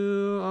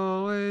you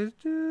always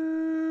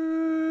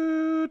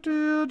do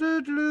till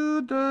the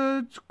blue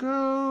birds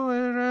go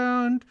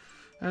around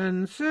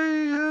and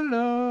say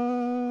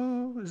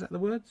hello. Is that the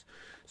words?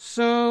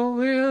 So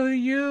will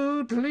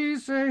you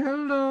please say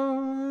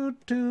hello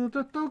to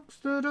the folks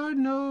that I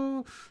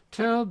know.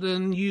 Tell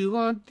them you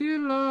want to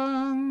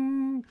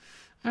belong.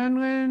 And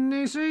when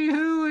they say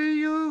who are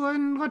you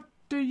and what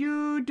are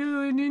you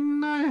doing in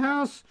my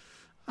house,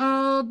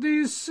 I'll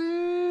be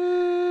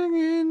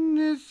singing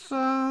this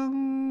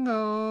song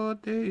all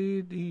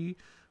day.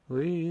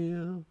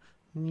 We'll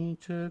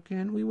meet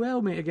again. We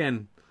will meet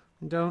again.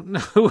 Don't know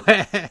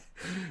where,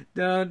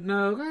 don't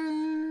know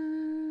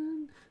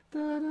when, but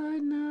I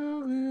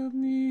know we'll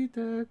meet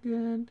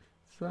again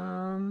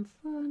some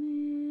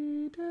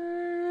sunny day.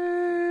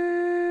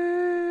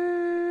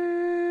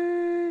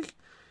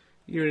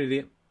 You're an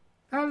idiot.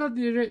 I love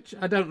you, Rich.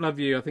 I don't love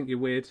you. I think you're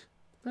weird.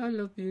 I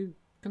love you.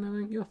 Can I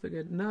wank you off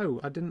again? No,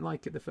 I didn't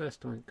like it the first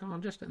time. Come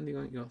on, just let me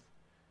wank you off.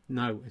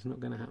 No, it's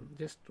not going to happen.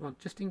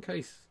 Just in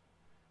case.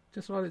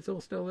 Just while it's all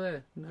still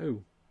there.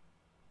 No.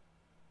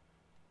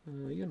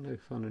 You're no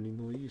fun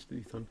anymore. You used to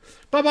be fun.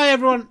 Bye-bye,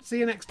 everyone. See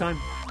you next time.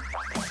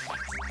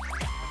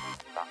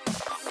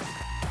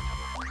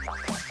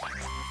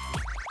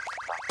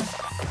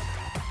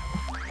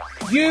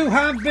 You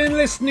have been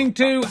listening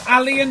to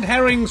Ali and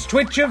Herring's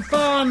Twitch of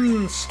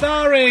Fun,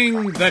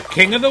 starring the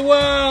King of the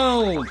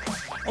World.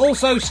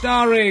 Also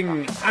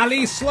starring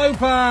Ali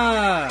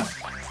Sloper.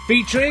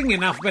 Featuring,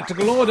 in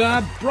alphabetical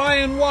order,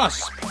 Brian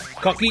Wasp,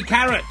 Cocky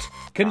Carrot,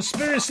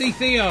 Conspiracy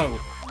Theo,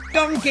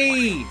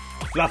 Donkey,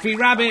 Fluffy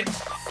Rabbit,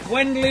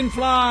 Gwendolyn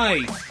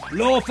Fly,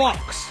 Law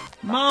Fox,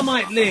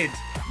 Marmite Lid,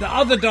 The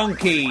Other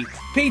Donkey,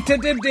 Peter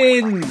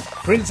Dibdin,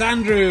 Prince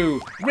Andrew,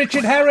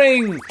 Richard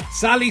Herring,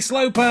 Sally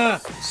Sloper,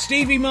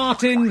 Stevie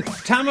Martin,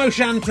 Tam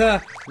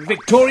O'Shanter,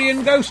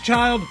 Victorian Ghost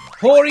Child,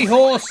 Hoary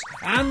Horse,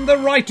 and The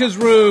Writer's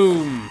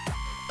Room.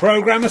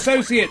 Programme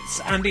Associates,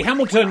 Andy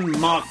Hamilton,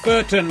 Mark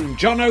Burton,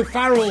 John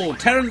O'Farrell,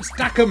 Terence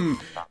Dackham,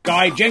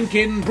 Guy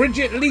Jenkin,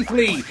 Bridget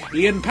Leafley,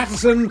 Ian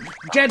Patterson,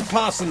 Jed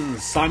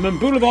Parsons, Simon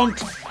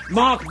Boulevant,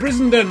 Mark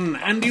Brissenden,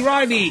 Andy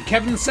Riley,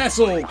 Kevin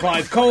Cecil,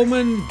 Clive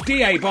Coleman,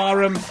 D.A.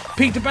 Barham,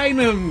 Peter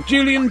Bainham,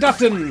 Julian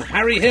Dutton,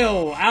 Harry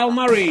Hill, Al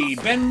Murray,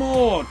 Ben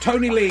Moore,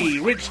 Tony Lee,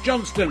 Rich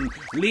Johnston,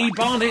 Lee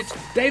Barnett,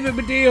 David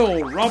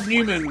Baddiel, Rob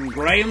Newman,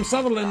 Graham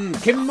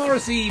Sutherland, Kim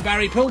Morrissey,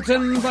 Barry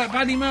Pilton,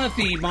 Paddy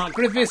Murphy, Mark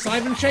Griffiths,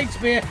 Ivan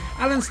Shakespeare,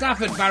 Alan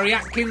Stafford, Barry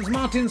Atkins,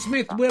 Martin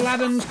Smith, Will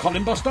Adams,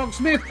 Colin Bostock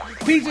Smith,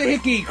 Peter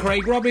Hickey,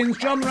 Craig Robbins,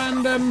 John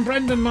Random,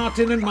 Brendan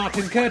Martin and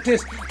Martin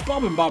Curtis,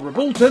 Bob and Barbara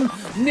Bolton,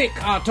 Nick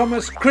R.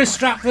 Thomas, Chris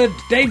Stratford,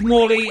 Dave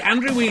Morley,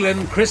 Andrew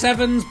Whelan, Chris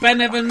Evans, Ben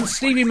Evans,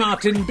 Stevie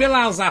Martin, Bill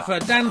Alzaffer,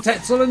 Dan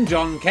Tetzel and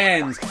John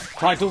Cairns.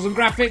 Titles and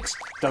graphics,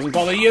 doesn't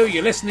bother you,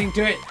 you're listening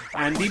to it,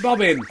 Andy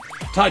Bobbin.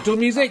 Title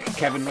music,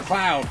 Kevin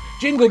MacLeod.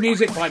 Jingle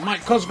music by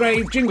Mike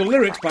Cosgrave. Jingle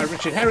lyrics by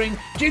Richard Herring.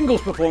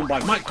 Jingles performed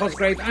by Mike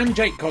Cosgrave and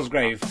Jake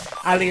Cosgrave.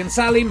 Ali and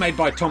Sally made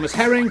by Thomas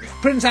Herring.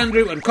 Prince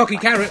Andrew and Cocky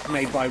Carrot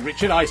made by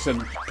Richard Ison.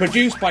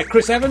 Produced by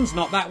Chris Evans,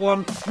 not that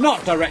one.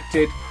 Not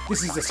directed.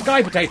 This is a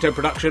Sky Potato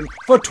production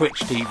for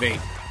Twitch TV.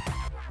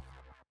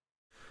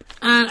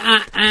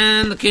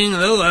 And the king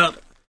of the world.